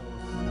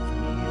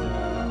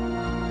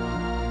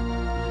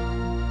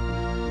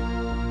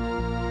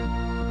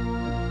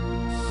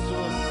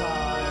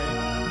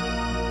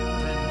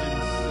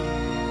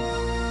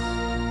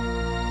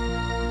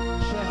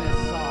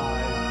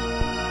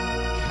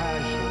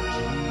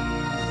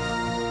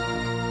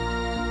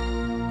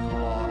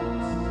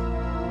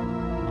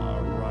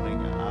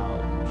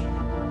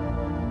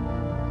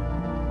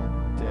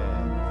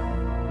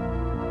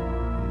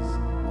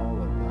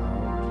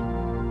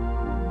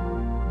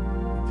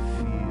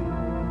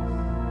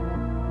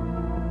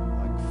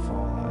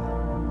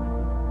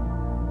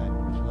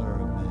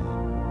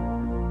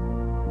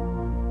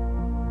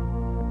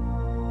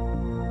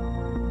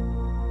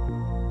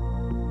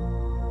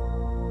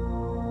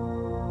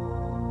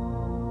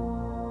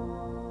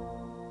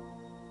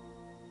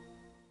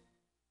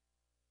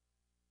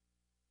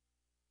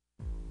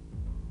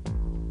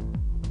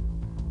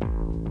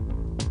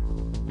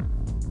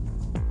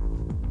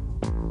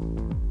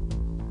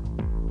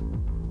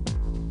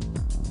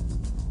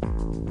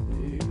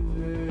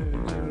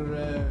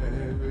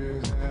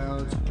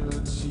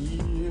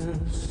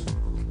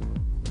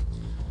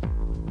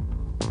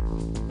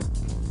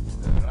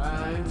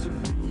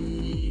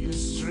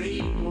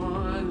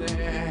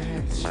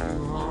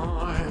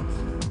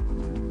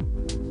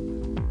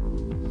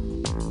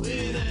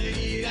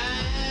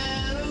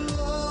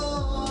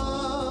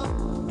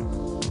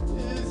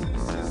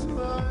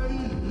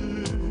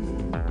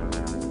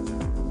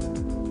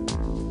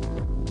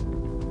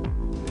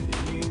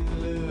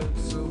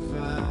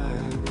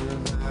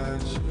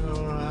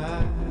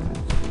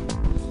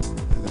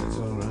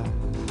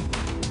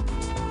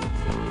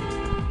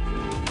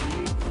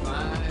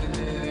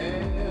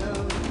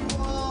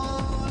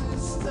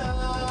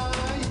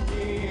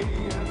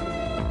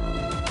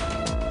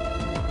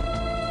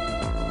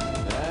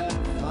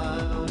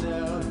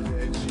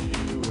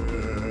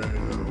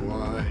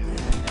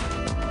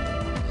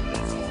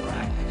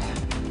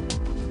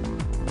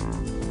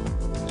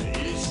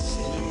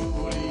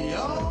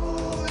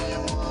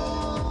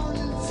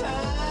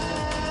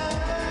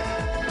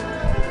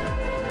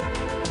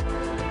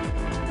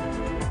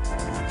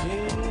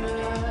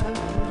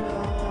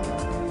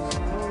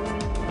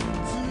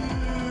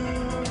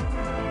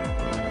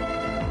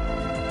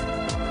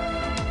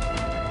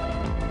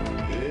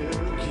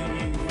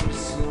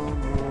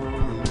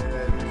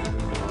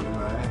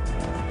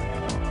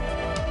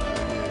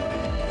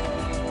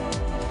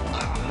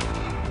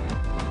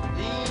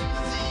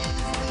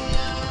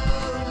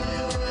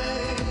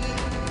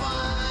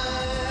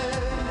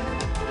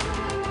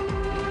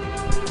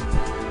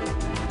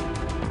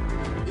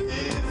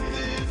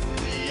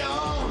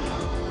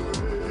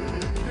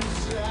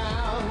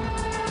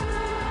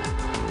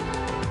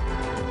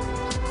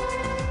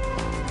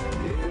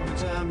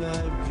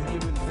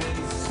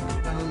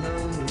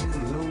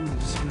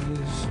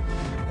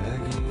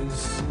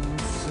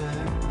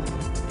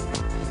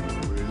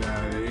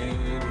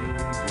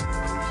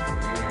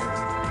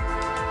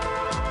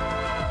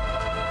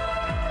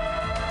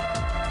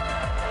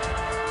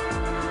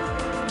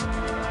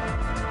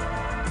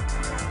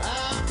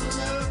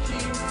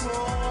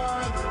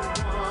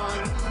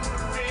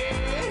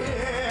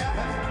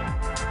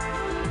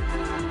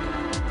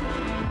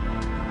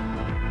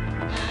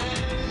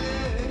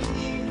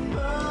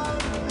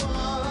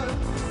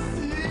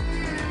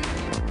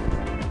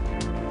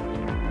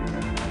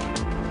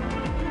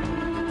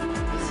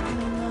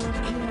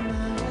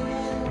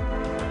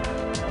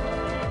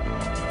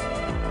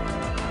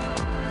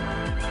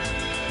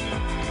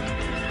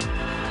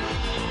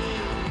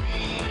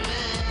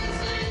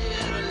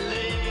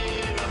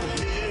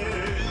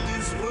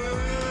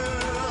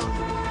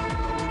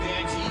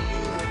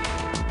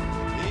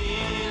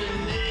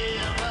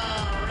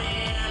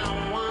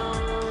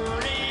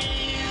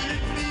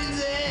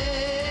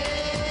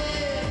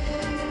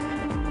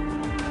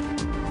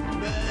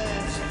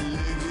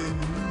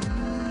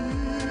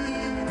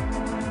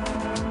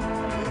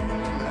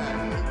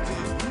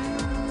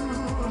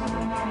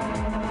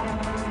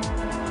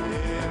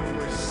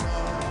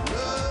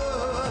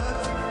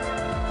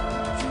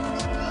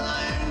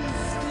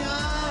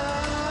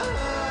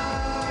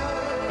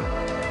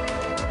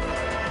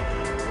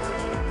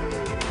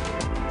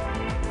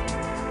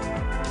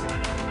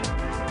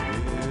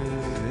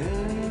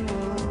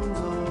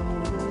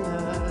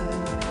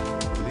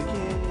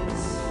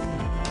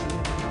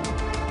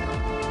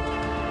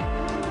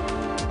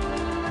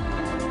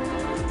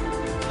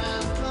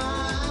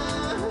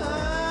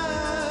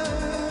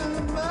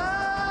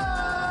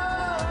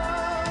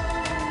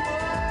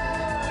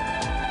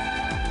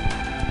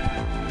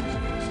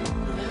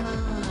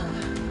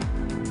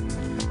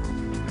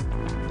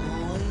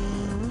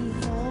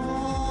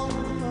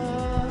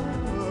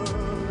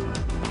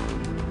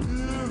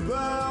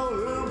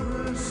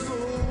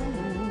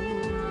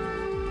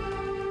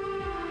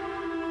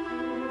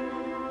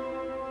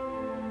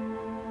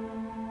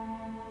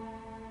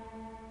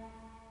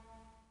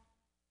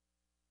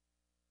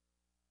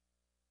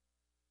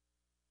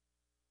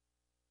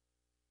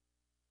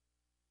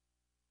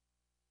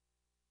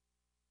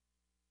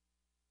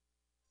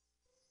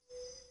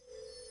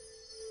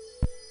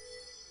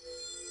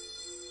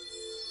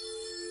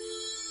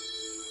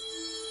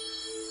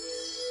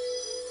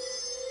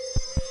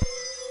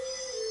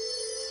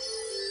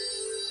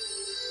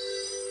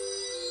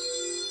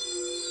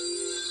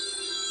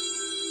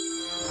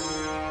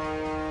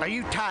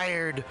 you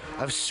tired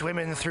of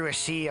swimming through a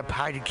sea of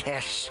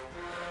podcasts?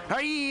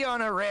 Are ye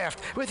on a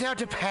raft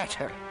without a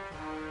paddle?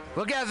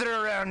 Well, gather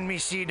around me,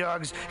 sea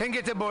dogs, and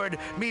get aboard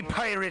me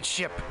pirate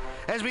ship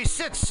as we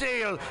set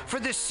sail for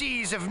the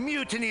seas of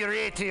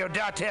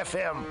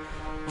MutinyRadio.fm.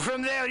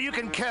 From there, you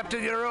can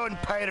captain your own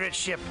pirate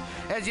ship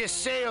as you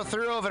sail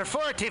through over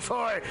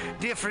 44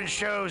 different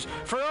shows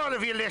for all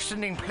of your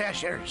listening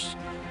pleasures.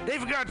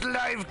 They've got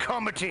live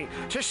comedy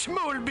to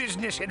small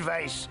business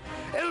advice,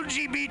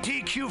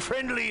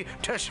 LGBTQ-friendly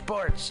to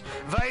sports,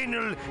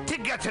 vinyl to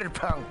gutter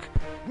punk.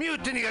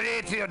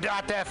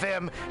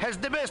 MutinyRadio.fm has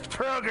the best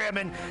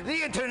programming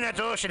the internet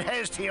ocean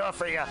has to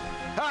offer you.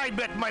 I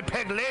bet my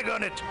peg leg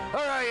on it, or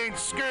I ain't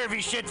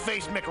scurvy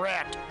shit-faced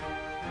McRat.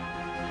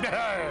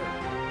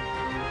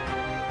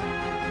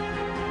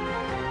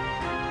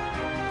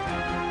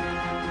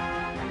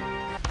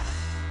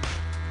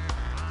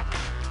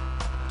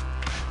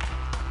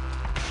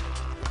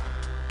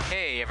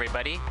 Hey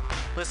everybody,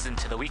 listen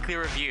to the Weekly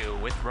Review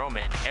with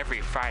Roman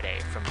every Friday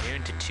from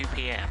noon to 2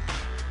 p.m.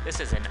 This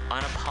is an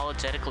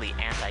unapologetically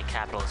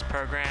anti-capitalist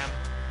program.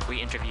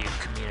 We interview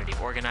community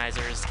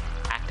organizers,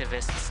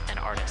 activists, and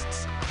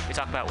artists. We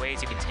talk about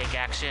ways you can take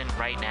action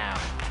right now.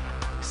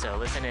 So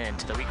listen in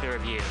to the Weekly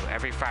Review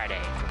every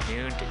Friday from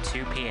noon to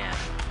 2 p.m.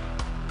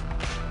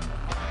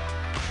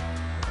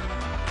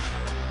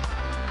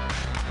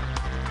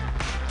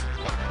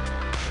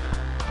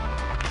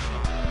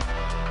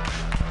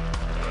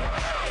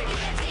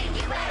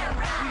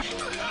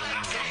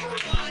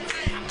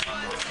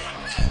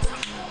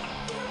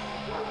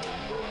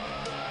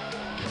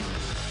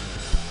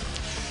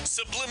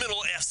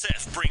 Subliminal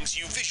SF brings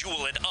you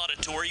visual and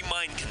auditory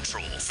mind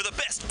control. For the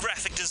best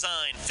graphic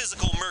design,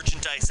 physical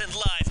merchandise, and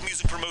live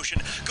music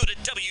promotion, go to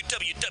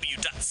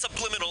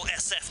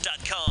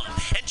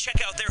www.subliminalsf.com and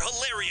check out their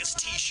hilarious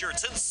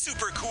t-shirts and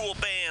super cool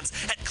bands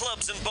at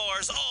clubs and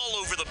bars all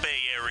over the Bay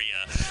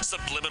Area.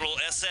 Subliminal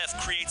SF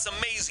creates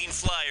amazing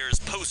flyers,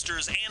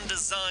 posters, and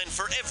design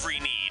for every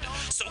need.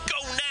 So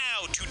go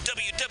now to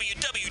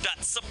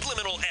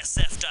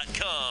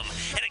www.subliminalsf.com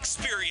and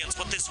experience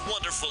what this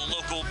wonderful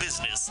local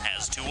business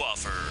has to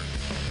offer.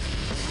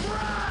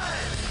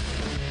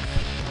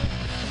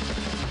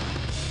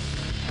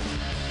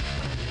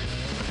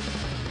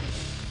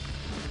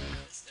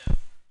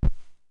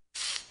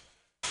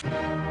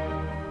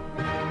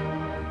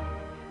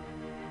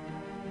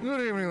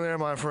 Good evening there,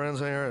 my friends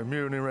here at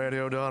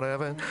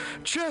MutinyRadio.fm.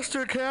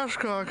 Chester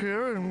Cashcock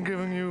here, and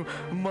giving you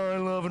my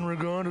love and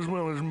regard as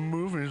well as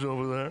movies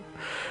over there.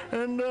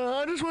 And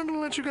I just wanted to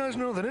let you guys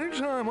know that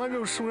anytime I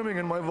go swimming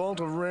in my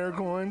vault of rare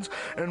coins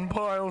and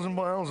piles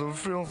of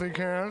filthy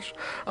cash,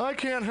 I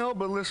can't help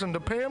but listen to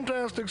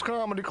Pamtastic's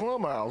Comedy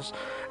Clubhouse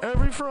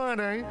every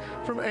Friday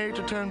from 8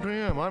 to 10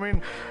 p.m. I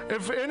mean,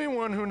 if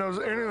anyone who knows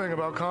anything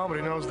about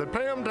comedy knows that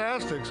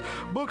Pamtastics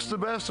books the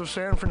best of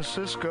San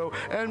Francisco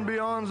and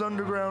beyond's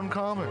underground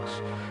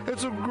comics.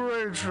 It's a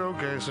great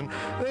showcase, and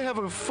they have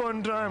a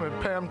fun time at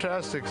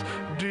Pamtastics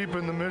deep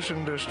in the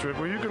Mission District,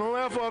 where you can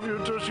laugh off your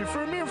tushy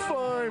for a mere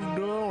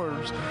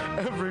 $5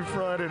 every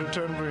Friday to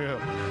 10 p.m.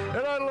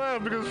 And I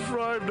laugh because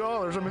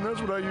 $5, I mean,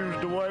 that's what I use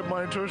to wipe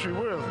my tushy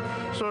with.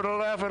 So to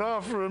laugh it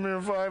off for a mere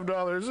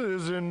 $5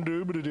 is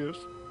indubitious.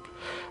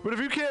 But if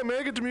you can't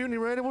make it to Mutiny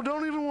Radio, well,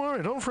 don't even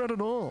worry. Don't fret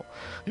at all.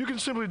 You can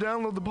simply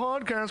download the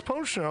podcast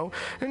post-show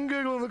and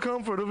giggle in the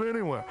comfort of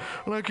anywhere,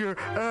 like your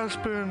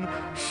Aspen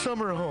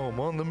summer home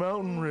on the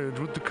mountain ridge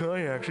with the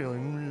kayak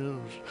feeling.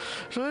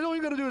 So all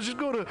you got to do is just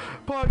go to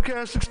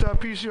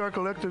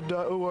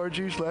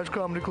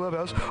podcastics.pcrcollective.org/comedy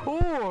clubhouse,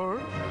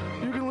 or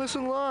you can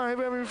listen live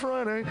every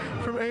Friday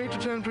from 8 to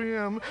 10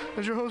 p.m.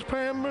 as your host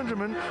Pam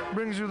Benjamin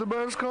brings you the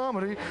best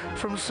comedy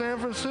from San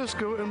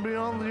Francisco and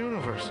beyond the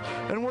universe.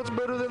 And what's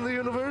better than the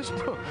universe?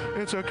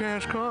 It's a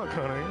cash cock,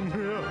 honey.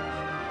 Yeah.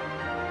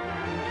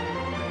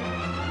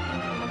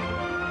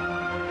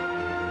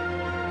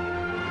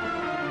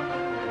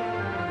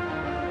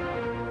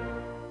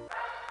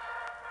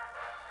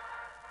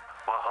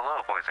 Well,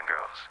 hello, boys and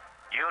girls.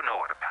 You know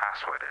what a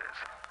password is.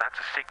 That's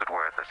a secret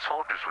word that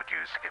soldiers would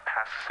use to get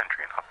past the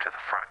sentry and up to the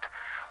front.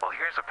 Well,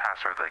 here's a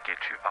password that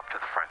gets you up to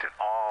the front in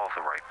all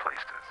the right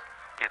places.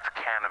 It's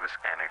cannabis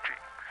energy.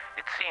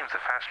 It seems the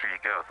faster you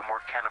go, the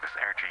more cannabis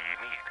energy you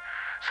need.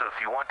 So if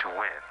you want to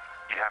win,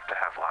 you have to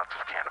have lots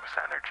of cannabis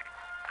energy.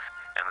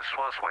 And the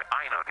swellest way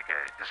I know to get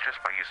it is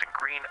just by using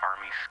Green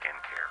Army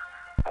Skincare.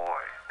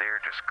 Boy, they're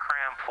just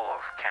crammed full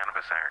of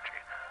cannabis energy.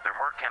 There are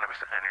more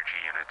cannabis energy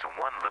units in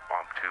one lip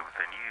balm tube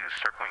than you use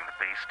circling the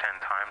base 10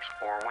 times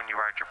or when you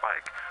ride your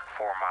bike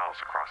 4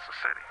 miles across the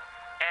city.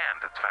 And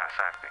it's fast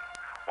acting.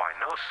 Why,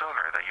 no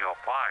sooner than you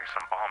apply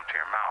some balm to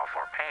your mouth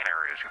or pain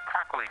areas, you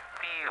practically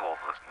feel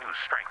the new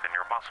strength in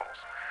your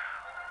muscles.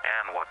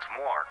 And what's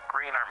more,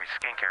 Green Army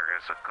Skincare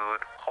is a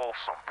good,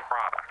 wholesome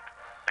product.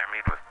 They're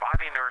made with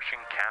body-nourishing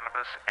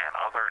cannabis and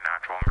other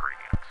natural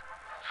ingredients.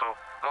 So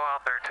go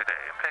out there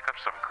today and pick up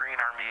some Green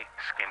Army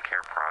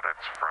Skincare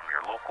products from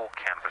your local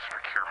cannabis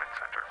procurement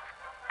center.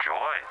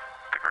 Join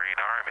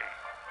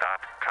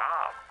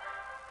thegreenarmy.com.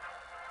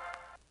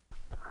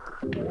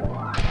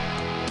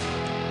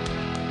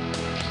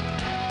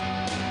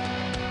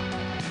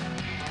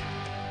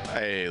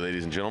 Hey,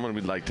 ladies and gentlemen,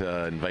 we'd like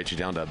to invite you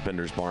down to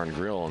Bender's Bar and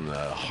Grill in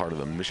the heart of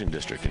the Mission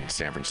District in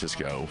San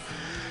Francisco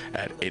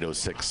at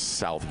 806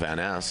 South Van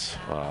Ness.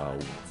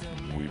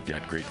 We've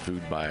got great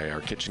food by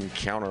our kitchen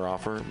counter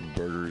offer,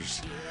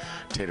 burgers,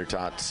 tater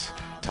tots,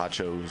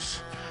 tachos,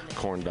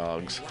 corn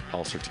dogs,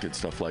 all sorts of good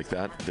stuff like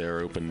that.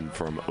 They're open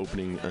from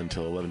opening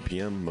until 11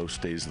 p.m.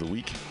 most days of the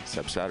week,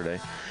 except Saturday.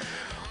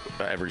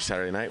 Every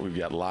Saturday night, we've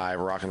got live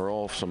rock and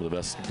roll, some of the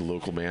best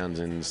local bands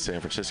in San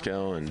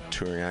Francisco and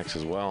touring acts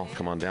as well.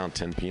 Come on down,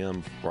 10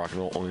 p.m. rock and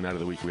roll, only night of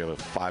the week. We have a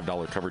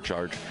 $5 cover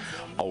charge,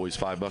 always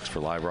 $5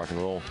 for live rock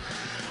and roll.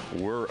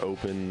 We're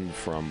open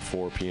from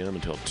 4 p.m.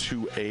 until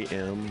 2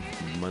 a.m.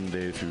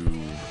 Monday through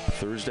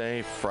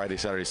Thursday, Friday,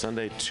 Saturday,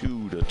 Sunday,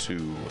 2 to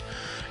 2.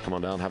 Come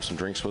on down, have some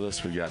drinks with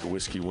us. We've got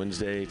Whiskey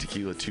Wednesday,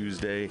 Tequila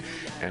Tuesday,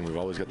 and we've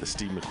always got the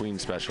Steve McQueen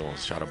special, a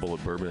shot of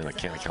Bullet Bourbon and a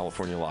can of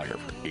California Lager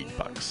for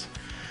 $8.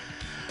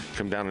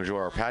 Come down and enjoy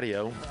our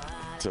patio.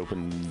 It's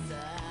open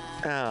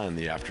in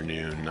the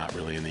afternoon, not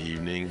really in the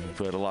evening,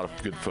 but a lot of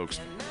good folks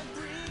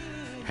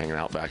hanging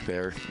out back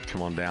there.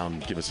 Come on down,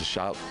 give us a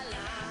shout.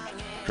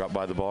 Drop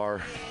by the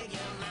bar,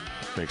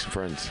 make some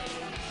friends.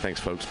 Thanks,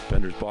 folks.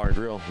 Bender's Bar and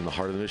Grill in the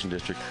heart of the Mission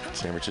District,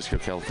 San Francisco,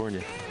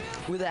 California.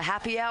 With a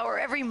happy hour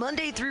every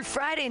Monday through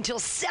Friday until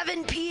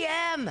 7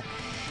 p.m.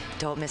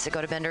 Don't miss it.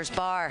 Go to Bender's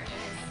Bar.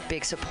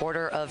 Big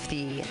supporter of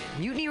the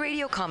Mutiny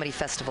Radio Comedy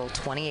Festival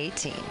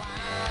 2018.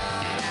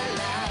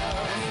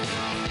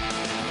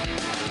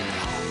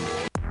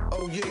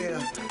 Oh yeah,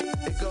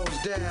 it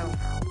goes down.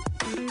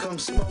 Come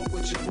smoke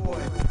with your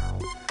boy.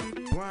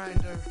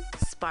 Grinder.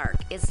 Spark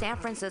is San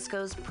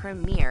Francisco's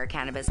premier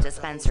cannabis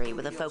dispensary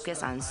with a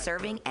focus on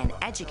serving and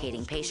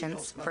educating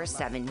patients for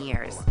 7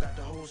 years.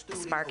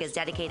 Spark is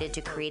dedicated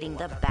to creating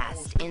the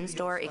best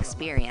in-store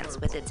experience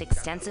with its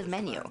extensive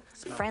menu,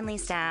 friendly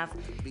staff,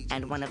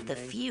 and one of the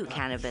few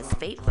cannabis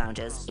vape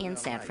lounges in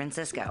San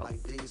Francisco.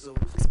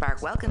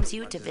 Spark welcomes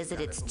you to visit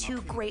its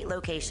 2 great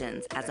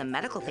locations as a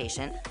medical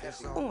patient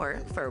or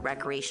for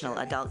recreational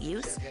adult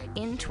use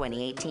in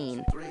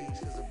 2018.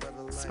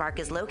 Spark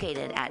is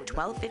located at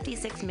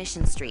 1256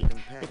 Mission Street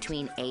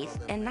between 8th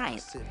and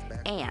 9th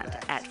and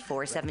at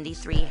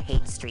 473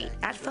 Haight Street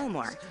at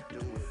Fillmore.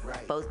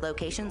 Both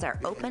locations are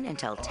open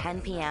until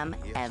 10 p.m.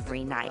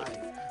 every night.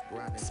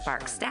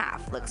 Spark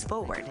staff looks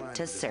forward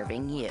to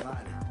serving you.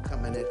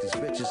 Coming at these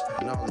bitches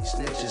and all these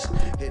snitches,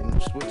 hitting them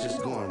switches,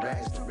 going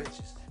rags to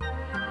riches.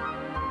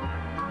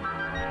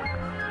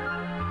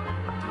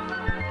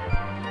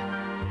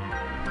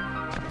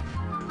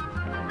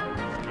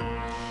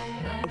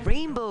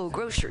 Rainbow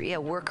Grocery,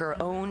 a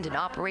worker-owned and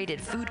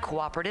operated food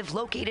cooperative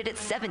located at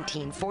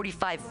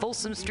 1745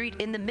 Folsom Street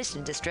in the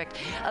Mission District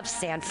of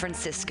San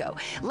Francisco.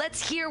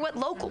 Let's hear what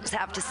locals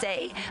have to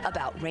say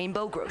about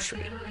Rainbow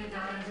Grocery.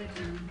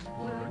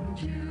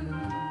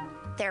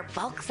 Their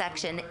bulk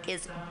section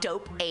is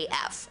dope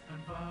AF.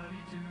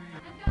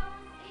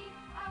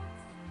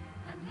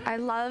 I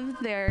love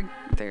their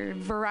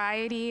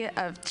variety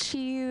of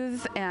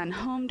cheese and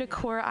home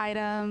decor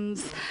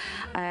items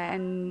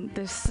and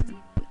this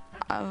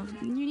of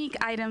unique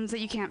items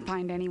that you can't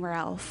find anywhere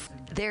else.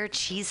 Their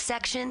cheese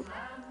section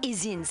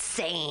is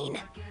insane.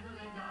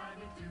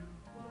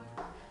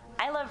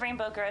 I love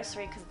Rainbow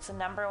Grocery because it's the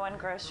 #1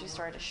 grocery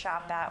store to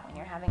shop at when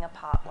you're having a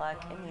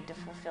potluck and need to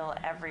fulfill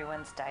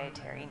everyone's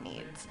dietary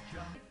needs.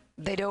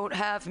 They don't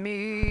have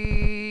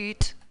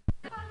meat.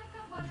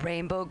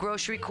 Rainbow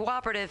Grocery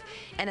Cooperative,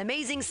 an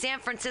amazing San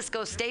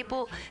Francisco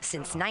staple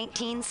since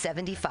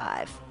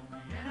 1975.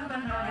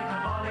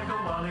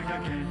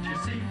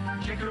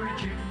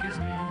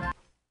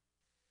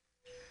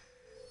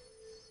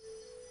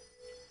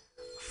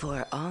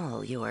 For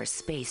all your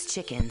space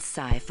chicken,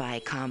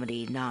 sci-fi,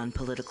 comedy,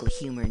 non-political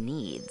humor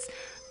needs,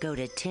 go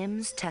to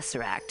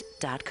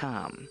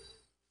timstesseract.com.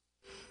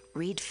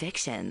 Read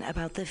fiction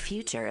about the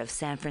future of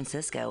San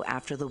Francisco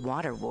after the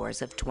water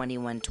wars of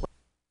 2112.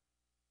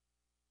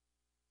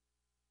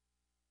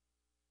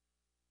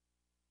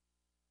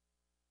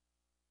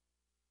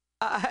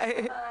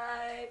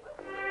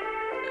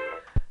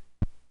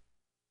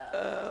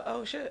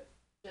 Oh shit.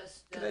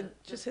 Can I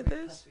just hit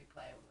this?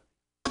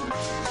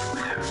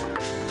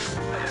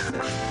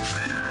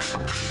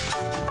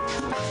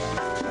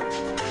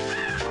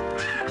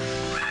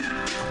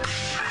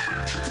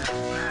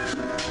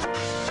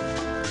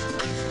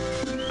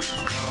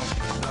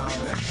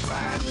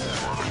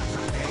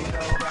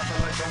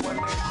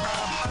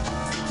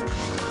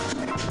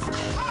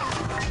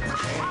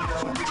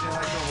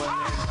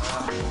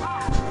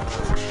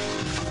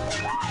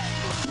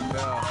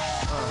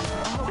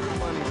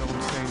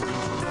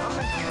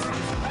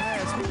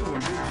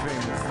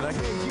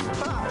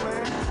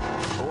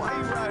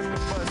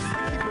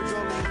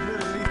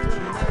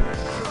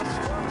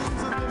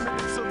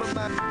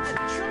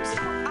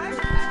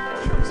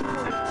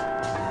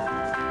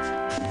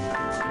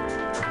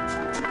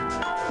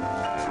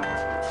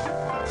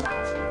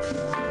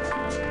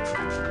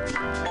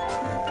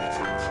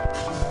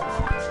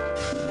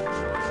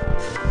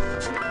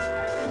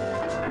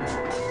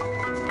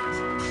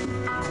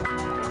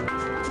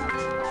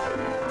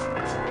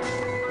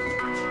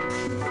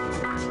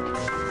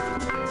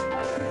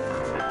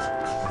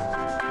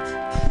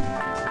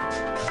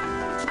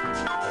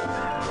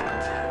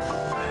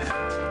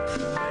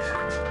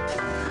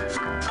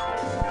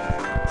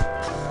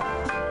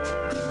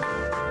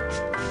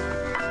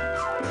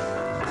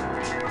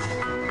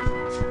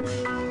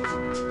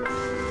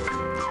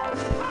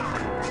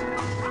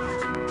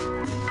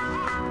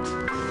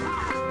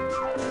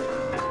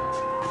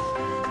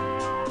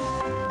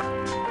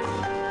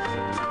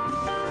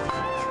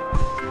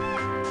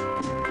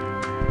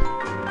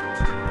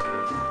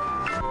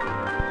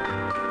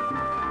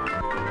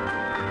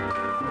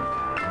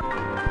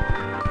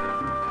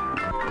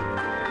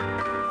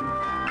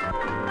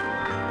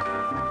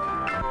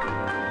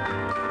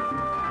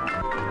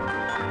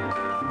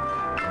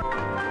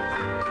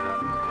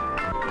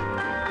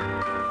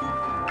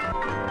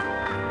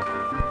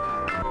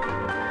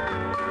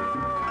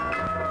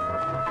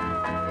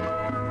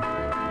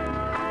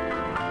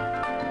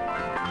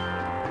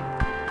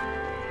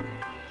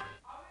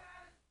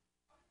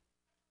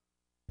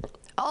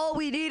 All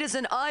we need is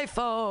an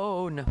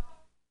iPhone.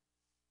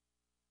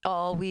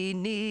 All we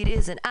need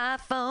is an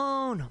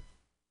iPhone.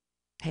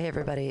 Hey,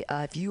 everybody.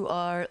 If you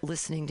are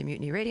listening to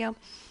Mutiny Radio,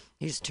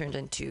 you just turned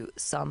into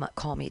Some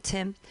Call Me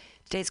Tim.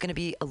 Today's going to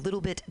be a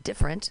little bit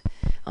different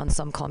on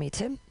Some Call Me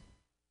Tim.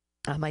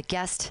 My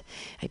guest,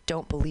 I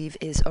don't believe,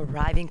 is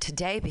arriving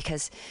today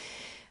because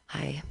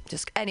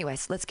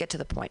anyways, let's get to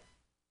the point.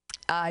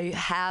 I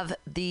have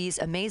these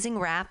amazing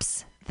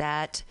raps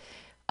that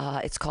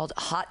it's called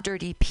Hot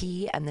Dirty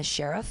P and the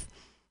Sheriff.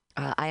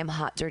 I am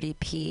Hot Dirty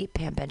P,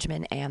 Pam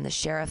Benjamin, and the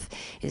Sheriff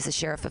is the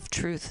Sheriff of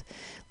Truth,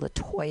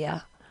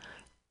 Latoya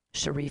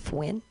Sharif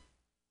Wynn.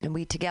 And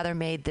we together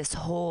made this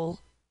whole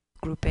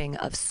grouping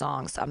of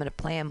songs. I'm going to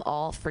play them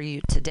all for you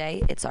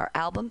today. It's our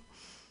album.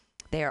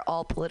 They are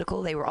all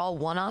political. They were all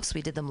one-offs.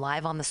 We did them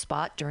live on the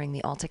spot during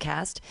the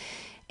AltaCast,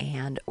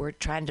 and we're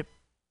trying to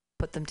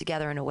put them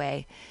together in a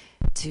way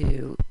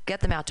to get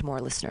them out to more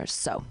listeners.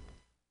 So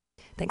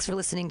thanks for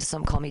listening to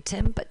Some Call Me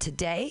Tim, but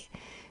today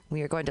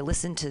we are going to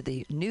listen to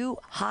the new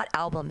hot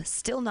album,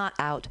 still not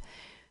out.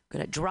 We're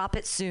going to drop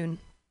it soon.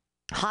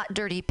 Hot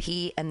Dirty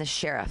P and the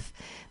Sheriff.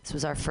 This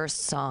was our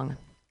first song,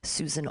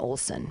 Susan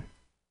Olsen.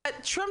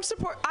 Trump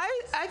support.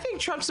 I think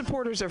Trump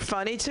supporters are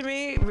funny to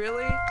me,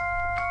 really.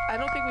 I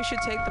don't think we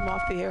should take them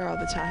off the air all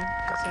the time.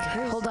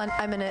 Hold on,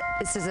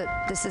 this is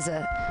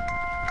a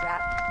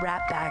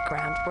rap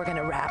background. We're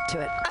gonna rap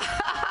to it.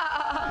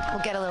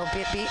 We'll get a little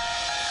beat.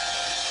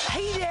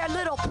 Hey there,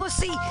 little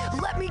pussy,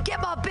 let me get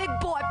my big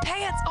boy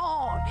pants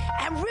on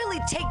and really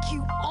take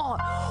you on.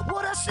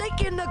 What a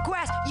snake in the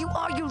grass, you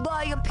are, you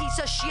lying piece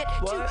of shit.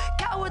 What? Too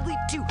cowardly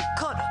to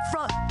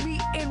confront me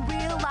in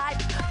real life.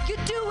 You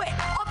do it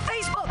on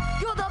Facebook,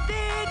 you're the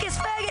biggest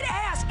faggot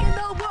ass in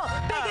the world.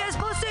 Biggest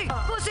pussy.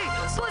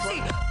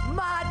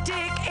 My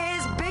dick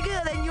is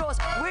bigger than yours,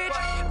 which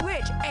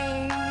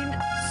ain't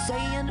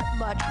saying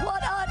much.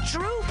 What a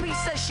true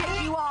piece of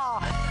shit you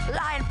are,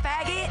 lying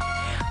faggot.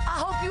 I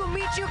hope you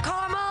meet your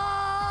karma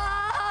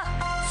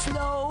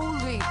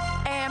slowly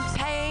and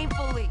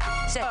painfully.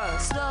 Say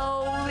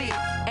slowly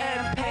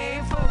and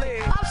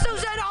painfully. I'm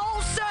Susan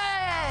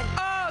Olsen.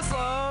 Oh,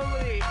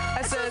 slowly.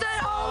 I said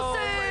Susan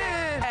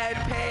Olsen. And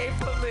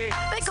painfully.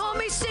 They call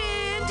me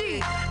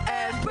Cindy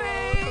and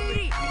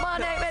Brady. My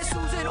name is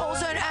Susan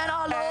Olsen and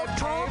I love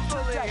Trump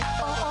today.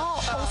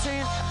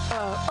 Olsen.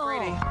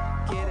 Brady,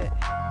 get it.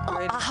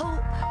 Brady. I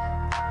hope.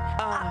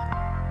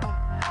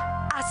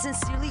 I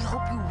sincerely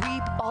hope you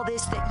reap all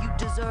this that you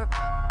deserve.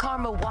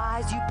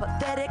 Karma-wise, you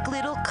pathetic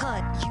little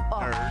cunt you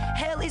are.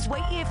 Hell is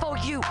waiting for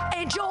you.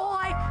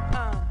 Enjoy.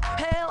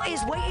 Hell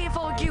is waiting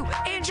for you.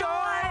 Enjoy.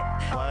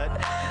 What?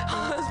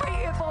 Hell is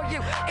waiting for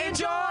you.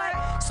 Enjoy.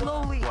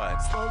 Slowly. What?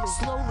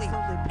 Slowly.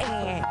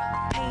 And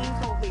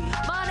painfully.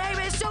 My name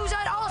is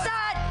Susan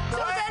Olsen.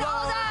 Susan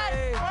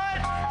Olsen.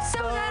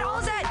 Susan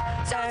Olsen.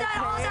 Susan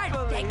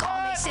Olsen. They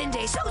call me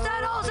Cindy.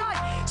 Susan Olsen.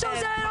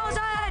 Susan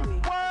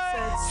Olsen.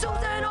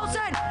 Susan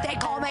Olsen. They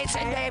call me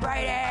Cindy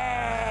Brady.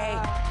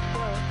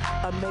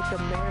 Make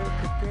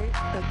America great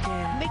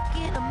again.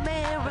 Making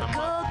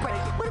America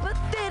great. What a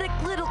pathetic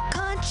little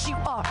cunt you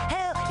are.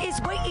 Hell is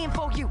waiting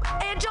for you.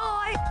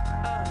 Enjoy.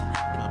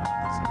 Enjoy.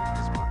 His name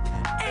is Martin.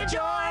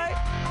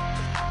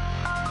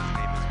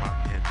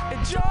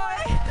 Enjoy.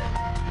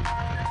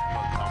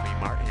 Well, call me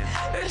Martin.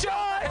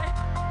 Enjoy.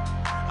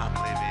 I'm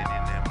living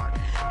in that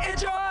Martin.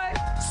 Enjoy.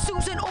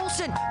 Susan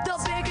Olsen, the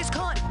biggest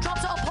cunt,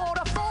 drops a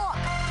porta fuck.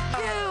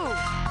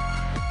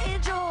 You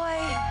enjoy.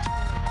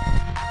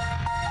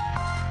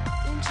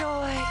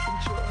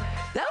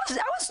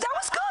 That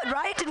was good,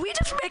 right? Did we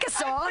just make a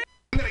song?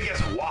 I'm gonna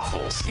guess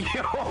waffles.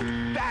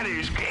 That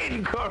is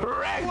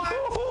incorrect.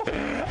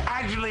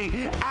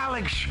 Actually,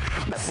 Alex.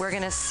 We're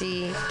gonna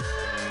see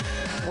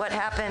what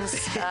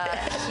happens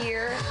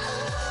here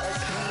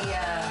as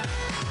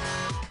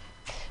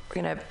we're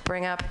gonna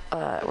bring up.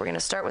 We're gonna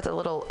start with a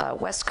little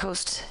West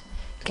Coast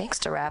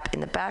gangsta rap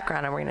in the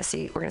background, and we're gonna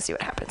see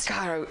what happens.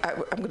 God,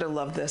 I'm gonna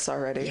love this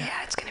already.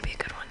 Yeah, it's gonna be a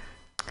good one.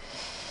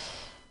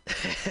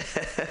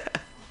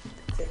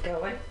 Is it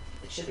going?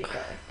 It should be going.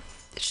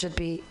 It should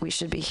be. We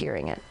should be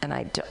hearing it. And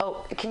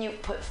can you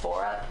put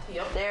 4 up?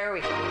 Yep. There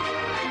we go.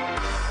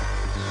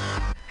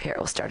 Here,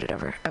 we'll start it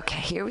over. Okay,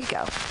 here we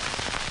go.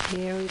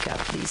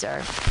 These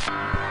are.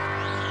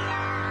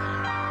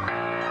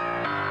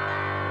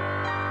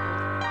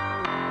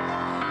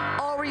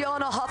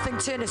 Ariana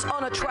Huffington is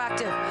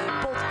unattractive,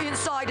 both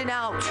inside and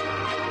out.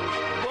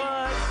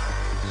 What?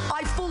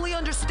 I fully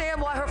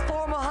understand why her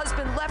former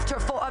husband left her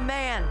for a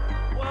man.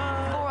 What?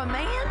 For a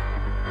man?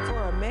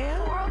 For a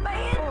man? For a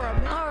man? For a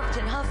man?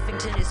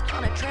 Huffington is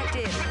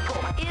unattractive,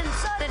 both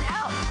inside and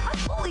out. I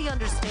fully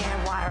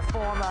understand why her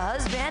former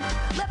husband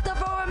left her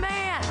for a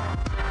man.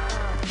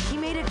 He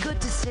made a good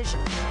decision.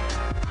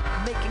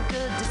 Making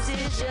good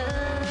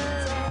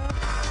decisions.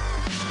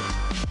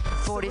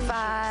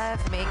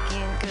 45,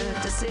 making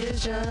good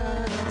decisions.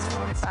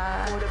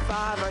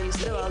 45, are you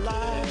still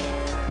alive?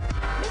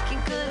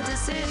 Making good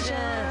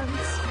decisions.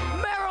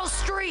 Meryl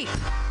Streep,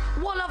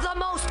 one of the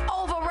most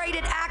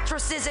overrated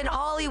actresses in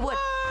Hollywood.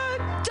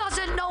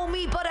 Doesn't know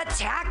me but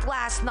attacked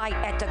last night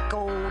at the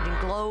Golden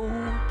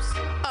Globes.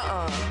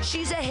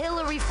 She's a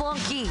Hillary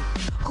flunky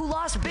who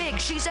lost big.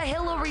 She's a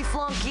Hillary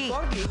flunky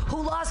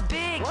who lost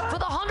big for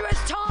the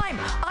 100th time.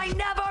 I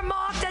never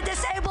mocked a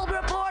disabled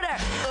reporter.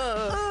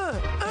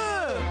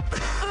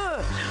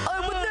 I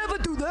would never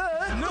do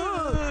that.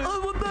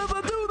 I would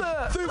never do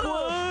that.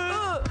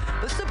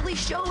 But simply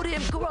showed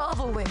him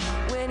groveling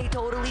when he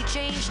totally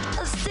changed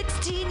a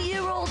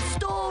 16-year-old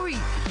story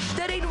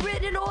that he'd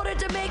written in order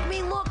to make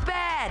me look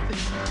bad.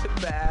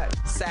 Bad.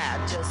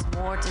 Sad. Just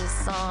more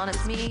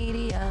dishonest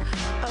media.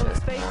 Oh, it's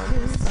fake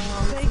news.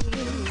 Fake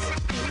news.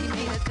 We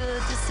made a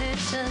good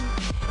decision.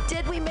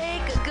 Did we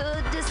make a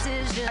good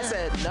decision? I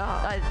said no.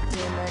 I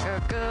did make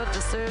a good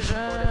decision.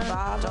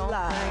 Don't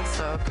think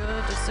so.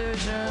 Good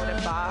decision.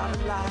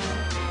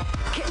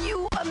 Can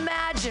you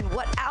imagine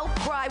what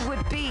outcry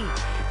would be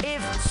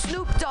if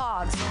Snoop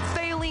Dogg's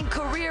failing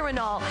career and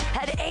all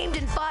had aimed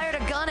and fired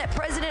a gun at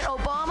President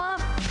Obama?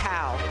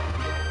 How?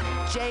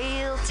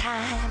 Jail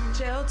time.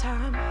 Jail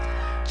time.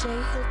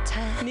 Jail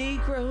time.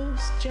 Negroes.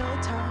 Jail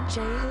time.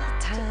 Jail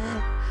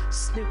time.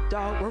 Snoop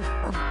Dogg.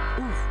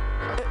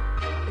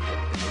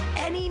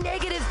 Any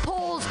negative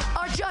polls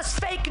are just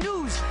fake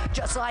news,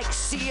 just like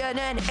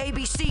CNN,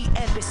 ABC,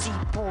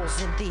 NBC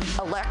polls in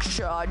the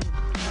election.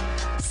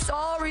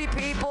 Sorry,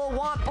 people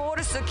want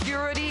border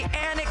security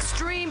and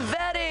extreme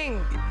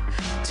vetting.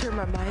 Turn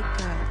my mic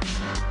up.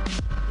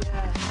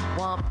 Yeah.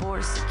 Want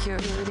border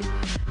security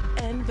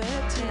and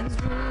vetting.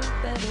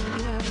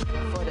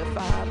 Vetting.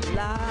 45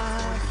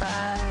 alive.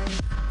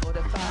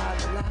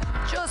 45 alive.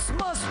 Just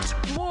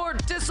more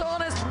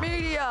dishonest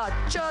media.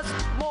 Just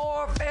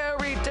more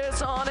very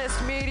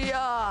dishonest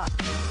media.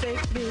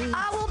 Fake news.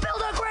 I will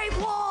build a great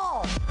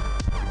wall.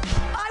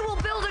 I will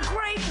build a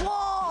great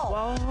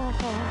wall.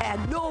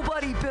 And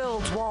nobody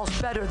builds walls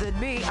better than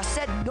me. I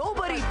said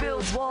nobody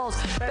builds walls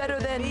better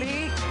than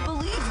me.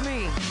 Believe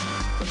me.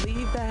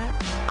 Believe that.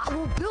 I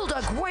will build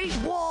a great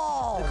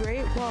wall. A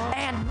great wall.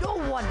 And no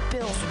one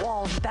builds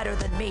walls better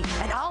than me.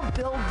 And I'll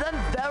build them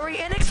very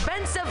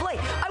inexpensively.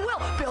 I will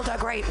build a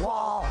great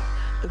wall.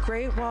 A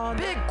great wall.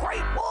 Big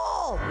great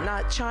wall.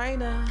 Not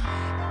China.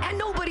 And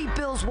nobody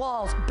builds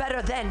walls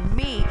better than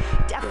me.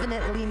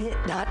 Definitely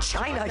not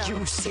China,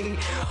 you see.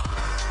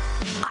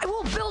 I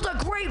will build a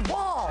great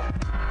wall.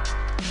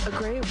 A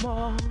great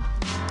wall.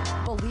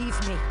 Believe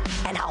me,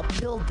 and I'll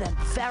build them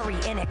very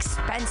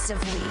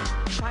inexpensively.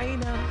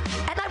 China.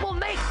 And I will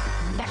make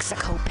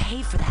Mexico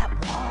pay for that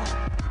wall.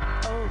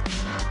 Oh,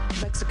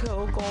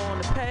 Mexico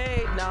gonna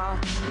pay? Nah,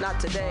 not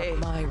today.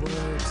 Mark my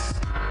words.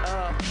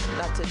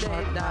 Not today.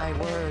 Mark my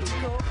words.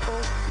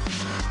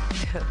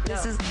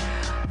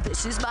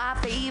 This is my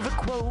favorite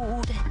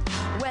quote.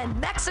 When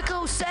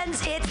Mexico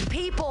sends its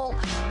people,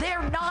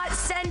 they're not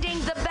sending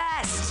the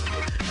best.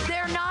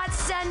 They're not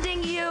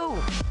sending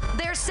you.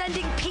 They're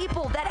sending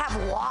people that have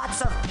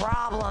lots of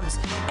problems,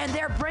 and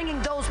they're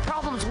bringing those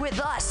problems with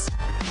us.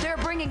 They're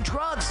bringing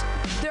drugs.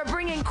 They're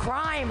bringing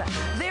crime.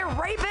 They're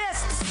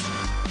rapists.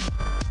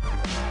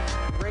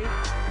 Rape?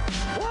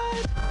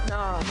 What?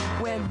 Nah.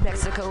 When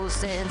Mexico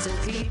sends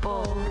its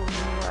people,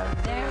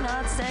 they're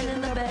not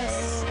sending the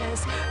best.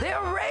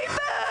 They're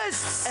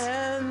rapists.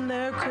 And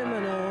they're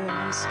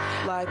criminals,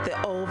 like the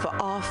Oval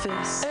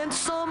Office. And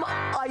some,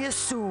 I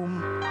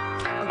assume,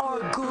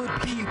 are good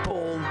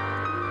people.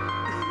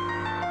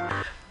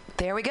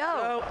 There we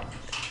go.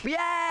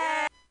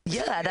 Yeah.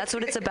 Yeah, that's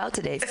what it's about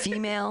today.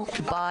 Female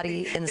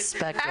body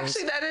inspectors.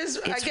 Actually, that is.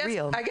 It's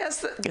real. I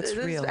guess it's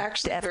real.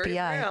 Actually, the very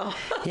FBI. real.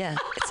 Yeah,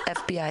 it's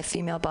FBI,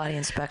 female body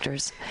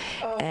inspectors,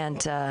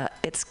 and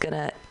it's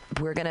gonna.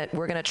 We're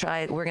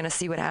gonna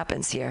see what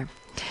happens here.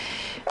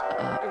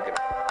 We're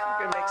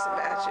gonna make some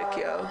magic,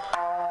 yo.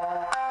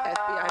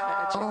 FBI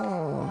magic.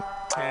 Oh.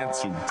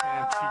 Teaching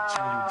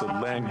you the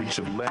language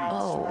of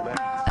language.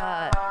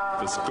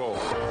 Let's go.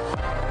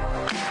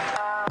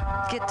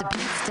 Get the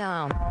beats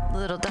down.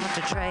 Little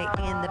Dr. Dre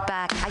in the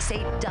back. I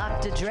say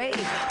Dr. Dre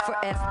for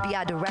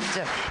FBI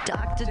director.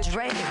 Dr.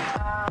 Dre.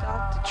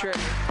 Dr. Dre.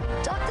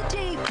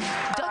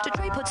 Dr.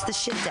 Dre puts the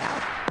shit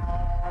down.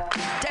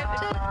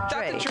 Dr.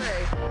 Dre.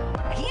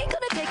 He ain't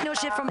gonna take no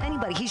shit from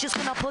anybody. He's just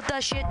gonna put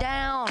that shit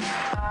down.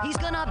 He's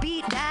gonna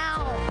beat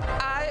down.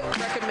 I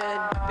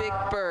recommend Big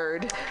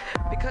Bird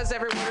because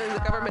everyone in the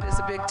government is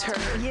a big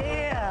turd.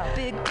 Yeah,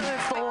 Big Bird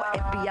for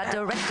FBI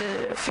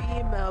director.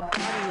 Female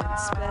body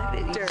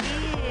inspector.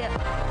 Yeah.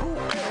 Who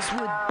else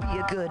would be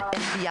a good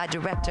FBI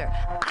director?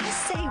 I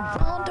say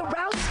Ronda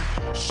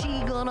Rousey.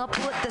 She gonna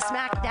put the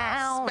smack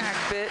down. Smack,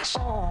 bitch.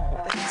 Oh,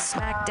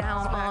 smack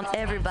down on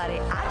everybody.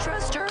 I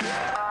trust her.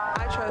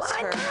 I trust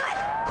her.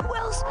 Not? Who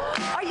else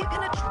are you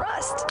gonna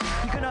trust?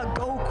 You gonna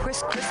go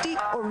Chris Christie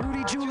or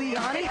Rudy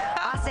Giuliani?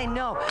 I say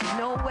no.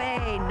 No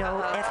way.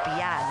 No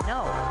FBI.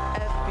 No.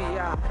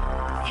 FBI.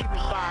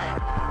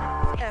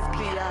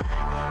 FBI.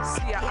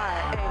 CIA.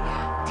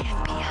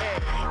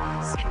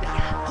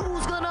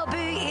 Who's gonna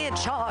be in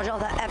charge of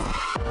the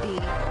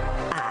FBI?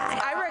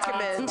 I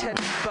recommend Ted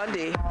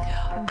Bundy.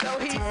 Though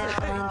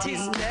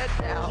he's dead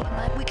now.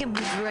 We can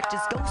resurrect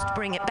his ghost,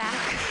 bring it back.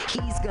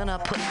 He's gonna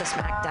put the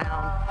smack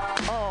down.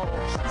 Oh,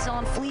 he's on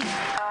on fleek.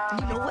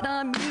 You know what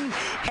I mean?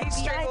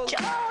 FBI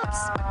jobs.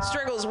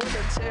 Strangles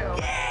women too.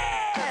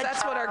 Yeah.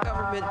 That's what our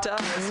government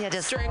does. Yeah,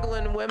 just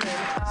strangling women.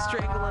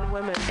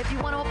 If you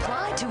want to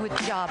apply to a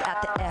job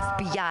at the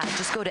FBI,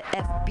 just go to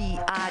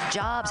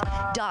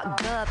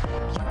FBIjobs.gov.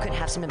 You can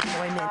have some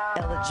employment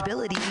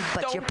eligibility,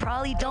 but you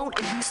probably don't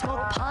if you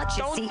smoke pot.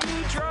 You see, you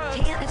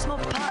can't have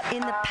smoked pot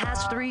in the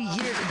past 3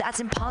 years. That's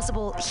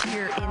impossible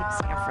here in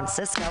San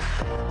Francisco.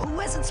 Who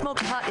hasn't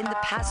smoked pot in the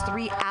past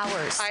 3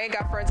 hours? I ain't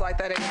got friends like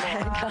that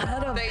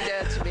anymore. They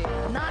dead to me.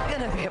 Not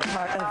gonna be a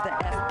part of the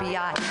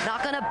FBI.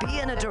 Not gonna be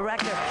in a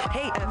director.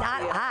 Hey,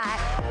 not I.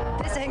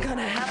 This ain't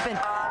gonna happen.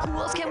 Who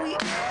else can we?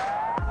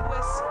 Who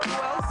else?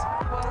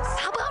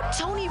 How about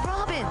Tony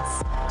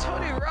Robbins?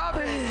 Tony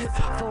Robbins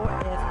for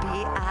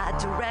FBI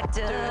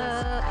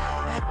director.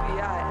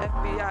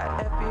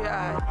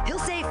 FBI. He'll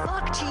say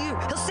fuck to you.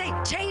 He'll say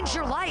change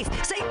your life.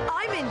 Say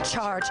I'm in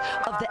charge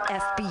of the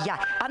FBI.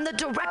 I'm the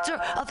director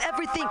of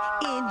everything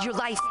in your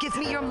life. Give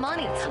me your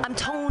money. I'm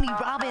Tony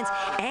Robbins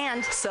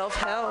and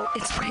self-help.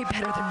 It's way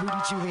better than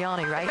Rudy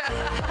Giuliani, right?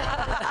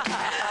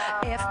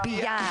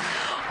 FBI.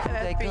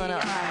 They're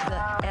gonna the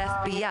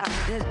FBI.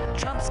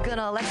 Trump's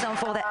gonna elect someone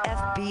for the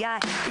FBI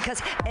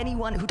because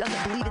anyone who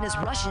doesn't believe in his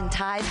Russian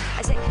ties,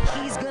 I say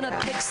he's gonna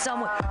pick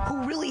someone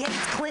who really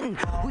hates Clinton,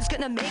 who's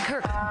gonna make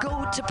her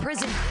go to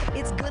prison.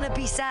 It's gonna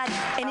be sad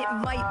and it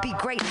might be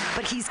great,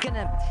 but he's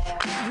gonna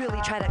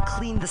really try to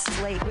clean the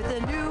slate with a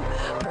new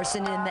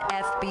person in the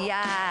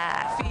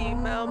FBI.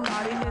 Female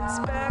body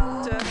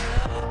inspector.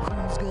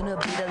 Who's gonna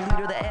be the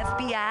leader of the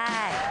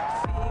FBI?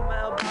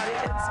 Female body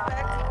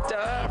inspector.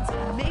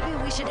 Maybe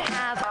we should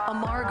have a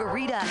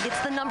margarita. It's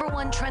the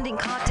 #1 trending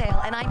cocktail,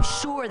 and I'm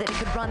sure that it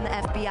could run the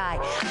FBI.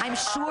 I'm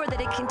sure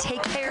that it can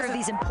take care of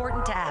these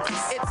important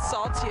tasks. It's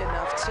salty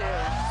enough, too.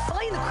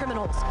 Find the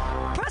criminals.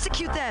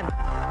 Prosecute them.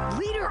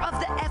 Leader of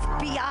the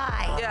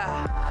FBI.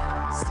 Yeah.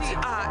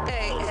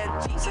 CIA and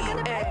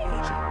DEA.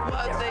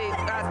 What they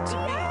got to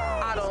be,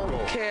 I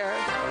don't care.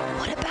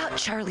 What about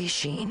Charlie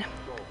Sheen?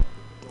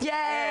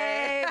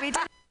 Yay! We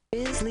did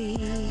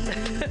Grizzlies.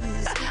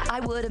 I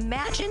would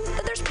imagine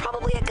that there's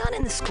probably a gun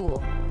in the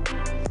school.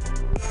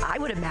 I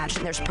would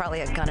imagine there's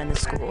probably a gun in the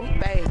school.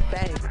 Bang,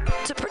 bang.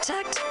 To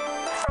protect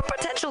from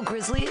potential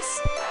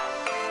grizzlies.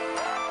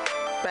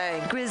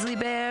 Bang. Grizzly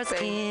bears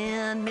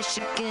in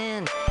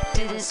Michigan.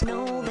 Didn't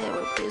know there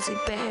were grizzly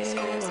bears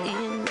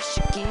in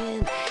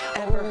Michigan.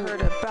 Ever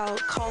heard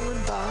about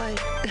Columbine?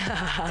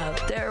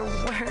 There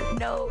weren't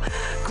no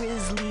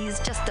grizzlies,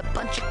 just a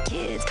bunch of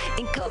kids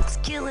in coats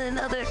killing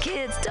other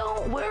kids.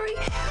 Don't worry,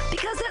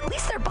 because at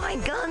least they're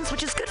buying guns,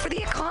 which is good for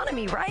the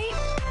economy, right?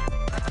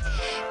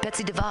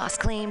 Betsy DeVos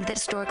claimed that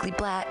historically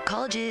black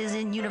colleges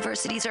and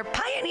universities are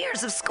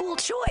pioneers of school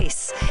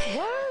choice.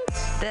 What?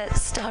 That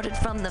started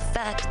from the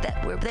fact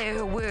that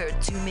there were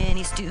too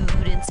many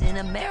students in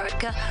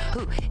America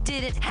who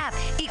didn't have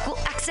equal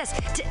access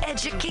to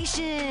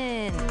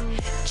education.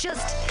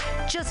 Just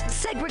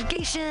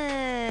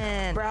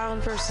segregation.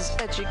 Brown versus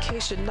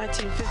education,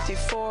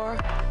 1954.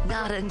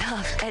 Not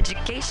enough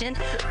education,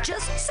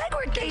 just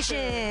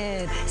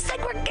segregation.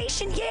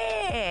 Segregation,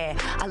 yeah.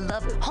 I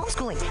love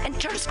homeschooling and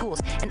charter schools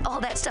and all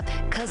that stuff,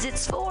 cause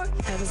it's for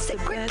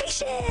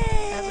segregation.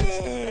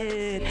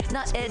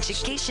 Not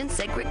education,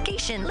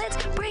 segregation. Let's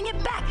bring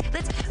it back.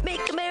 Let's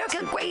make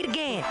America great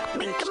again.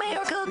 Make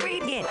America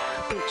great again.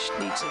 Bitch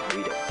needs to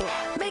read a book.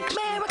 Make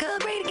America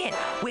great again.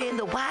 When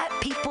the white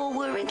people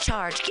were in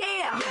charge.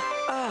 Yeah.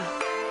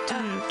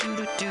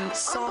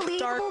 Soft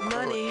dark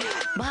money.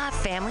 My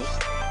family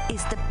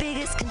is the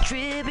biggest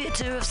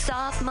contributor of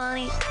soft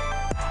money.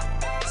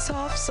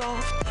 Soft.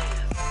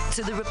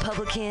 To the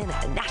Republican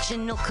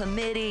National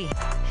Committee.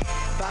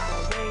 By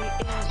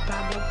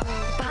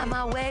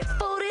my way,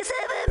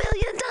 $47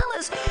 million.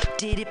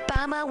 Did it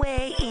by my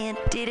way in.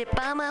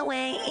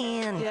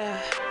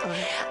 Yeah.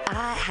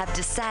 I have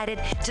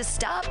decided to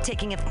stop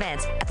taking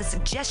offense at the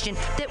suggestion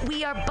that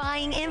we are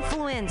buying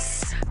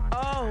influence.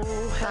 Oh,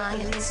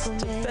 buying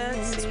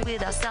influence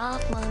with our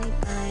soft money.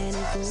 Buying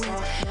influence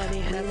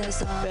with our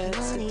soft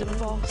money.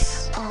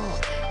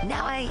 Oh,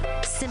 now I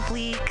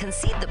simply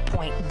concede the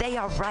point. They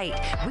are right.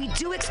 We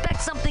do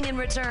expect something in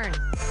return.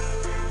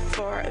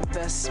 For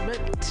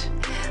investment.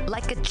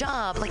 Like a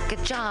job, like, I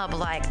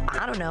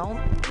don't know.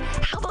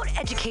 How about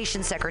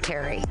education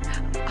secretary?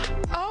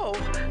 Oh,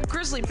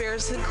 grizzly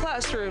bears in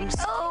classrooms.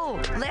 Oh,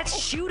 let's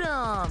shoot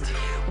 'em.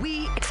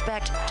 We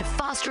expect to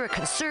foster a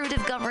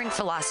conservative governing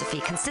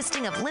philosophy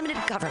consisting of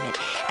limited government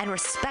and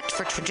respect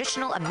for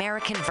traditional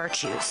American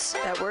virtues.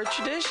 That word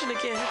tradition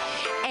again.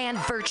 And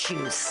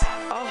virtues.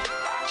 Oh,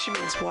 she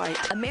means white.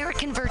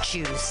 American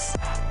virtues.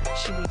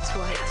 She means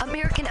white.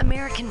 American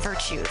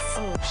virtues.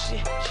 Oh,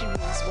 she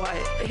means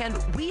white. And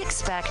we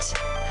expect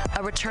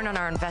a return on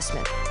our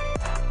investment.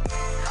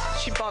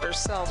 She bought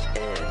herself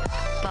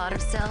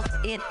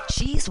in.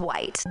 She's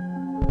white.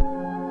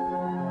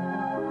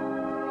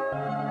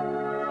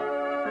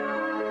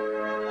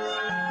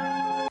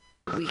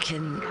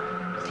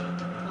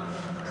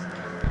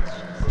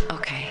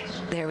 Okay,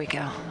 there we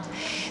go.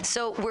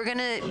 So we're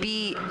gonna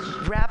be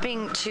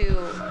rapping to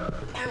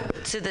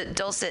the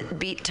dulcet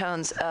beat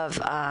tones of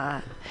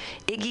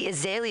Iggy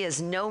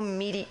Azalea's "No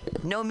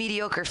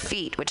Mediocre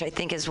Feet," which I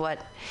think is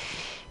what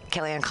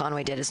Kellyanne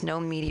Conway did. Is "No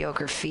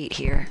Mediocre Feet"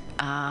 here.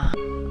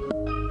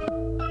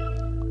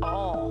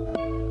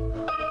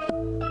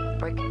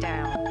 Break it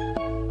down.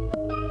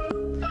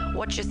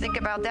 What you think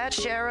about that,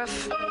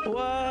 Sheriff? What?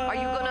 Are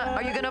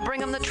you gonna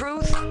bring him the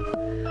truth?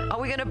 Are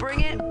we gonna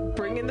bring it?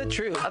 Bringing the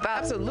truth. About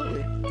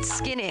absolutely.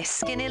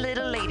 Skinny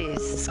little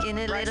ladies.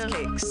 Skinny rice little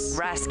cakes.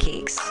 Rice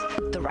cakes.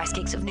 The rice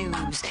cakes of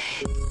news.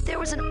 There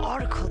was an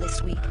article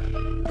this week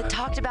that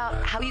talked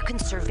about how you can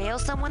surveil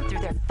someone through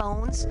their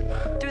phones,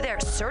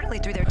 certainly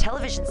through their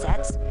television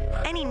sets,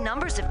 any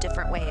numbers of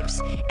different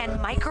waves,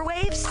 and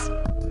microwaves.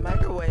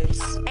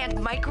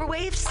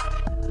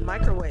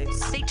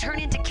 They turn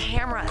into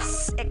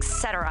cameras,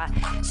 etc.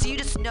 So you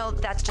just know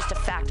that's just a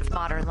fact of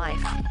modern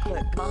life.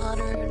 Click.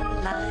 Modern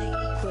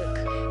life.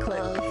 Click.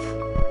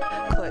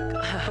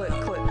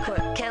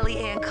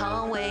 Kellyanne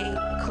Conway.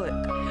 Click.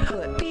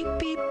 Beep,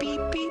 beep,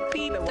 beep, beep,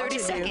 beep. 30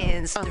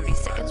 seconds. 30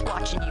 seconds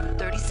watching you.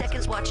 30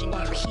 seconds watching you.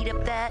 Heat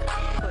up that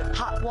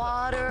hot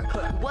water.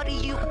 What do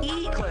you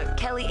eat?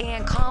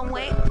 Kellyanne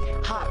Conway.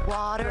 Hot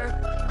water.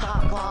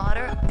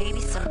 Maybe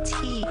some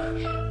tea.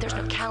 There's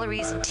no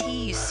calories in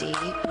tea, you see.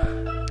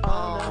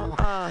 Oh.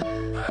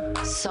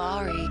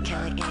 Sorry,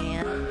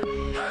 Kellyanne.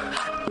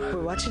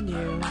 We're watching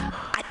you.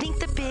 I think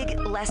the big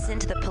lesson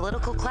to the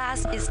political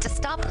class is to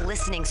stop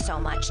listening so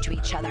much to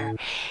each other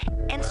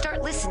and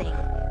start listening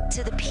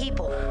to the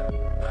people.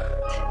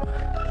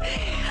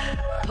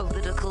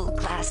 Political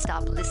class,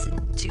 stop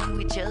listening to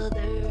each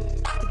other.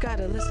 You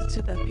gotta listen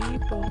to the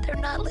people. They're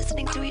not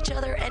listening to each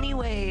other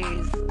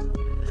anyways.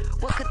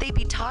 What could they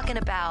be talking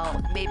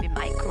about? Maybe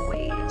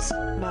microwaves.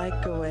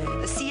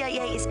 The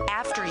CIA is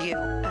after you.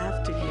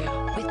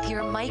 With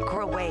your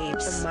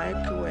microwaves.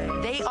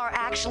 They are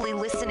actually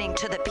listening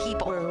to the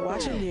people. We're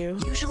watching you.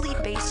 Usually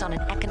based on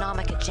an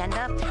economic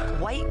agenda,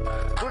 white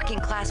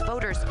working class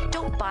voters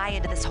don't buy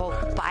into this whole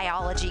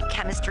biology,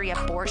 chemistry,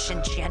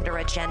 abortion, gender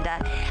agenda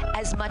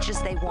as much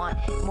as they want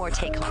more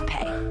take-home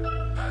pay.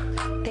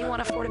 They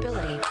want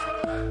affordability.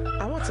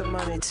 I want some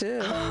money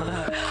too.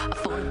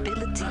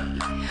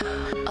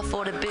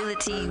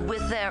 Affordability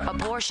with their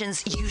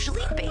abortions,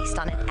 usually based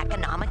on an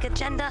economic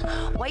agenda.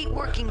 White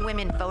working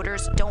women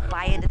voters don't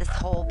buy into this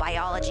whole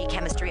biology,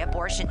 chemistry,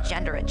 abortion,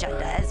 gender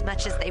agenda as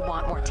much as they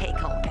want more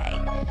take-home pay.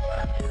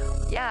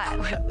 Yeah,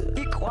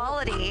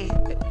 equality.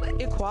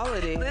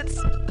 Let's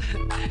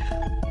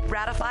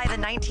ratify the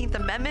 19th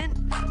Amendment.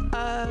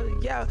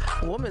 Yeah,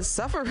 women's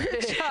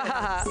suffrage.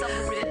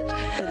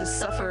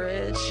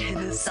 Suffrage.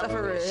 She's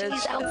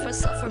out for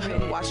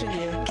suffrage. Watching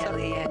you.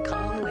 Kellyanne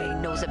Conway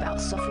knows about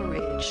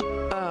suffrage.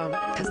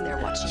 Because they're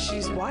watching.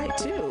 She's white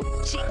too.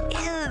 She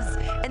is,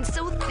 and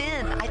so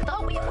thin. I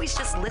thought we always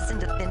just listen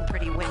to thin,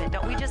 pretty women.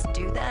 Don't we just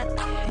do that?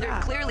 They're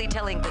clearly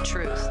telling the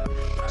truth.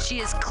 She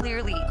is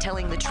clearly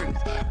telling the truth.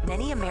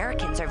 Many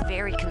Americans are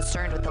very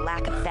concerned with the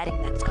lack of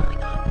vetting that's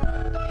going on.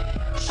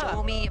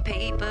 Show me your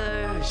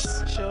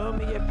papers. Show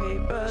me your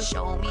papers.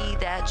 Show me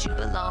that you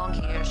belong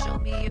here. Show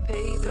me your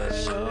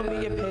papers. Show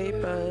me your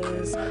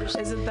papers.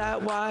 Isn't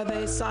that why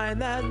they signed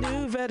that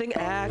new vetting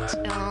act?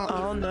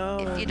 Oh no.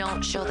 If you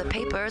don't show the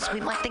papers, we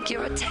might think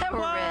you're a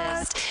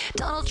terrorist.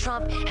 Donald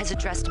Trump has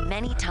addressed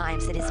many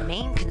times that his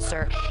main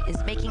concern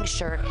is making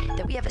sure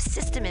that we have a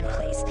system in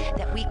place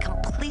that we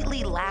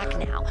completely lack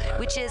now,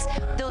 which is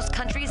those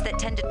countries that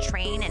tend to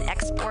train and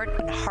export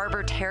and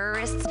harbor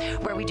terrorists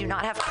where we do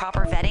not have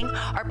proper vetting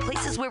are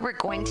places where we're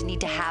going to need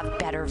to have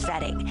better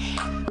vetting.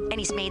 And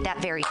he's made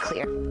that very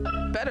clear.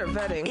 Better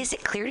vetting. Is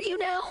it clear to you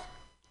now?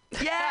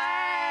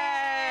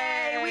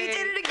 Yay! We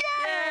did it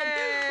again!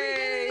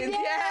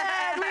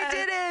 We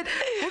did it!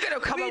 We're gonna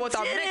come up with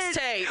our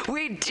mixtape.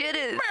 We did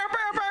it!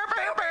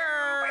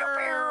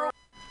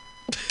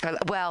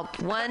 Well,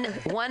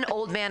 one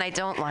old man I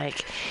don't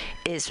like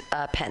is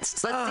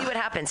Pence. Let's see what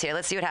happens here.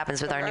 Let's see what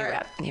happens with our new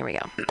rep. Here we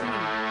go.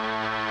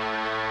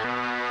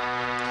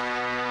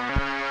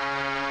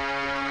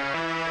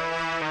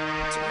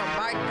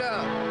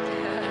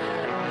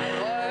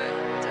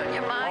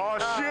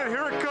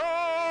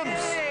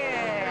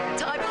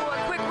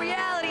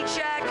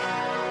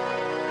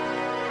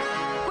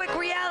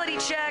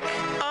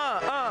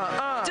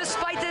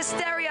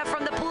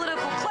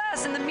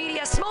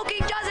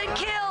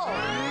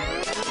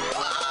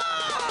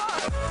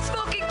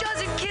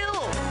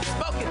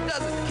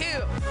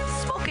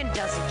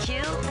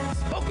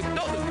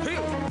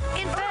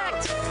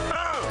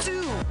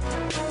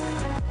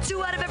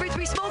 Two out of every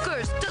 3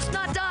 smokers does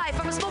not die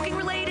from a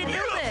smoking-related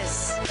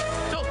illness.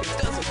 Smoking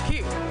doesn't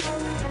kill.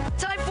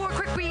 Time for a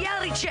quick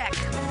reality check.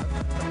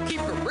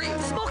 Keep it real.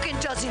 Smoking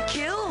doesn't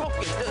kill.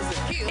 Smoking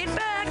doesn't kill. In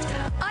fact,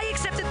 I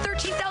accepted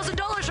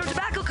 $13,000 from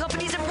tobacco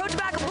companies and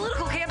pro-tobacco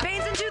political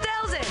campaigns in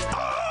 2000.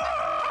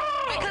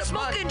 Because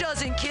smoking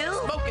doesn't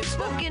kill.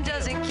 Smoking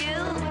doesn't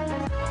kill.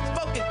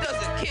 Smoking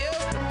doesn't kill.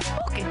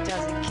 Smoking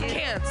doesn't kill.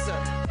 Cancer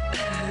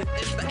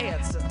is the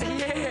answer.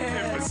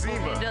 Yeah.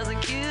 Smoking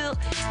doesn't kill.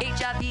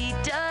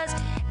 HIV does.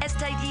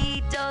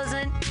 STD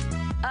doesn't.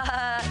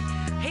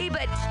 Hey,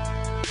 but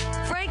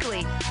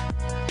frankly,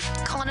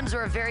 condoms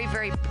are a very,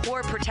 very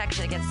poor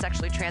protection against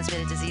sexually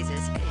transmitted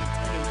diseases.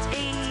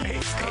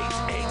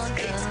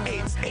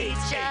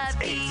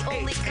 HIV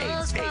only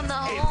comes from the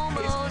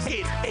homos.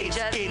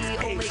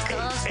 HIV only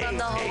comes from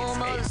the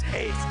homos.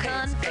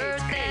 Convert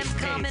them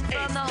coming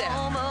from the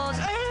homos.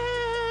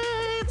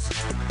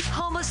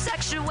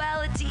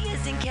 Homosexuality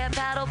is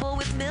incompatible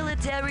with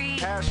military.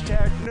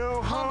 Hashtag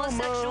no homo.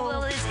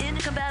 Homosexual is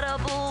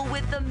incompatible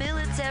with the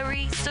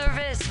military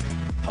service.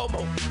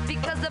 Homo.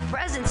 Because the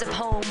presence of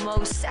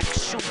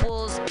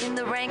homosexuals in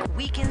the rank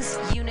weakens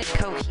unit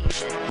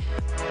cohesion.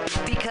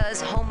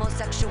 Because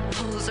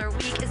homosexuals are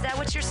weak. Is that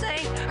what you're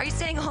saying? Are you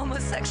saying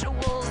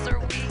homosexuals are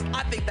weak?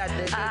 I think that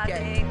nigga I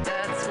gay. think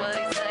that's what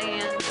he's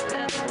saying.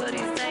 That's what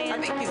he's saying. I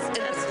think he's in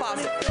the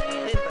closet.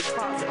 In the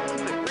closet.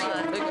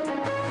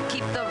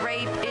 Keep the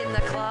rape in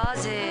the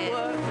closet.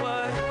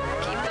 What?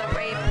 Keep the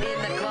rape in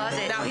the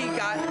closet. Now he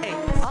got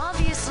AIDS.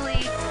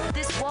 Obviously,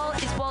 this is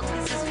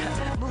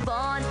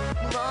Mulan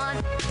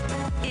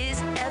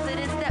is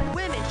evidence that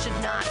women should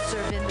not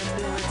serve in the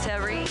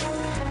military.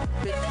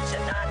 Women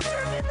should not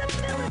serve in the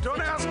military.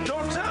 Don't ask,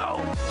 don't tell.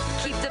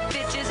 Keep the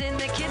bitches in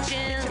the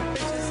kitchen.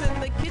 Bitches in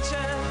the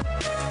kitchen.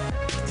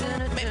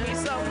 Make me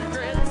some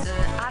grits.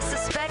 I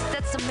suspect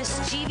that some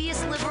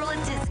mischievous liberal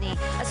at Disney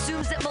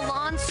assumes that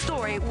Mulan's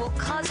story will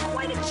cause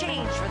quite a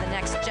change for the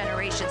next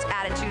generation's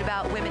attitude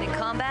about women in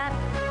combat.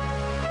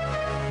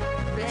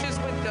 Bitches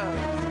with guns.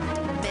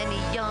 Many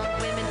young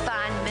women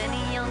find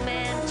many young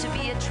men to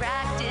be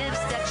attractive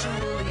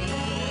sexually.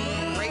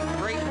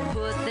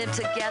 Put them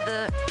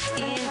together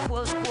in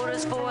close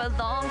quarters for a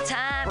long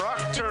time. Brock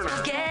Turner. Things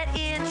will get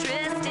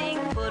interesting.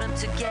 Put them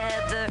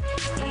together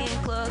in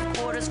close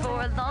quarters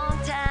for a long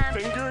time.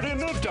 Fingered in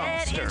the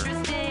Get dumpster.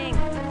 interesting.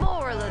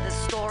 Moral of the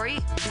story: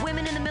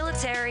 women in the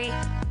military,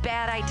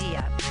 bad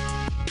idea.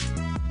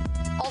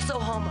 Also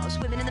homos.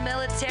 Women in the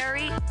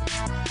military,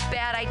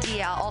 bad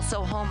idea.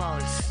 Also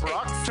homos.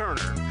 Brock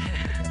Turner.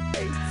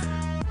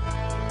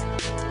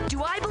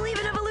 Do I believe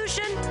in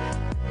evolution?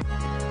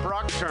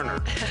 Brock Turner.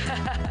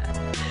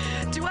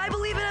 Do I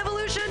believe in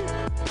evolution?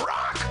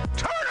 Brock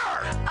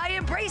Turner! I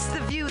embrace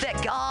the view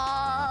that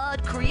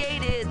God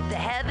created the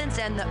heavens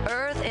and the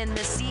earth and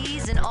the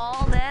seas and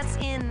all that's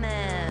in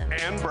them.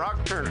 And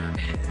Brock Turner.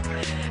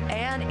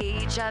 And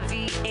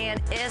HIV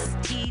and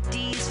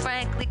STDs.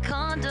 Frankly,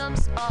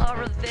 condoms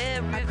are a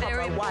very,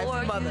 very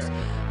poor use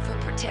for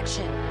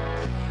protection.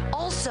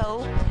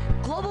 Also,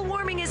 global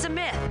warming is a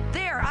myth.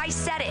 There, I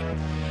said it.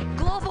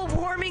 Global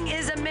warming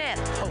is a myth.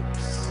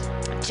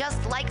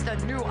 Just like the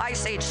new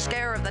Ice Age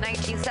scare of the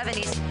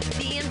 1970s,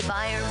 the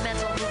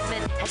environmental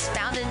movement has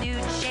found a new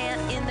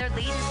chant in their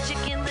latest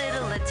Chicken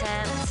Little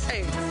attempts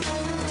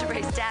to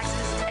raise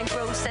taxes and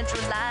grow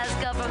centralized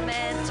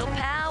governmental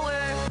power.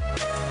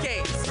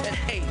 Gays and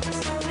AIDS.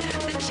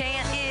 The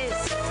chant is,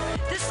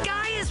 the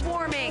sky is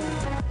warming.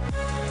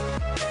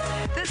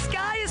 The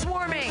sky is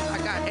warming. I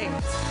got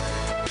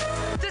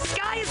AIDS. The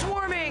sky is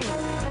warming.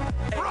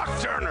 Brock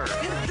Turner.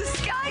 The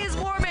sky is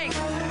warming.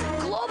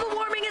 Global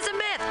warming is a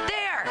myth.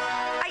 There,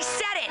 I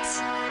said it.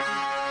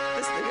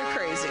 This nigga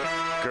crazy.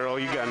 Girl,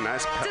 you got a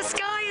nice The palate.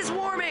 sky is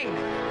warming.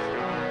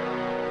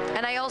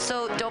 And I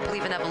also don't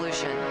believe in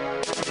evolution.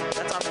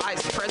 That's our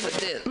vice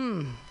president.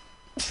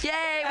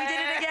 Yay, we did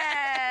it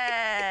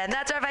again.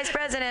 That's our vice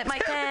president,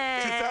 Mike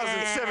Pence.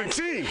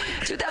 2017.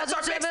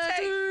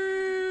 2017.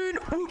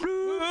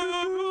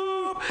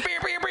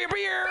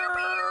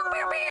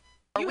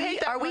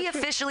 Are we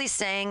officially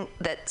saying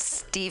that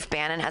Steve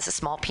Bannon has a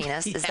small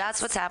penis? Is that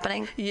what's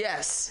happening?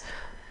 Yes.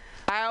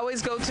 I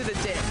always go to the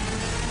dick.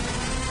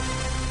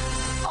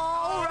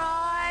 All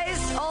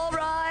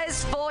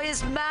rise for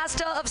his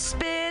master of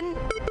spin,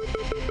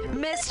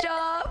 Mr.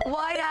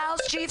 White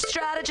House chief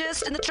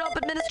strategist in the Trump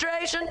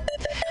administration,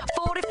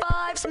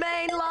 45's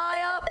main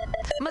liar,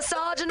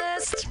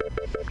 misogynist,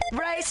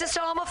 racist,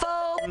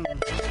 homophobe,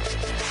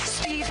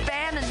 Steve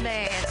Bannon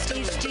man.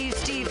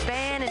 Steve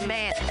Bannon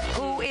man.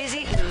 Who is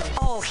he?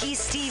 Oh, he's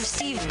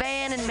Steve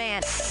Bannon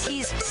man.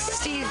 He's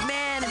Steve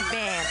Bannon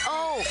man.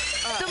 Oh,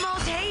 the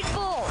most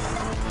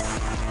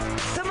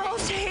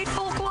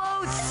hateful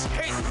quotes.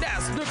 Hating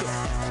ass nigga.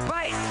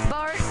 Right,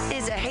 Bart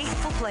is a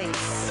hateful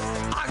place.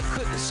 I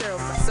couldn't share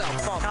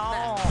myself on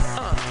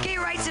that. Gay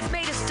rights have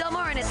made us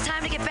dumber, and it's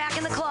time to get back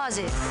in the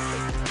closet.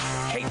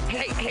 Hate.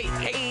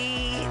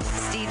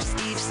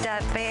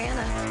 Steve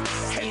Bannon.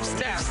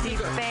 Steve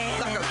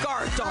Bannon. Like a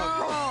guard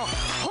dog.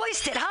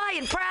 Hoisted high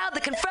and proud, the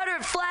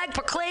Confederate flag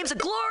proclaims a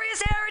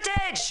glorious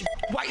heritage.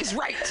 White is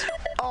right.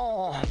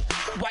 Oh,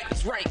 white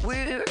is right.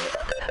 We're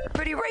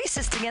pretty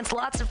racist against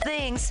lots of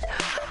things.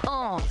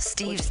 Oh,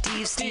 Steve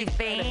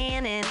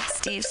Bannon.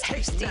 Steve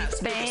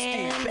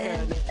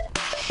Bannon.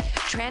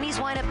 Trannies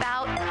whine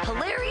about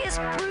hilarious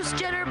Bruce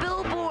Jenner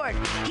billboard.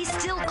 He's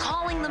still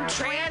calling them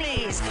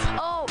trannies.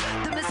 Oh,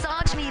 the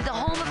misogyny, the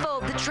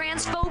homophobe, the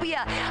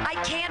transphobia. I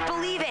can't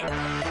believe it.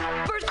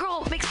 Birth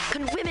control makes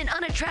women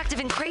unattractive. unattractive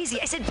and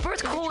crazy. I said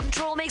birth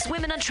control makes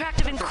women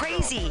unattractive and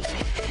crazy.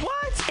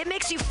 What? It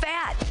makes you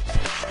fat.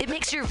 It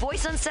makes your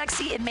voice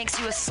unsexy. It makes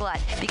you a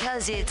slut.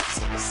 Because it's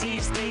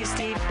Steve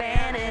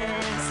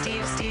Bannon.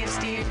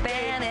 Steve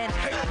Bannon.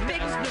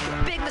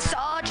 Big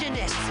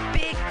misogynist.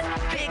 Big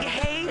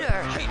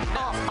hater.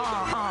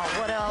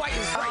 What else? White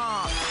is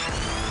right.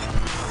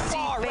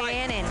 Steve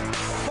Bannon.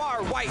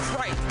 Far white,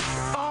 right.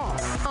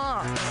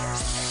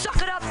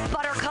 Suck it up,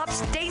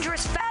 buttercups.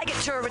 Dangerous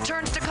faggot tour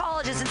returns to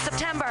colleges in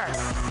September.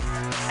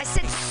 I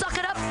said suck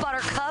it up,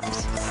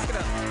 buttercups. Suck it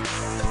up.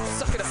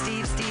 Suck it up.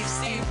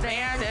 Steve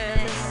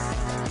Bannon.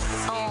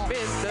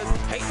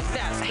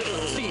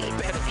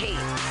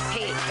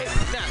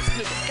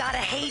 Gotta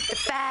hate the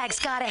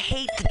fags, gotta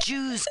hate the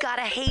Jews,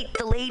 gotta hate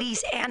the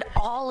ladies and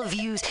all of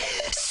yous.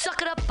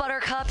 Suck it up,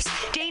 buttercups.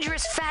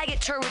 Dangerous faggot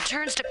tour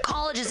returns to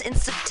colleges in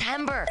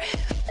September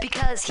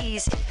because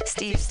he's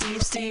Steve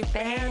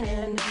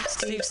Bannon.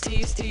 Steve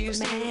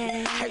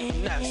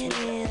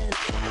Bannon.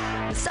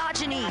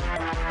 Misogyny.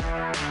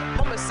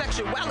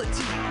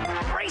 Homosexuality.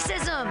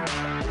 Racism.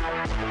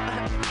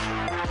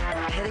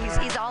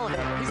 He's all of it.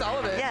 He's all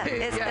of it. Yeah,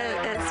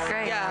 it's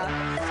great.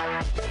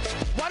 Yeah.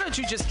 Why don't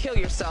you just kill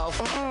yourself?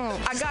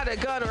 I got a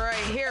gun right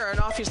here and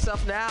off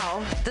yourself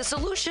now. The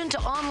solution to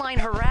online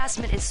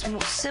harassment is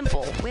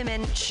simple.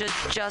 Women should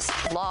just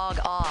log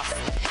off.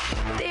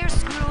 They're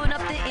screwing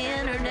up the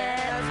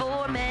internet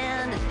for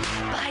men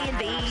by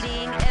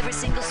invading every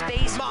single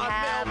space we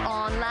have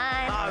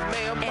online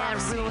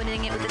and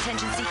ruining it with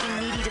attention-seeking,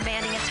 needy,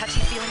 demanding, and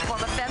touchy-feeling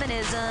form of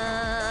feminism.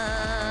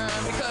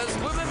 Because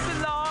women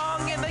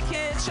belong in the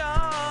kitchen.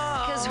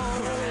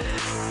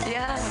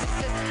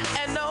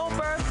 And no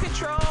birth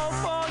control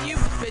for you,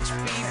 bitch,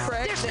 be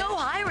pregnant. There's no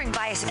hiring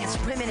bias against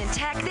women in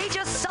tech. They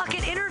just suck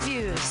at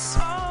interviews.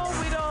 Oh,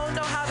 we don't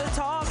know how to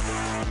talk.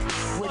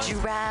 Would you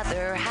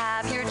rather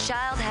have your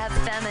child have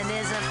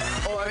feminism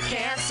or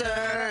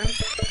cancer?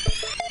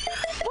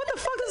 What the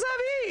fuck does that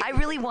mean? I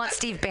really want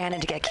Steve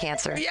Bannon to get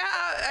cancer.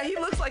 Yeah, he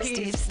looks like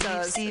he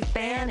does. Steve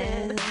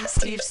Bannon.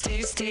 Steve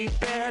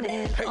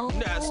Bannon.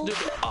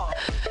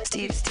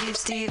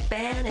 Steve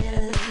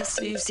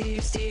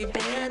Bannon. Steve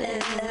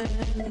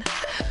Bannon.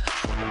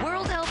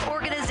 World Health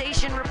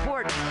Organization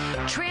report.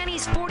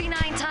 Trannies 49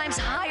 times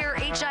higher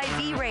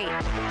HIV rate.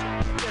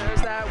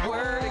 There's that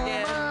word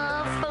again.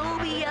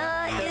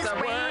 Homophobia is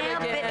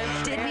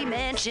rampant. Did we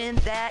mention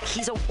that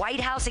he's a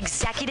White House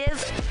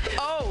executive?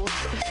 Oh.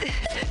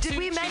 Did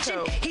we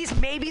mention he's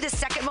maybe the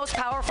second most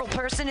powerful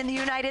person in the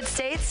United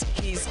States?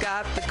 He's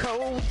got the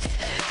code.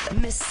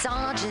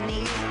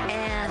 Misogyny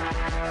and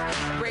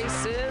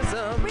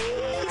racism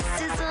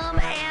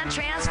and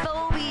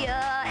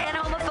transphobia and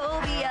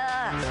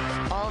homophobia.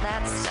 All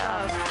that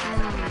stuff.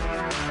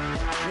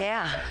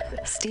 Yeah.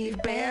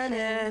 Steve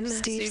Bannon.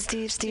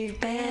 Steve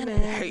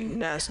Bannon.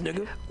 Hating ass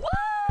nigga. Whoa!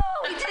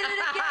 We did it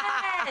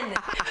again!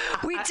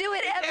 We do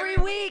it every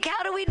week.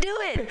 How do we do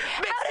it?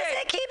 How does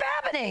it keep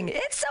happening?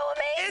 It's so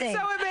amazing. It's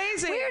so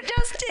amazing. We're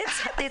just,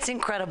 it's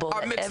incredible.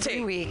 Our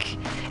Every week.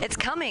 It's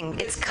coming.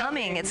 It's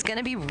coming. It's going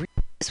to be.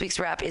 This week's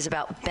rap is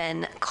about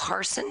Ben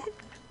Carson.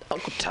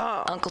 Uncle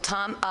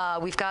Tom.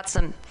 We've got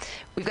some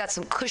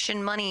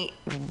cushion money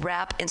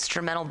rap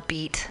instrumental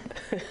beat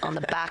on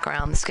the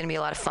background. This is going to be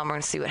a lot of fun. We're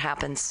going to see what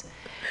happens.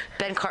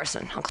 Ben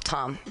Carson, Uncle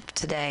Tom,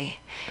 today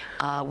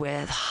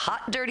with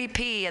Hot Dirty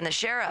P and the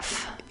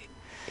Sheriff.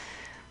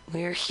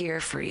 We're here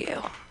for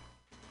you.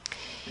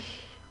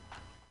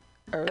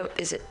 Oh,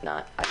 is it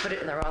not? I put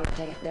it in the wrong one.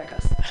 Dang it. There it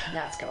goes.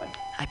 Now it's going.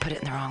 I put it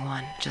in the wrong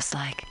one. Just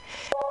like.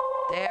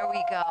 There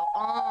we go.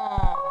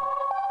 Oh.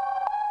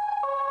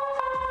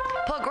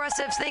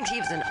 Progressives think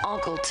he's an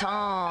Uncle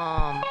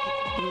Tom.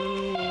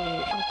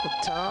 Uncle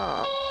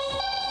Tom.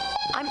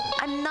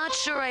 I'm not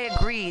sure I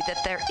agree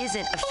that there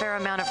isn't a fair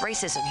amount of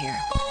racism here.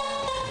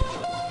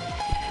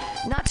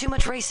 Not too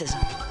much racism.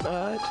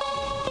 What?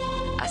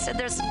 I said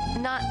there's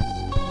not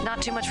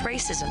too much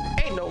racism.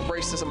 Ain't no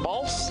racism,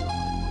 boss.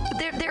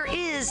 There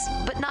is,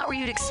 but not where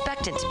you'd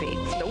expect it to be.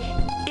 Nope.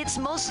 It's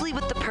mostly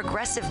with the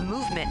progressive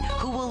movement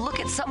who will look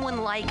at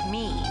someone like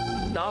me.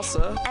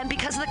 NASA. And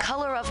because of the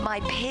color of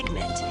my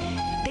pigment,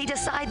 they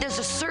decide there's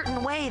a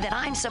certain way that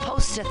I'm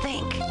supposed to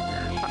think.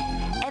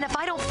 And if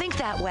I don't think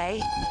that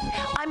way,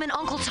 I'm an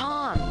Uncle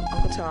Tom.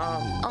 Uncle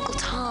Tom. Uncle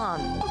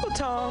Tom. Uncle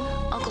Tom.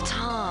 Uncle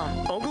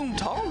Tom. Uncle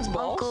Tom's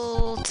boss.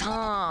 Uncle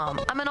Tom.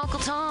 I'm an Uncle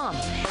Tom.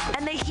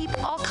 And they heap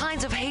all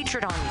kinds of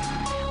hatred on you.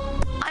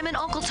 I'm an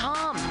Uncle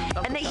Tom.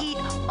 And they heap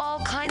all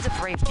kinds of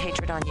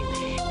hatred on you.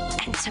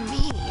 And to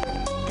me,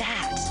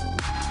 that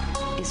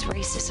is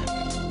racism.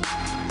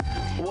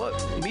 What?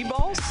 Me,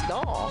 boss?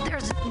 No.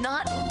 There's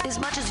not as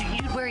much as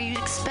where you'd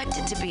expect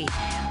it to be.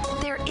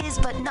 There is,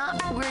 but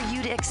not where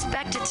you'd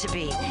expect it to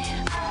be.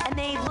 And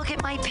they look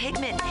at my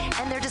pigment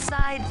and they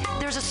decide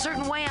there's a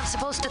certain way I'm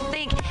supposed to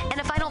think. And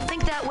if I don't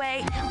think that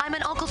way, I'm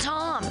an Uncle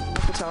Tom.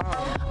 Uncle Tom.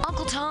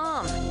 Uncle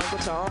Tom. Uncle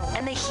Tom.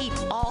 And they heap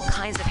all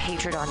kinds of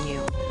hatred on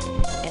you.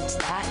 And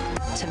that,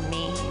 to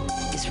me,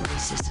 is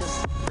racism.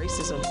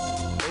 Racism.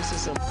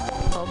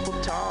 Uncle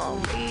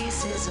Tom.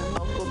 Racism.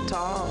 Uncle Uncle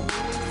Tom.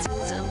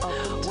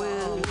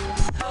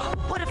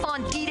 What if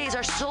on D-Days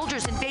our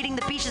soldiers invading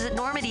the beaches at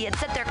Normandy had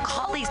sent their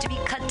colleagues to be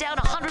cut down,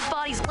 100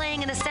 bodies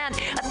laying in the sand,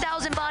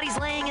 1,000 bodies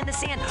laying in the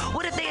sand?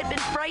 What if they had been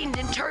frightened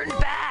and turned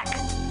back?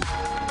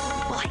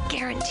 Well, I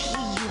guarantee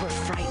you were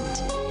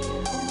frightened.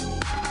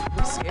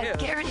 I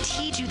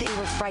guaranteed you they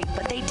were frightened,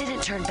 but they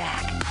didn't turn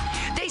back.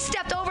 They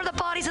stepped over the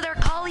bodies of their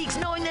colleagues,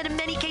 knowing that in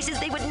many cases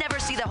they would never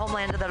see the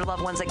homeland of their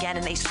loved ones again,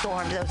 and they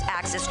stormed those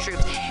Axis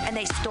troops, and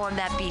they stormed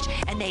that beach,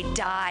 and they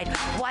died.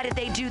 Why did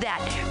they do that?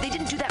 They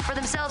didn't do that for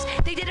themselves.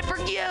 They did it for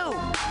you,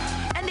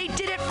 and they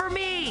did it for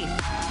me.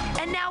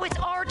 And now it's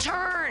our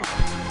turn.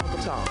 Uncle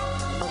Tom.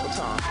 Uncle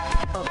Tom.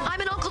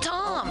 I'm an Uncle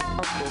Tom.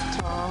 Uncle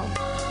Tom.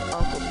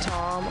 Uncle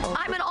Tom.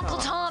 I'm an Uncle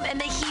Tom, and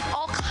they heap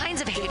all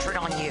kinds of hatred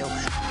on you.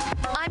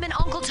 I'm an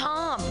Uncle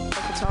Tom.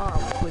 Uncle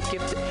Tom with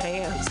gifted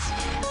hands.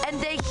 And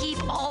they heap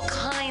all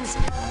kinds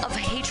of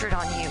hatred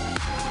on you.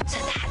 So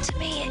that to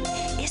me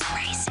is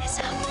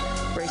racism.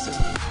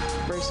 Racism.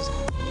 Racism.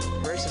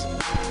 Racism.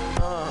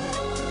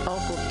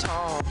 Uncle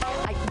Tom.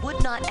 I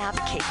would not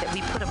advocate that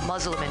we put a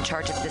Muslim in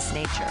charge of this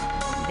nation.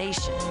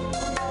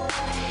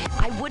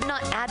 I would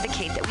not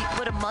advocate that we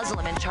put a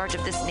Muslim in charge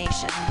of this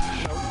nation.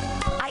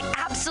 I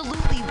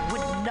absolutely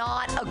would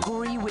not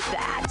agree with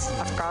that.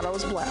 I forgot I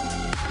was black.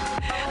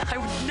 I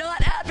would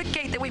not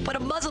advocate that we put a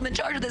Muslim in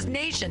charge of this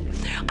nation.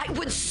 I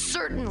would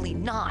certainly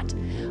not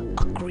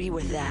agree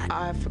with that.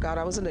 I forgot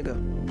I was a nigga.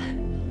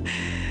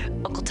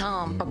 Uncle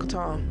Tom. Uncle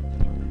Tom.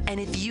 And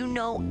if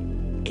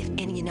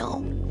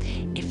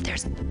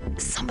there's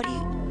somebody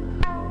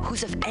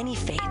who's of any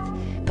faith,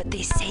 but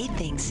they say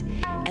things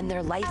and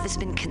their life has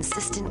been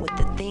consistent with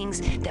the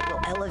things that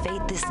will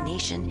elevate this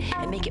nation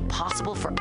and make it possible for